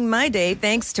ruling my day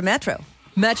thanks to Metro.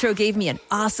 Metro gave me an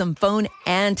awesome phone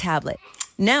and tablet.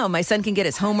 Now my son can get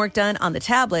his homework done on the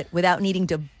tablet without needing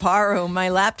to borrow my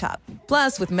laptop.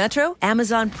 Plus, with Metro,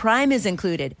 Amazon Prime is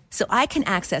included, so I can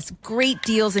access great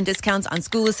deals and discounts on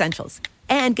school essentials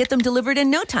and get them delivered in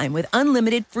no time with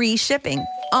unlimited free shipping.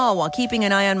 All while keeping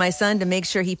an eye on my son to make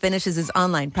sure he finishes his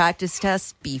online practice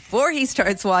tests before he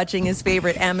starts watching his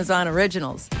favorite Amazon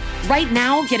originals. Right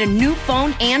now, get a new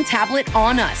phone and tablet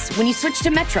on us when you switch to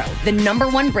Metro, the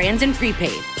 #1 brand in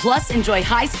prepaid. Plus, enjoy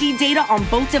high-speed data on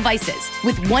both devices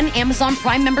with one Amazon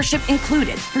Prime membership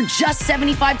included for just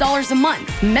 $75 a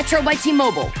month. Metro by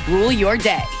T-Mobile. Rule your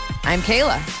day. I'm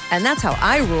Kayla, and that's how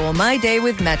I rule my day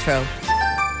with Metro.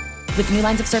 With new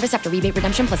lines of service after rebate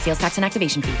redemption plus sales tax and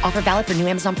activation fee. Offer valid for new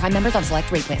Amazon Prime members on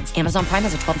select rate plans. Amazon Prime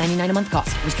has a $12.99 a month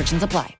cost. Restrictions apply.